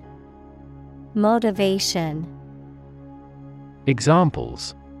 inspiration, motivation.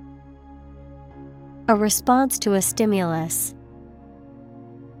 Examples. A response to a stimulus.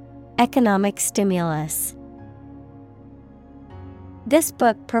 Economic stimulus. This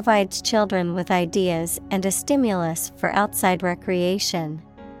book provides children with ideas and a stimulus for outside recreation.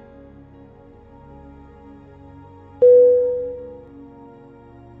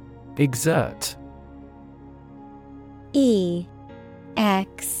 Exert. E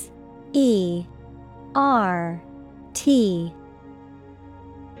X E R T.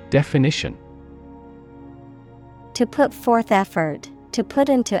 Definition. To put forth effort, to put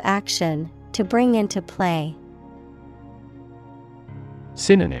into action, to bring into play.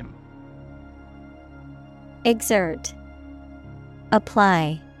 Synonym. Exert,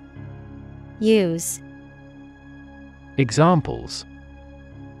 apply, use. Examples.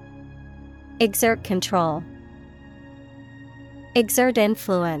 Exert control. Exert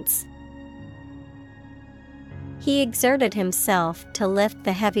influence. He exerted himself to lift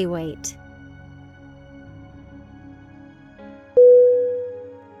the heavy weight.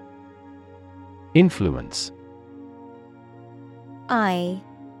 Influence. I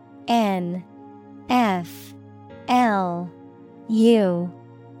N F L U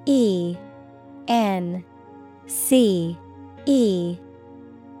E N C E.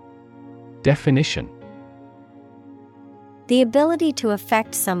 Definition. The ability to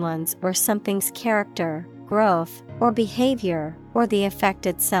affect someone's or something's character, growth, or behavior, or the effect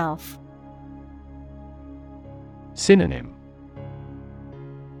itself. Synonym.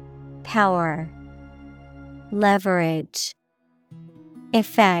 Power, leverage,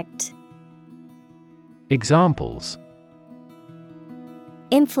 effect. Examples.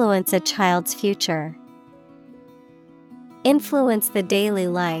 Influence a child's future. Influence the daily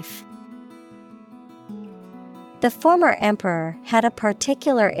life. The former emperor had a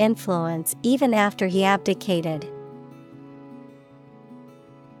particular influence even after he abdicated.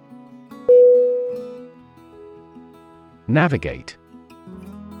 Navigate.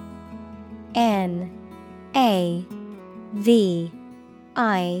 N A V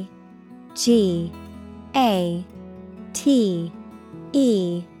I G A T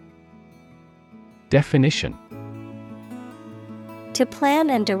E. Definition. To plan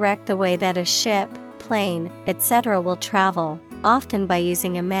and direct the way that a ship, plane, etc. will travel, often by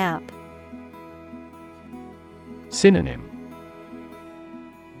using a map. Synonym.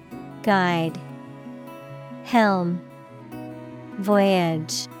 Guide, helm,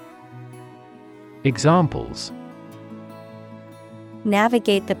 voyage. Examples.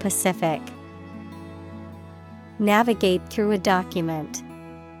 Navigate the Pacific. Navigate through a document.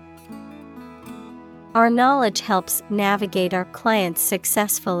 Our knowledge helps navigate our clients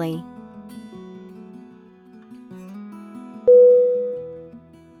successfully.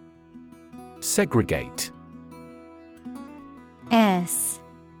 Segregate. S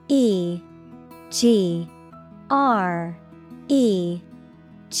E G R E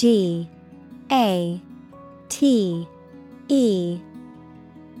G A T E.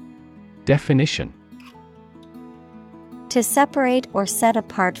 Definition. To separate or set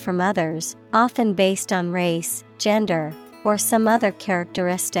apart from others, often based on race, gender, or some other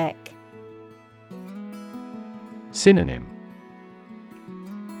characteristic. Synonym.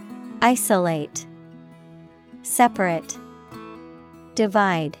 Isolate, separate,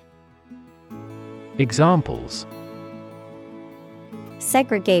 divide. Examples.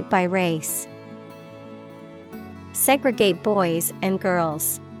 Segregate by race. Segregate boys and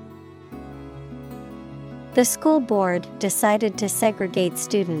girls. The school board decided to segregate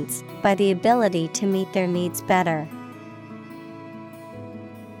students by the ability to meet their needs better.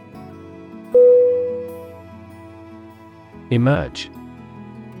 Emerge.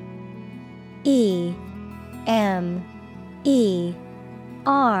 E M E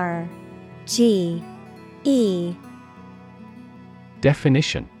R G E.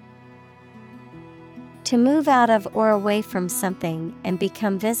 Definition. To move out of or away from something and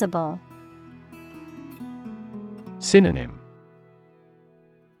become visible. Synonym: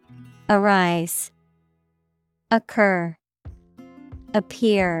 Arise, occur,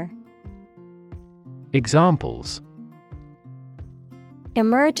 appear. Examples: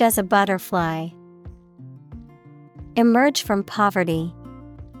 Emerge as a butterfly. Emerge from poverty.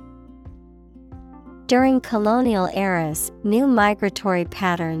 During colonial eras, new migratory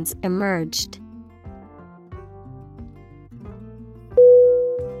patterns emerged.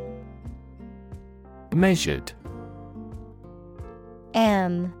 Measured.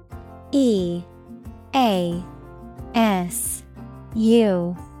 MEASURED.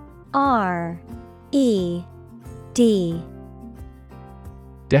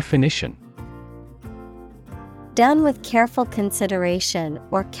 Definition: Done with careful consideration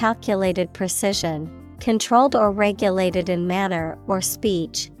or calculated precision, controlled or regulated in manner or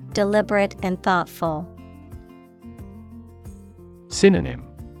speech, deliberate and thoughtful. Synonym: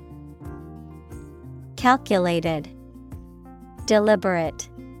 Calculated, deliberate,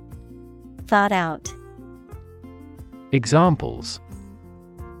 thought out. Examples: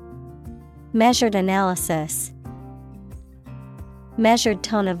 Measured analysis. Measured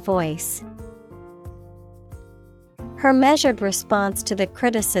tone of voice. Her measured response to the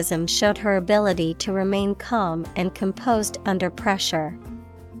criticism showed her ability to remain calm and composed under pressure.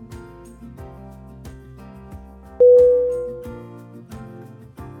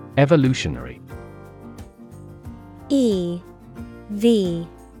 Evolutionary. Evolutionary.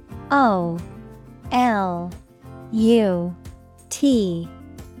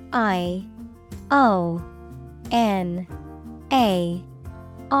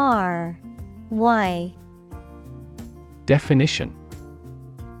 Definition: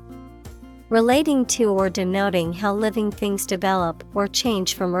 Relating to or denoting how living things develop or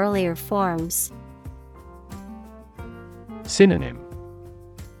change from earlier forms. Synonym: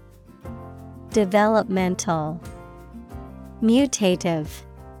 Developmental, mutative,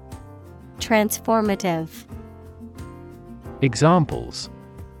 transformative. Examples: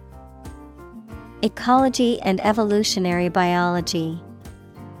 Ecology and evolutionary biology.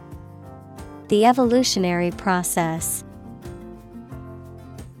 The evolutionary process.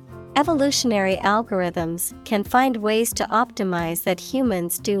 Evolutionary algorithms can find ways to optimize that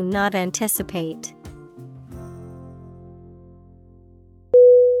humans do not anticipate.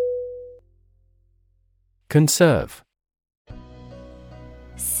 Conserve.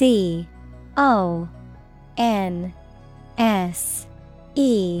 CONSERVE.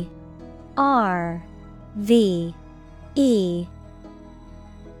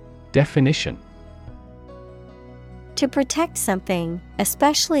 Definition: To protect something,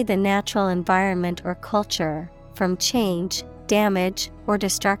 especially the natural environment or culture, from change, damage, or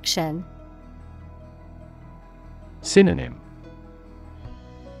destruction. Synonym: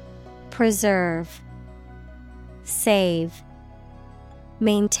 Preserve, save,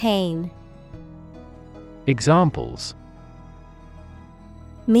 maintain. Examples: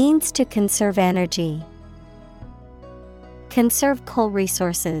 Means to conserve energy. Conserve coal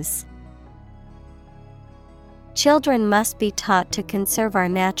resources. Children must be taught to conserve our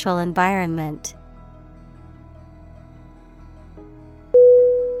natural environment.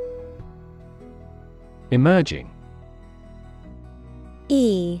 Emerging.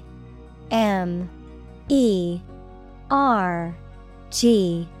 EMERGING.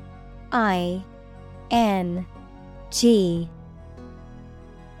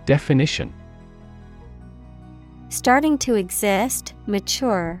 Definition: Starting to exist,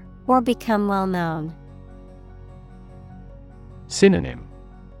 mature, or become well known. Synonym: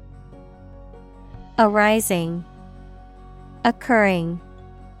 Arising, occurring,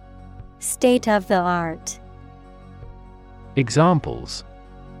 state of the art. Examples: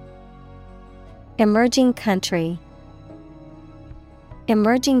 Emerging country.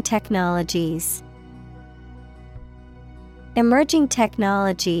 Emerging technologies. Emerging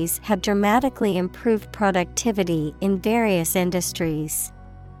technologies have dramatically improved productivity in various industries.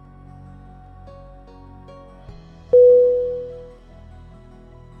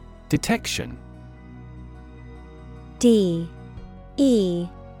 Detection. DETECTION.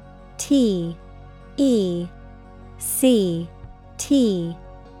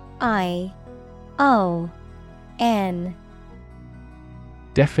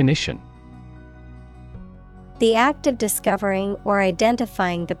 Definition: The act of discovering or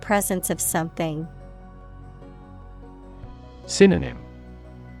identifying the presence of something. Synonym: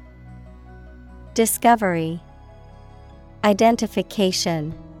 Discovery,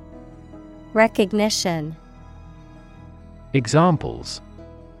 identification, recognition. Examples: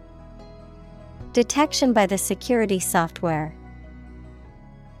 Detection by the security software.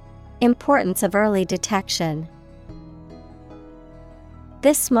 Importance of early detection.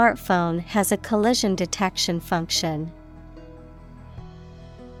 This smartphone has a collision detection function.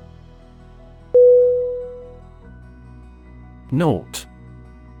 Naught.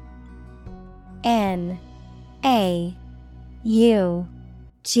 N-A-U-G-H-T.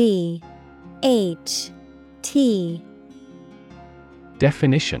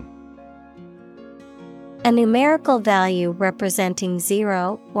 Definition. A numerical value representing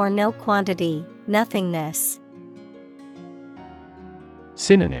zero or no quantity, nothingness.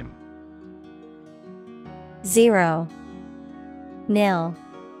 Synonym. Zero, nil,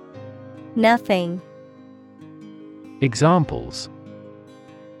 nothing. Examples.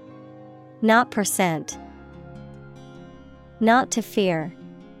 Not percent. Not to fear.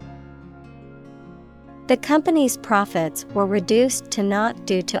 The company's profits were reduced to naught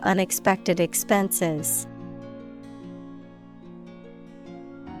due to unexpected expenses.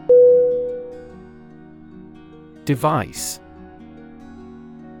 Device.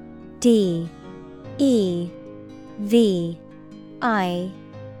 D-E-V-I-C-E.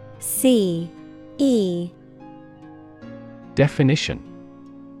 Definition.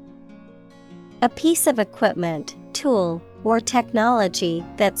 A piece of equipment, tool, or technology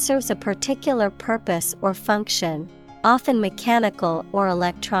that serves a particular purpose or function, often mechanical or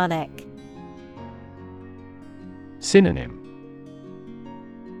electronic. Synonym.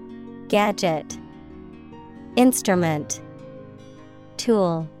 Gadget, instrument,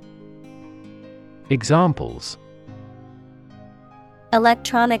 tool. Examples.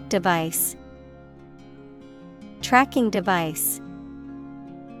 Electronic device. Tracking device.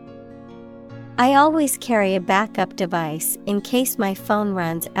 I always carry a backup device in case my phone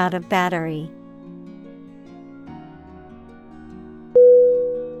runs out of battery.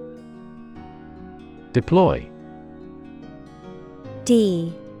 Deploy.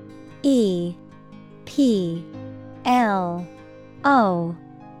 D-E-P-L-O-Y.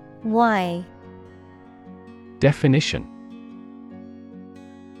 Definition.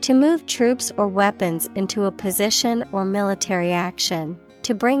 To move troops or weapons into a position or military action,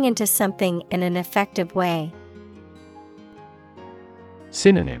 to bring into something in an effective way.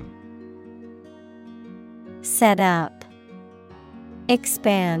 Synonym. Set up,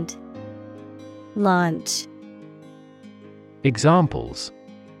 expand, launch. Examples.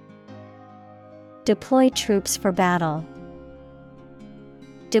 Deploy troops for battle.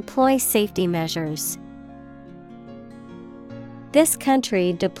 Deploy safety measures. This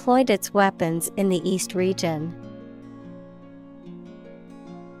country deployed its weapons in the East region.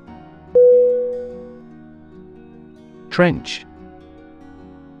 Trench.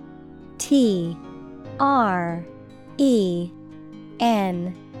 T-R-E-N-C-H.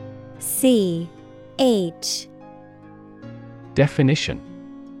 Definition.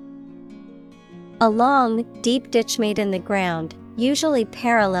 A long, deep ditch made in the ground, usually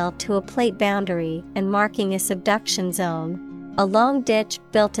parallel to a plate boundary and marking a subduction zone. A long ditch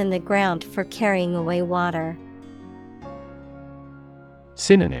built in the ground for carrying away water.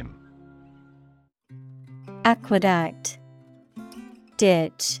 Synonym. Aqueduct,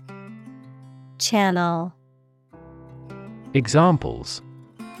 ditch, channel. Examples.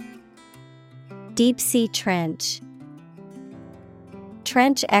 Deep sea trench.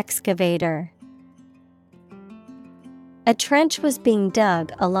 Trench excavator. A trench was being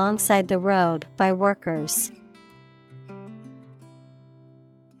dug alongside the road by workers.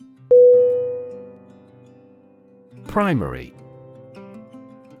 Primary.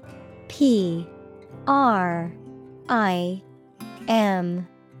 P-R-I-M-A-R-Y.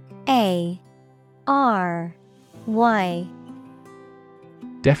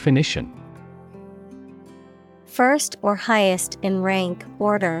 Definition. First or highest in rank,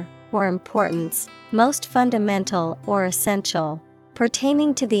 order, or importance, most fundamental or essential,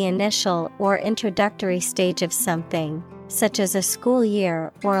 pertaining to the initial or introductory stage of something, such as a school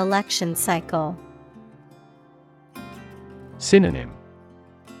year or election cycle. Synonym.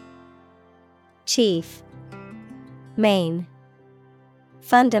 Chief, main,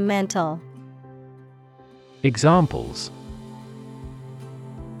 fundamental. Examples.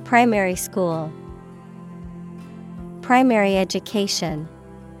 Primary school. Primary education.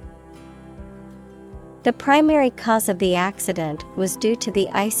 The primary cause of the accident was due to the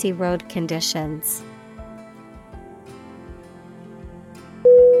icy road conditions.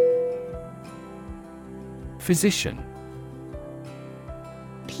 Physician.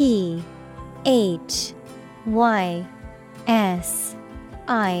 P-H-Y-S-I-C-I-A-N.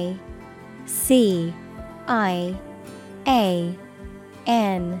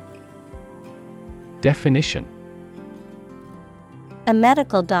 Definition: a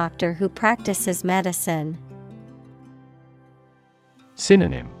medical doctor who practices medicine.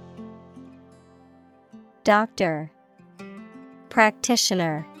 Synonym: Doctor,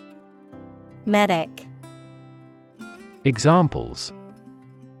 practitioner, medic. Examples: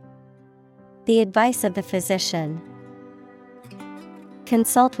 the advice of the physician.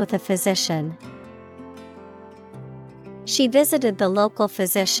 Consult with a physician. She visited the local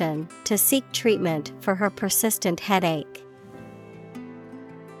physician to seek treatment for her persistent headache.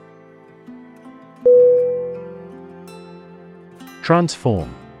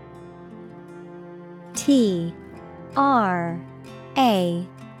 Transform: Transform.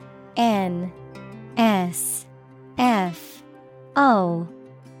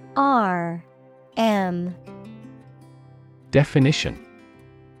 Definition: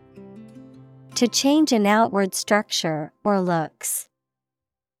 to change an outward structure or looks.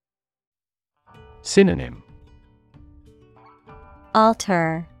 Synonym: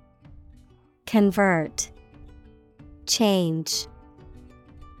 Alter, convert, change.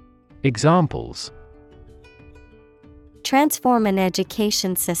 Examples: transform an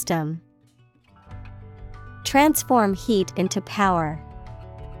education system. Transform heat into power.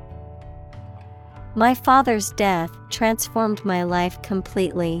 My father's death transformed my life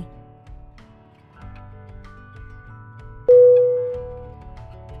completely.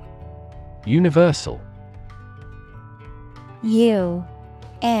 Universal: UNIVERSAL.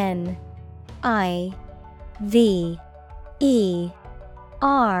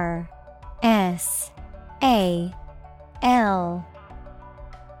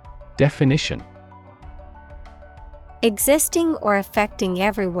 Definition: existing or affecting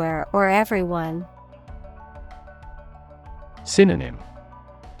everywhere or everyone. Synonym: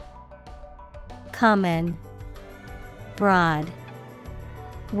 common, broad,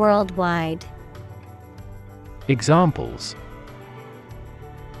 worldwide. Examples: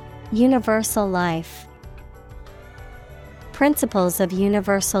 universal life. Principles of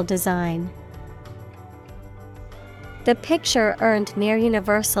universal design. The picture earned near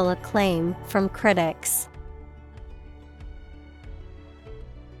universal acclaim from critics.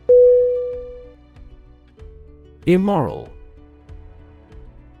 Immoral: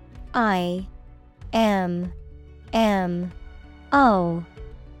 IMMORAL.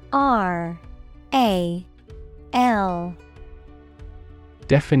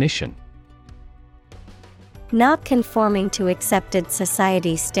 Definition: not conforming to accepted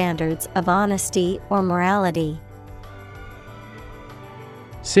society standards of honesty or morality.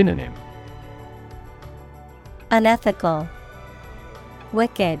 Synonym: unethical,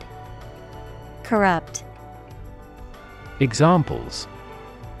 wicked, corrupt. Examples: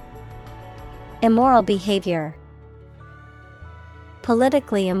 immoral behavior.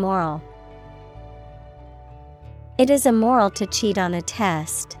 Politically immoral. It is immoral to cheat on a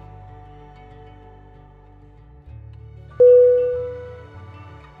test.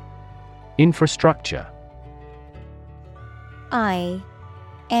 Infrastructure: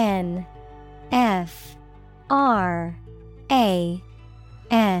 INFRASTRUCTURE.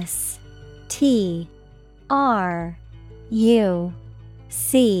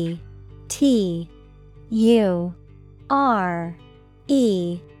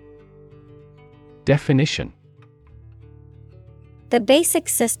 Definition: the basic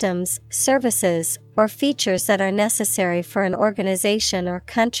systems, services, or features that are necessary for an organization or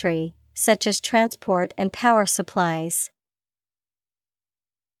country, such as transport and power supplies.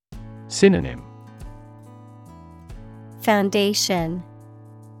 Synonym: foundation,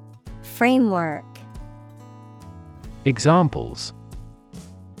 framework. Examples: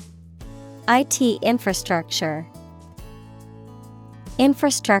 IT infrastructure.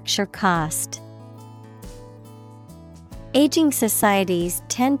 Infrastructure cost. Aging societies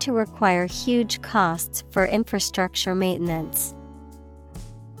tend to require huge costs for infrastructure maintenance.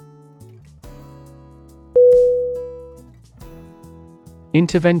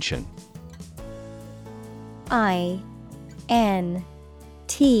 Intervention: INTERVENTION.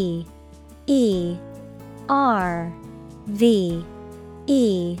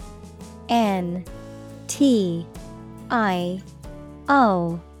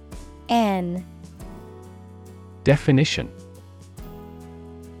 Definition: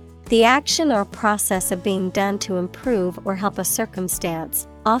 the action or process of being done to improve or help a circumstance,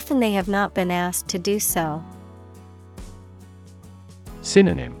 often they have not been asked to do so.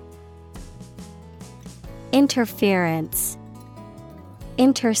 Synonym: interference,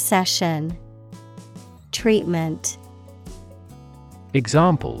 intercession, treatment.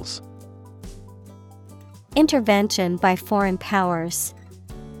 Examples: intervention by foreign powers.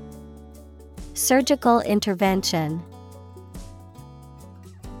 surgical intervention.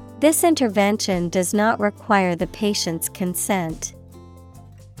 This intervention does not require the patient's consent.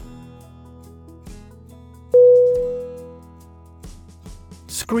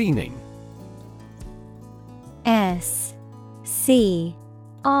 Screening. SCREENING.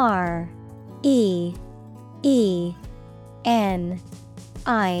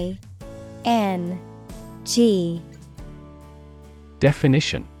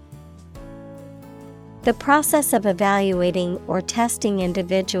 Definition. The process of evaluating or testing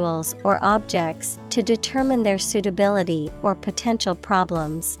individuals or objects to determine their suitability or potential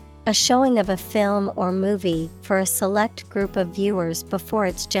problems, a showing of a film or movie for a select group of viewers before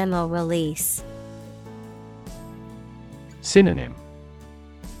its general release. Synonym.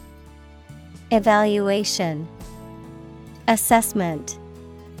 Evaluation, assessment,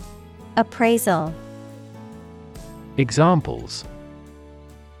 appraisal. Examples.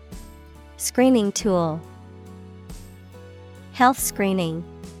 Screening tool, health screening.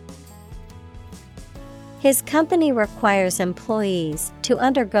 His company requires employees to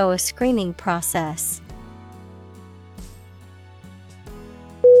undergo a screening process.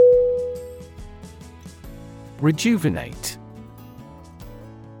 Rejuvenate.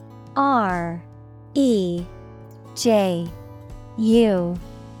 REJUVENATE.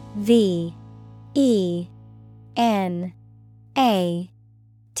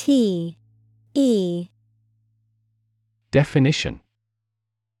 Definition.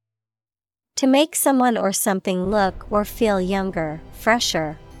 To make someone or something look or feel younger,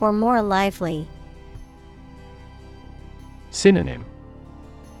 fresher, or more lively. Synonym.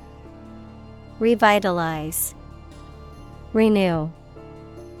 Revitalize, renew,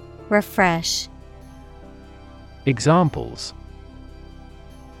 refresh. Examples.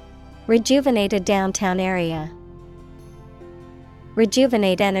 Rejuvenate a downtown area.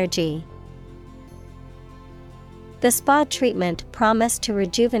 Rejuvenate energy. The spa treatment promised to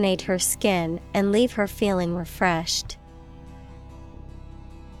rejuvenate her skin and leave her feeling refreshed.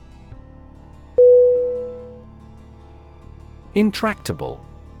 Intractable.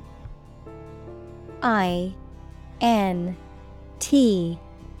 INTRACTABLE.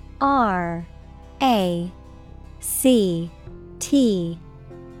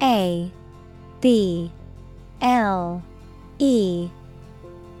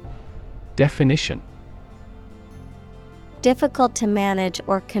 Definition. Difficult to manage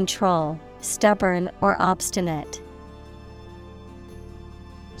or control, stubborn or obstinate.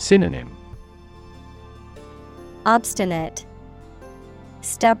 Synonym. Obstinate,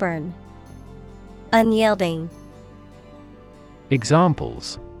 stubborn, unyielding.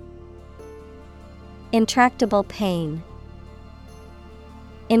 Examples. Intractable pain.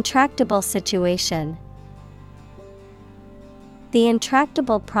 Intractable situation. The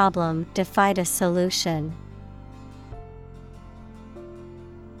intractable problem defied a solution.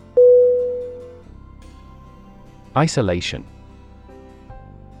 Isolation.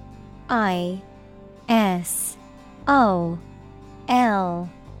 ISOLATION.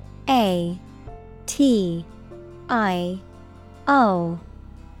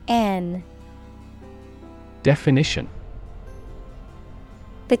 Definition.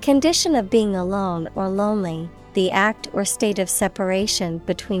 The condition of being alone or lonely, the act or state of separation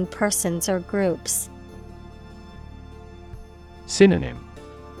between persons or groups. Synonym.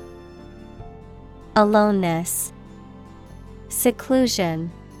 Aloneness,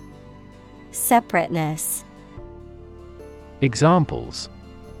 seclusion, separateness. Examples.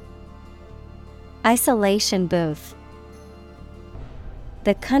 Isolation booth.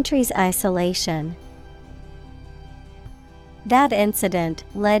 The country's isolation. That incident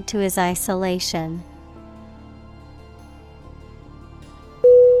led to his isolation.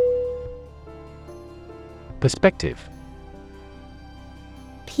 Perspective.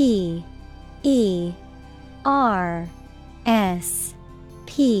 PERSPECTIVE.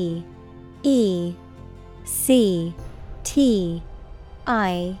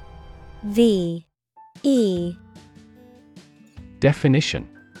 Definition.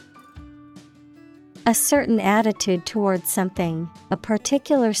 A certain attitude towards something, a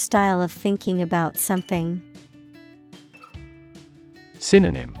particular style of thinking about something.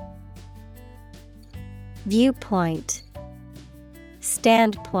 Synonym. Viewpoint,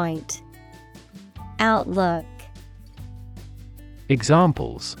 standpoint, outlook.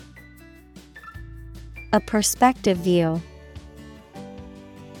 Examples. A perspective view.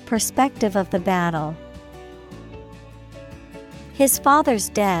 Perspective of the battle. His father's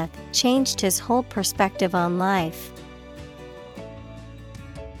death changed his whole perspective on life.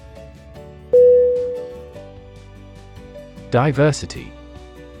 Diversity.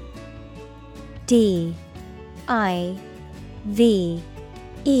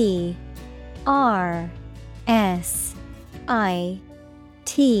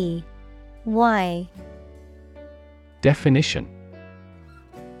 Definition: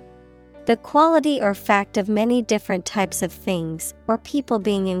 the quality or fact of many different types of things or people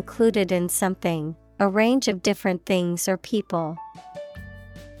being included in something, a range of different things or people.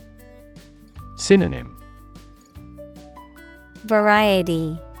 Synonym: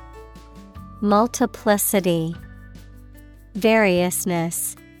 variety, multiplicity,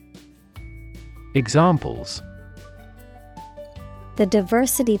 variousness. Examples: the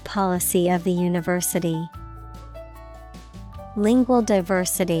diversity policy of the university. Lingual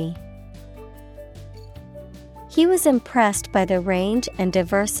diversity. He was impressed by the range and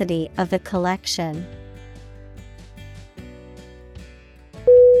diversity of the collection.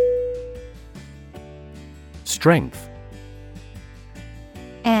 Strength.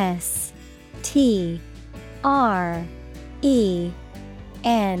 S-T-R-E-N-G-T-H.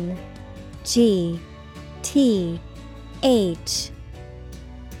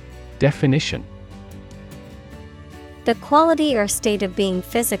 Definition: the quality or state of being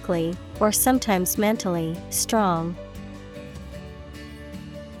physically, or sometimes mentally, strong.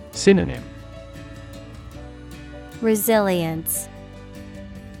 Synonym: resilience,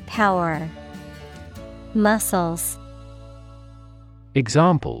 power, muscles.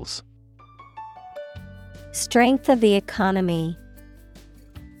 Examples: strength of the economy,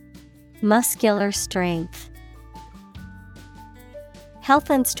 muscular strength.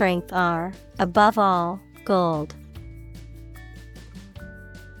 Health and strength are, above all, gold.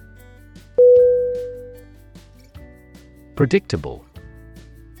 Predictable.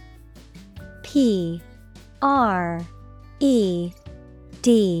 Predictable.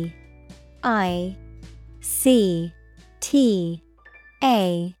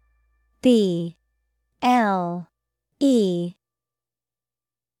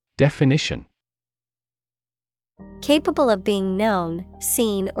 Definition: capable of being known,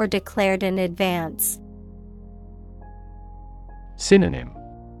 seen, or declared in advance. Synonym: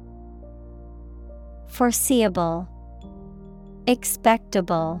 foreseeable,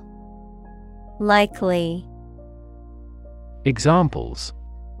 expectable, likely. Examples: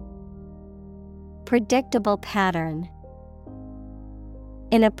 predictable pattern.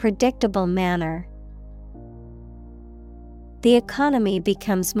 In a predictable manner. The economy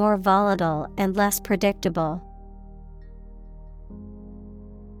becomes more volatile and less predictable.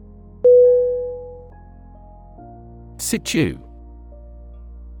 Situ.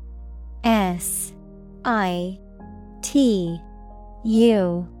 S-I-T-U.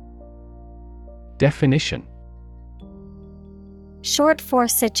 Definition: short for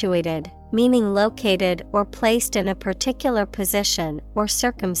situated, meaning located or placed in a particular position or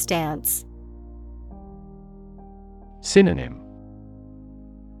circumstance. Synonym: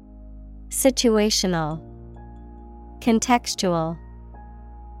 situational, contextual,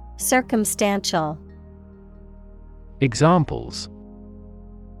 circumstantial. Examples: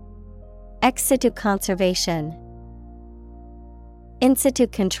 ex situ conservation, in situ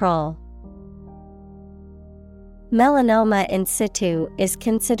control. Melanoma in situ is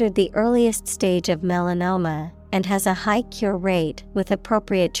considered the earliest stage of melanoma and has a high cure rate with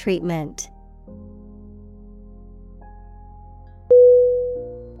appropriate treatment.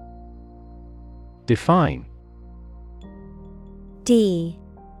 Define.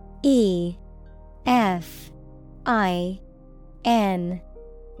 D-E-F-I-N-E.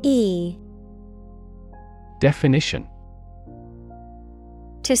 Definition: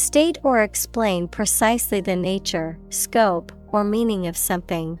 to state or explain precisely the nature, scope, or meaning of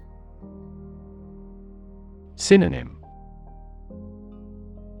something. Synonym: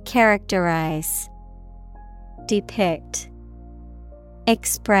 characterize, depict,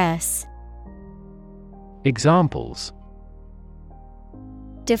 express. Examples: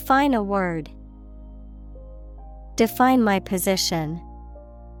 define a word. Define my position.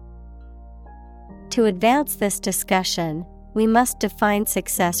 To advance this discussion, we must define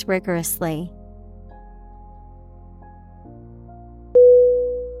success rigorously.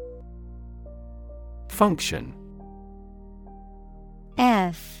 Function.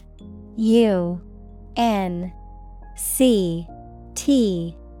 F-U-N-C-T-I-O-N.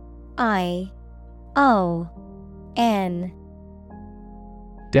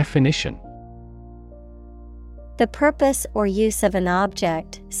 Definition: the purpose or use of an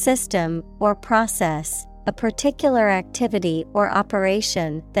object, system, or process, a particular activity or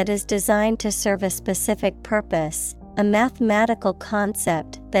operation that is designed to serve a specific purpose, a mathematical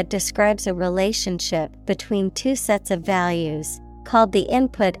concept that describes a relationship between two sets of values, called the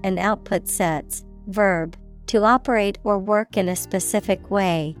input and output sets, verb, to operate or work in a specific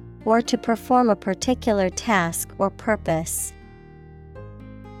way, or to perform a particular task or purpose.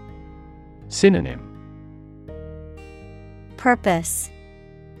 Synonym: Purpose,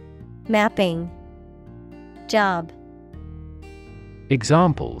 mapping, job.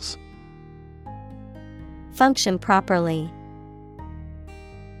 Examples: Function properly.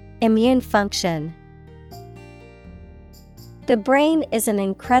 Immune function. The brain is an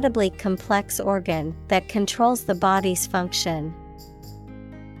incredibly complex organ that controls the body's function.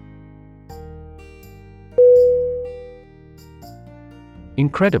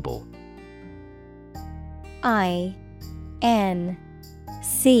 Incredible. INCREDIBLE.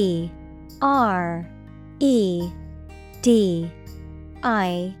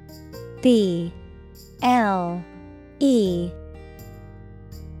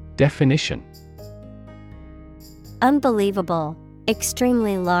 Definition: Unbelievable,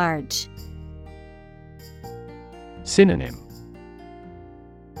 extremely large. Synonym: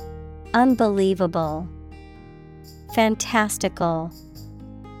 Unbelievable, fantastical,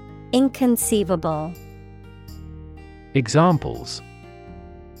 inconceivable. Examples: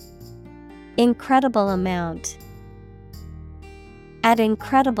 Incredible amount. At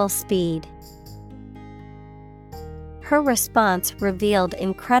incredible speed. Her response revealed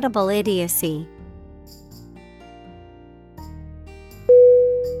incredible idiocy.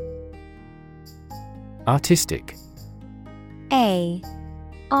 Artistic.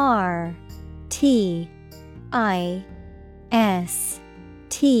 ARTISTIC.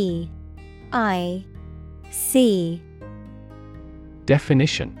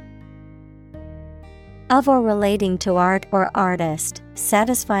 Definition: Of or relating to art or artist,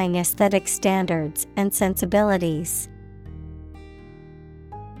 satisfying aesthetic standards and sensibilities.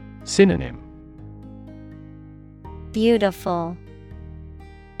 Synonym: Beautiful,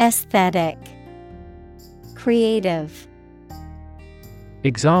 aesthetic, creative.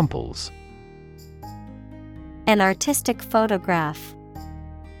 Examples: An artistic photograph.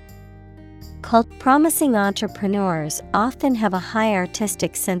 Promising entrepreneurs often have a high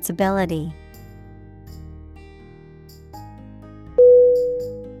artistic sensibility.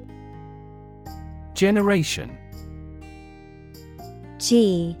 Generation.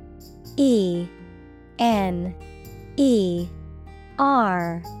 GENERATION.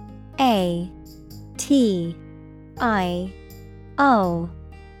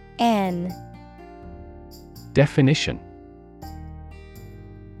 Definition: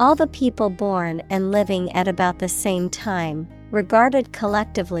 All the people born and living at about the same time, regarded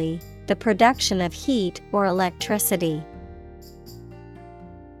collectively, the production of heat or electricity.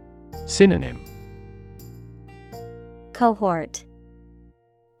 Synonym: Cohort,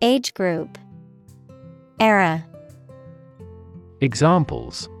 age group, era.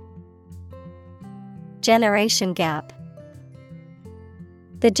 Examples: Generation gap.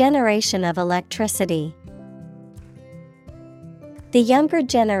 The generation of electricity. The younger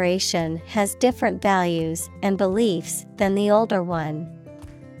generation has different values and beliefs than the older one.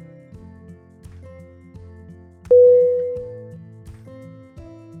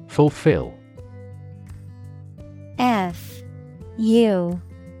 Fulfill. FULFILL.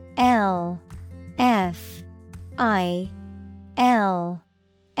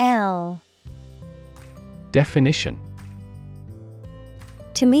 Definition: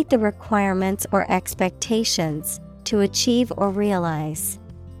 To meet the requirements or expectations, to achieve or realize.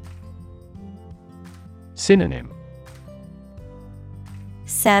 Synonym: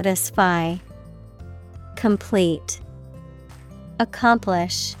 Satisfy, complete,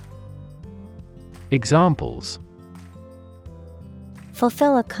 accomplish. Examples: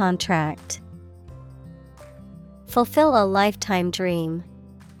 Fulfill a contract. Fulfill a lifetime dream.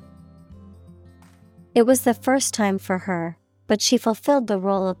 It was the first time for her, but she fulfilled the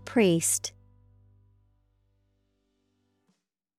role of priest.